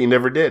remove them, but you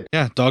never did.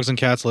 Yeah, dogs and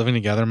cats living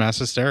together, mass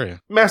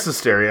hysteria. Mass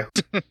hysteria.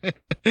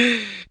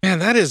 Man,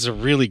 that is a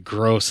really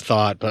gross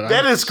thought. But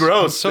that is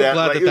gross. I'm so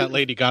glad that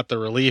lady got the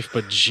relief,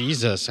 but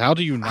Jesus, how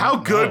do you not How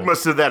good know?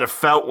 must that have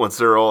felt once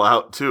they're all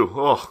out, too?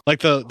 Oh.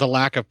 Like the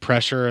lack of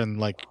pressure and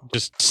like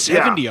just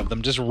 70 of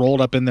them just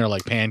rolled up in there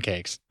like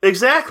pancakes.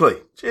 Exactly.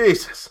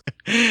 Jesus.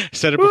 I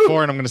said it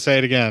before and I'm going to say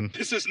it again.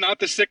 This is not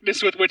the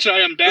sickness with which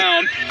I am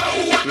down.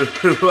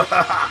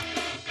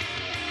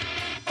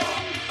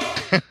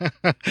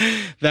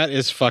 That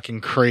is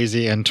fucking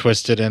crazy and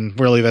twisted, and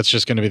really that's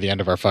just going to be the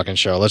end of our fucking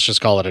show. Let's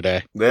just call it a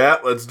day. Yeah,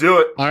 let's do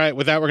it. All right,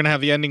 with that we're going to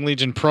have the Ending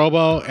Legion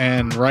promo,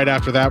 and right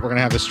after that we're going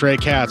to have the Stray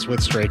Cats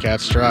with Stray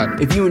Cat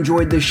Strut. If you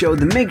enjoyed this show,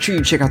 then make sure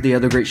you check out the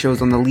other great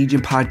shows on the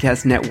Legion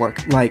Podcast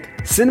Network, like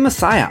Cinema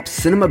Psyops,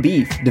 Cinema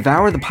Beef,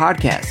 Devour the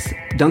Podcast,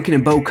 Duncan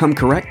and Bo Come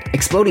Correct,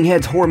 Exploding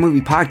Heads Horror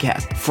Movie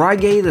Podcast,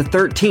 Friday the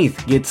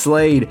 13th, Get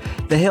Slayed,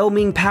 The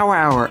Helming Power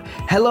Hour,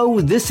 Hello,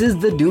 This is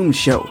the Doom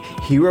Show,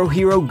 Hero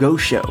Hero Go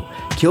Show,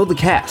 Kill the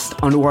Cast,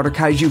 Underwater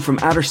Kaiju from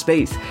Outer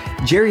Space,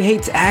 Jerry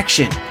Hates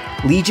Action,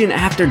 Legion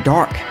After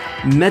Dark,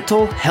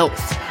 Mental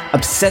Health,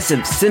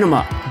 Obsessive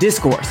Cinema,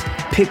 Discourse,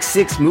 Pick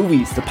Six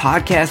Movies, the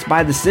podcast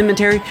by The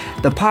Cemetery,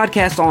 the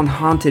podcast on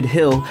Haunted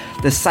Hill,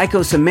 the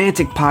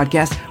Psychosemantic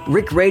Podcast,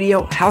 Rick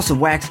Radio, House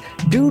of Wax,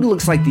 Dude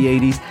Looks Like the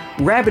 80s,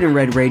 Rabbit and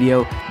Red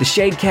Radio, the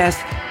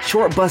Shadecast,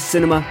 Short Bus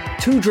Cinema,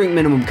 2 Drink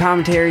Minimum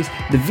Commentaries,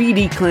 the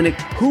VD Clinic,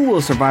 Who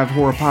Will Survive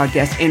Horror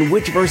Podcast, and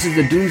Witch vs.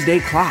 the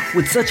Doomsday Clock.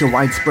 With such a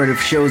wide spread of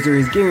shows, there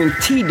is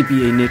guaranteed to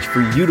be a niche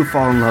for you to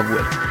fall in love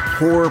with.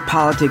 Horror,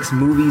 politics,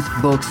 movies,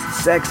 books,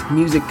 sex,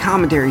 music,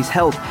 commentaries,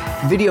 health,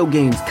 video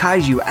games,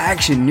 kaiju,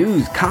 action,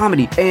 news,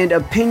 comedy, and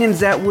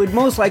opinions that would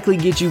most likely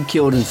get you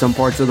killed in some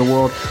parts of the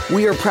world.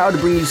 We are proud to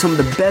bring you some of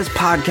the best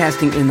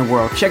podcasting in the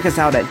world. Check us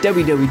out at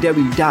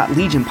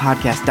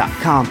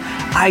www.legionpodcast.com,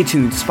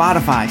 iTunes,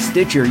 Spotify,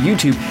 Stitcher,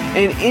 YouTube,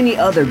 and any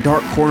other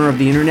dark corner of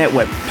the internet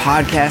where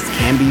podcasts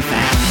can be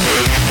found.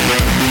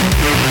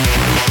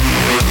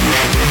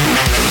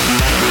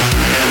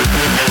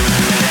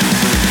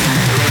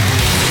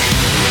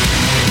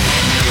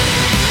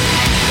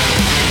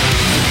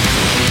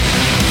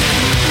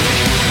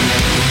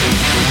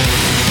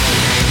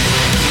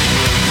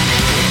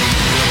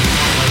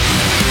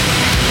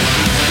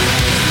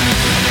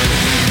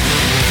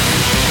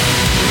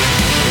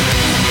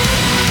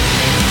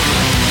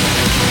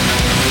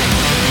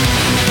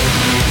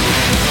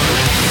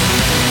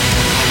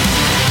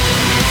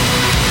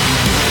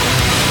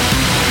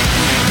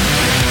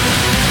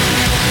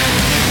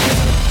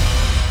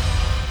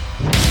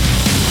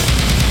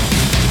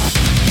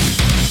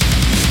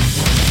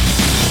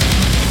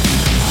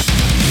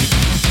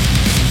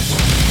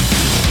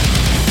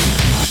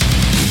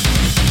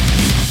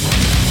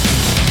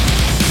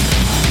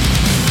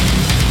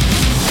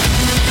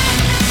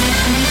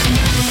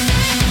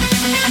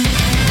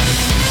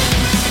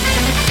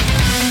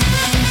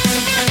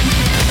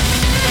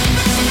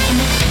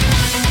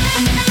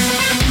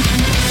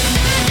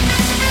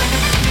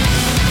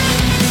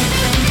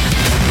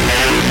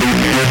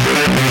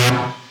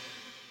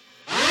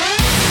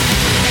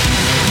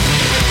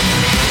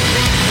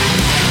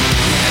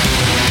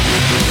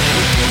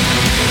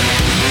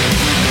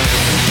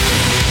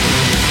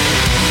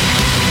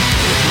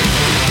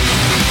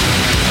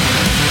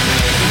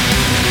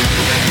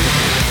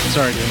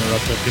 Sorry to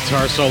interrupt the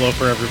guitar solo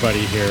for everybody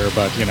here,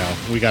 but,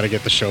 we got to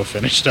get the show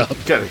finished up.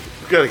 Gotta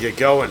get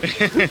going.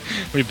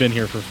 We've been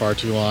here for far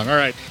too long. All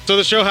right. So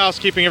the show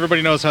housekeeping,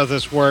 everybody knows how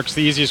this works.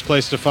 The easiest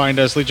place to find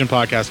us,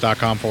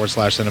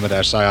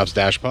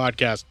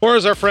 legionpodcast.com/cinema-psyops-podcast. Or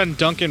as our friend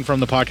Duncan from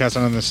the podcast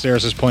on the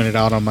stairs has pointed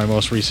out on my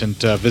most recent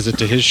visit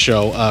to his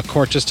show,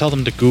 Court, just tell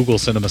them to Google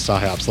Cinema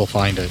Psyops. They'll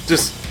find it.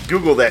 Just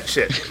Google that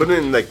shit. Put it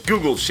in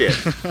Google shit.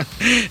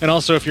 And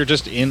also, if you're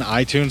just in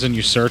iTunes and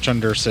you search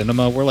under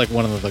cinema, we're like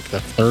one of the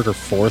third or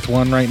fourth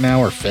one right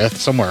now, or fifth,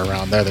 somewhere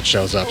around there that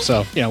shows up.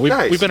 So,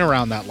 we've been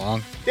around that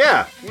long.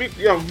 Yeah,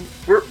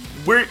 we're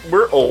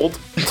old.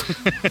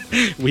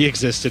 We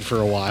existed for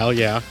a while,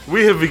 yeah.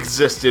 We have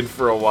existed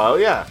for a while,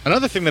 yeah.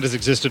 Another thing that has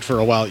existed for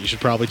a while that you should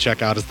probably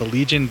check out is the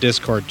Legion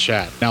Discord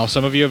chat. Now,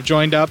 some of you have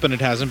joined up and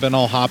it hasn't been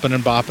all hopping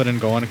and bopping and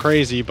going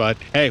crazy, but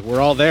hey, we're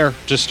all there.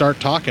 Just start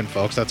talking,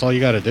 folks. That's all you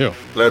got to do.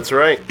 That's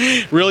right.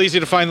 Real easy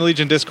to find the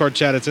Legion Discord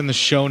chat. It's in the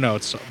show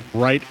notes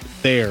right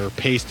there,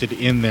 pasted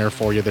in there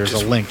for you. There's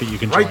a link that you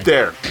can join. Right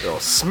there. It'll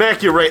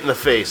smack you right in the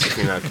face if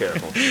you're not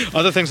careful.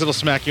 Other things that'll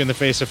smack you in the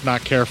face if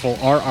not careful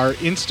are our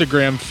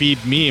Instagram feed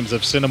memes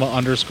of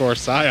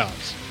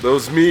cinema_psyops.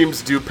 Those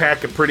memes do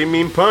pack a pretty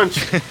mean punch.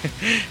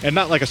 And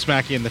not like a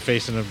smack you in the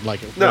face in a way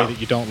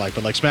that you don't like,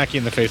 but like smack you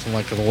in the face in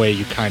like the way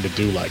you kind of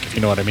do like, if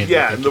you know what I mean.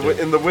 Yeah,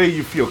 in the way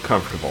you feel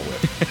comfortable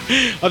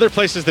with. Other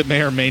places that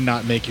may or may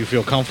not make you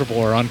feel comfortable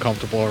or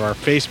uncomfortable are our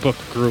Facebook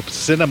group,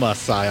 Cinema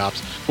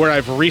Psyops, where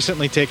I've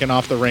recently taken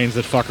off the reins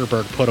that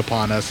Fuckerberg put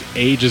upon us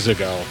ages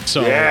ago.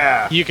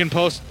 So you can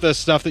post the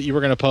stuff that you were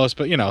going to post,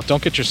 but,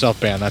 don't get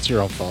yourself banned. That's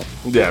your own fault.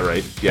 Yeah,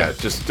 right. Yeah,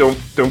 just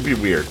don't be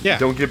weird. Yeah.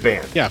 Don't get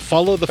banned. Yeah,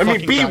 follow the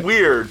fucking... be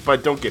weird,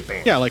 but don't get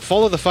banned. Yeah, like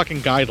follow the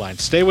fucking guidelines.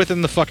 Stay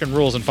within the fucking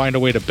rules and find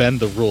a way to bend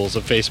the rules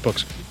of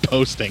Facebook's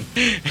posting.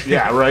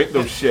 Yeah, right?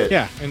 No shit.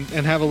 Yeah, and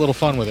have a little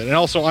fun with it. And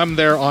also, I'm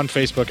there on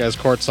Facebook as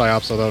Court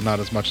Psyops, although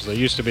not as much as I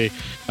used to be.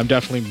 I'm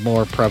definitely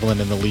more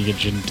prevalent in the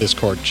Legion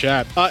Discord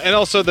chat. And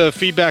also the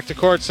feedback to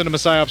Court,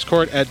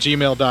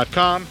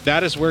 cinemapsyopscourt@gmail.com.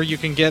 That is where you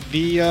can get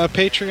the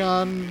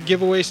Patreon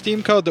giveaway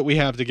Steam code that we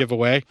have to give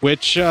away,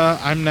 which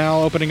I'm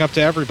now opening up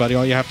to everybody.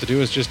 All you have to do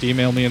is just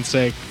email me and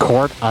say,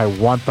 Court, I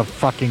want the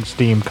fucking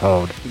Steam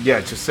code.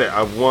 Yeah, just say,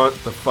 I want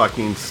the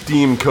fucking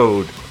Steam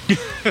code.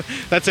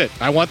 That's it.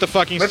 I want the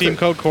fucking Steam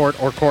code,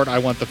 Court, or Court, I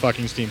want the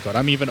fucking Steam code.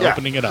 I'm even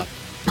opening it up.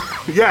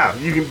 Yeah,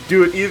 you can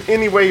do it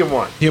any way you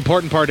want. The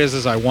important part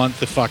is I want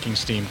the fucking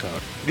Steam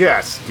code.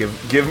 Yes,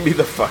 give me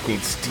the fucking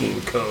Steam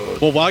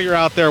code. Well, while you're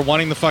out there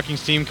wanting the fucking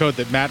Steam code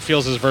that Matt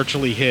feels is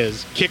virtually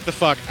his, kick the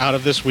fuck out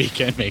of this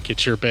weekend, make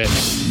it your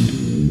bitch.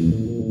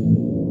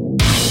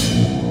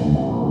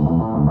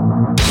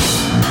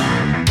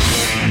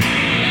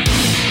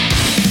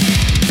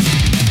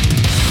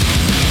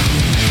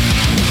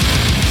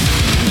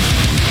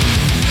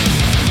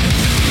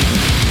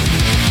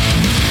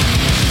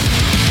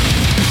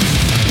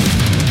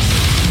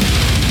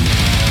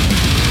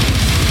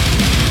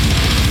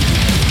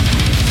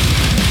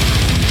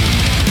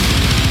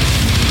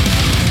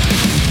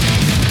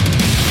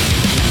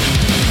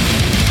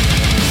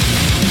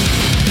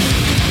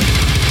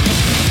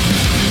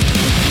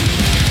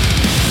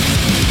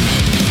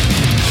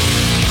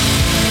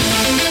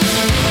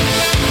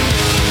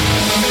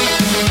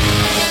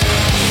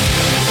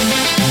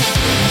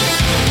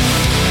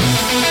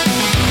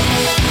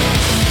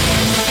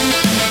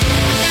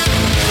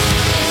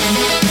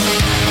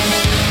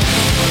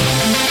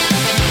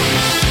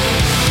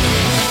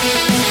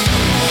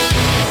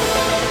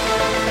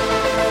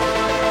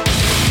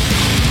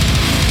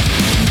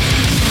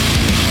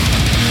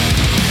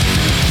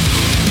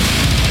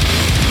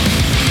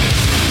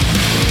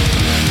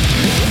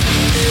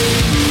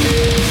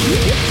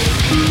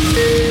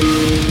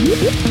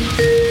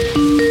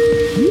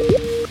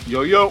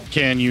 Yo.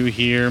 Can you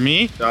hear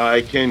me?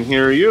 I can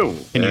hear you.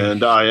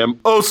 And I am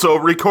also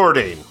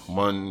recording.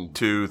 1,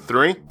 2,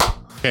 3.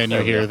 Can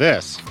you hear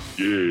this?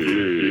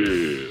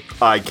 Yeah.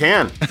 I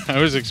can. I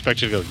was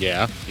expecting you to go,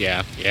 yeah.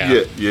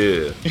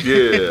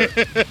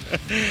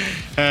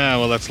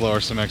 Well, let's lower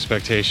some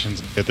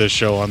expectations and get this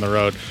show on the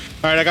road.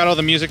 All right, I got all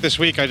the music this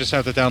week. I just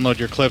have to download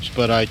your clips,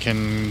 but I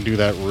can do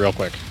that real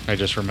quick. I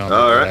just remembered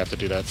that I have to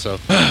do that. So,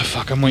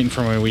 fuck, I'm waiting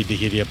for my weed to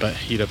heat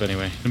up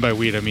anyway. And by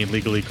weed, I mean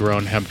legally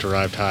grown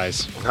hemp-derived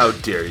highs. How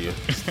dare you?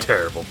 It's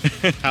terrible.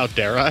 How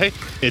dare I?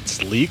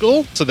 It's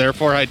legal, so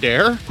therefore I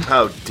dare?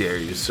 How dare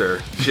you,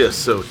 sir? Just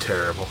so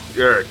terrible.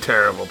 You're a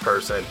terrible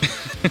person.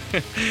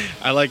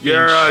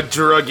 You're a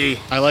druggie.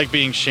 I like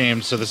being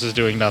shamed, so this is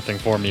doing nothing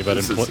for me, but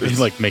it's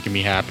like making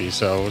me happy,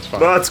 so it's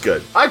fine. Well, that's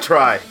good. I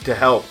try to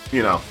help,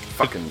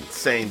 fucking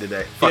sane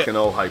today. Fucking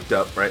all hyped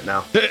up right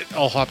now.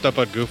 All hopped up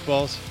on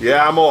goofballs?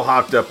 Yeah, I'm all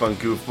hopped up on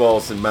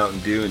goofballs and Mountain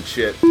Dew and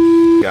shit.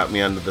 Got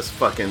me onto this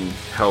fucking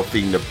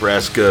healthy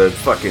Nebraska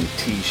fucking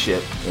tea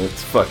shit.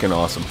 It's fucking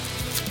awesome.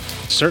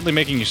 Certainly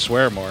making you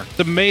swear more. It's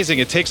amazing.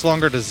 It takes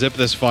longer to zip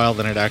this file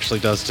than it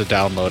actually does to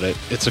download it.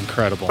 It's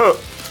incredible.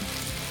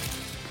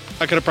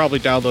 I could have probably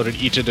downloaded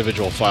each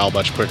individual file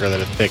much quicker than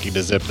it's taking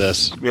to zip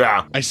this.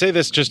 Yeah. I say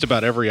this just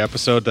about every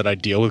episode that I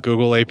deal with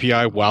Google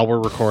API while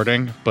we're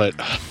recording, but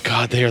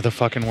God, they are the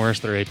fucking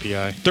worst, their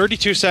API.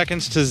 32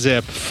 seconds to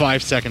zip,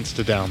 5 seconds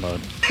to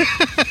download.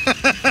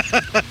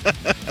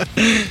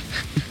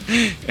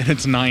 And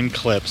it's 9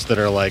 clips that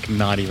are like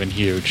not even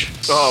huge.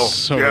 Oh,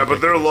 so yeah, ridiculous.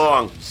 But they're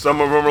long.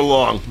 Some of them are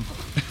long.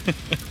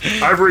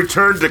 I've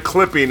returned to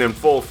clipping in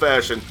full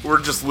fashion.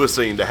 We're just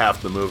listening to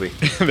half the movie.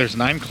 There's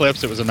 9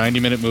 clips. It was a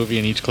 90-minute movie,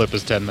 and each clip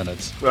is 10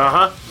 minutes.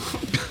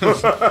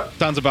 Uh-huh.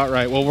 Sounds about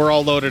right. Well, we're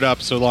all loaded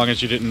up, so long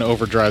as you didn't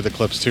overdrive the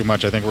clips too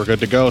much. I think we're good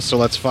to go, so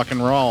let's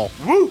fucking roll.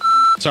 Woo!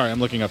 Sorry, I'm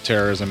looking up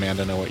terrorism and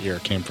to know what year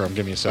it came from.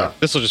 Give me a sec.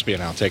 This will just be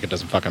an outtake. It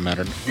doesn't fucking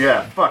matter.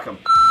 Yeah, fuck them.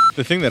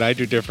 The thing that I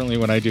do differently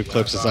when I do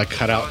clips is I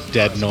cut out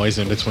dead noise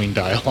in between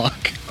dialogue.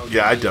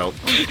 Yeah, I don't.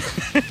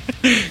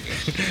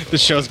 The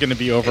show's going to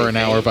be over an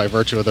hour by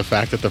virtue of the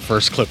fact that the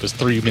first clip is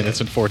 3 minutes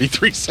and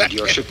 43 seconds.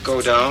 Your ship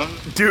go down?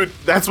 Dude,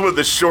 that's one of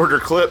the shorter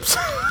clips.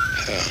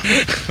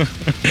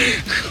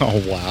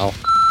 Oh, wow.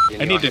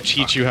 I need to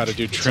teach you how to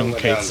do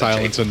truncate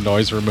silence and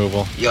noise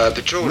removal. You're a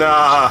patrol.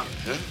 Nah,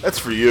 that's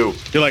for you.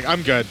 You're like,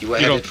 I'm good. You You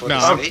headed don't. for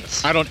No, the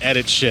States? I don't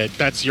edit shit.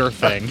 That's your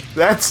thing.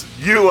 That's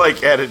you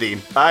like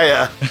editing.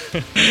 I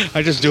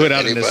just do it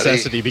out of Anybody?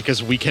 necessity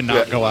because we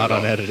cannot go out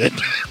unedited.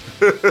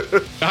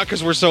 Not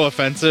because we're so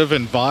offensive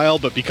and vile,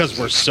 but because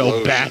we're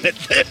so bad at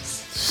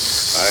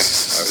this. I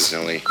was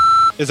only...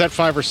 Is that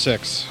 5 or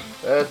 6?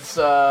 That's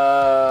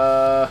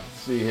let's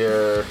see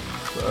here.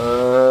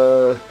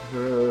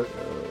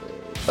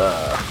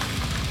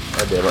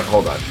 God damn it,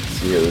 hold on. Let's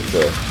see here, it's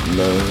 9,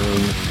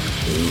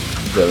 8,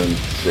 7,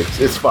 6.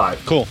 It's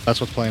 5. Cool, that's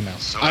what's playing now.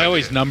 I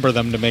always number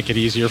them to make it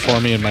easier for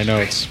me in my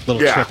notes.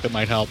 Little trick that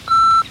might help.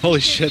 Holy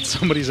shit,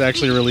 somebody's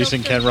actually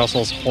releasing Ken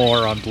Russell's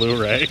Whore on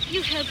Blu-ray.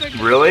 You help her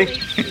to Really? go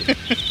away.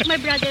 My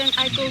brother and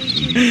I go with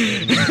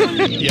you.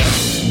 Only you.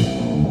 Yes.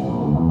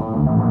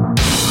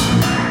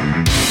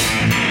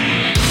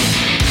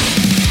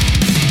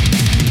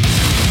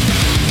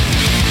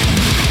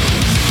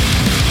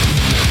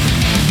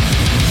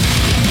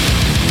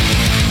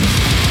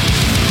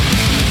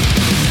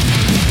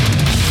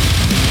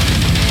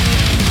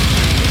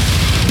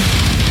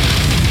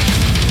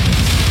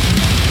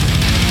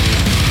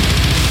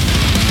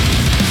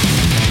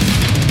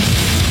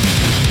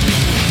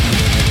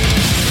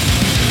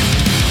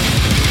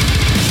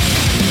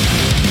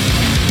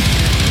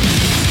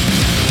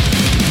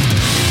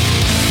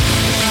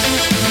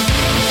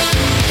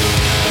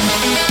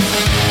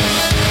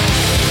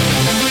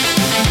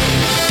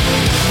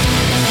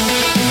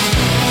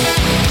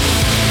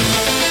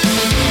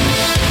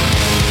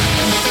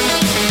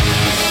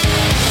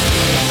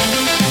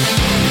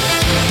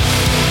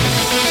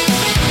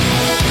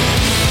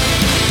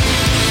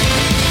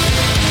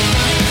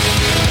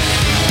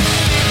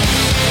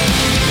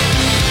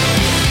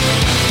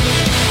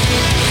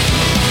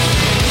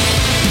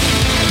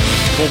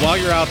 Well, while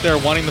you're out there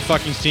wanting the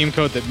fucking Steam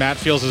code that Matt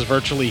feels is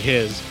virtually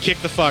his, kick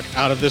the fuck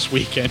out of this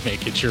weekend,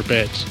 make it your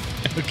bitch.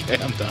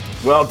 Okay, I'm done.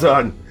 Well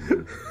done.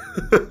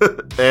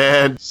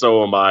 And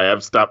so am I.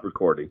 I've stopped recording.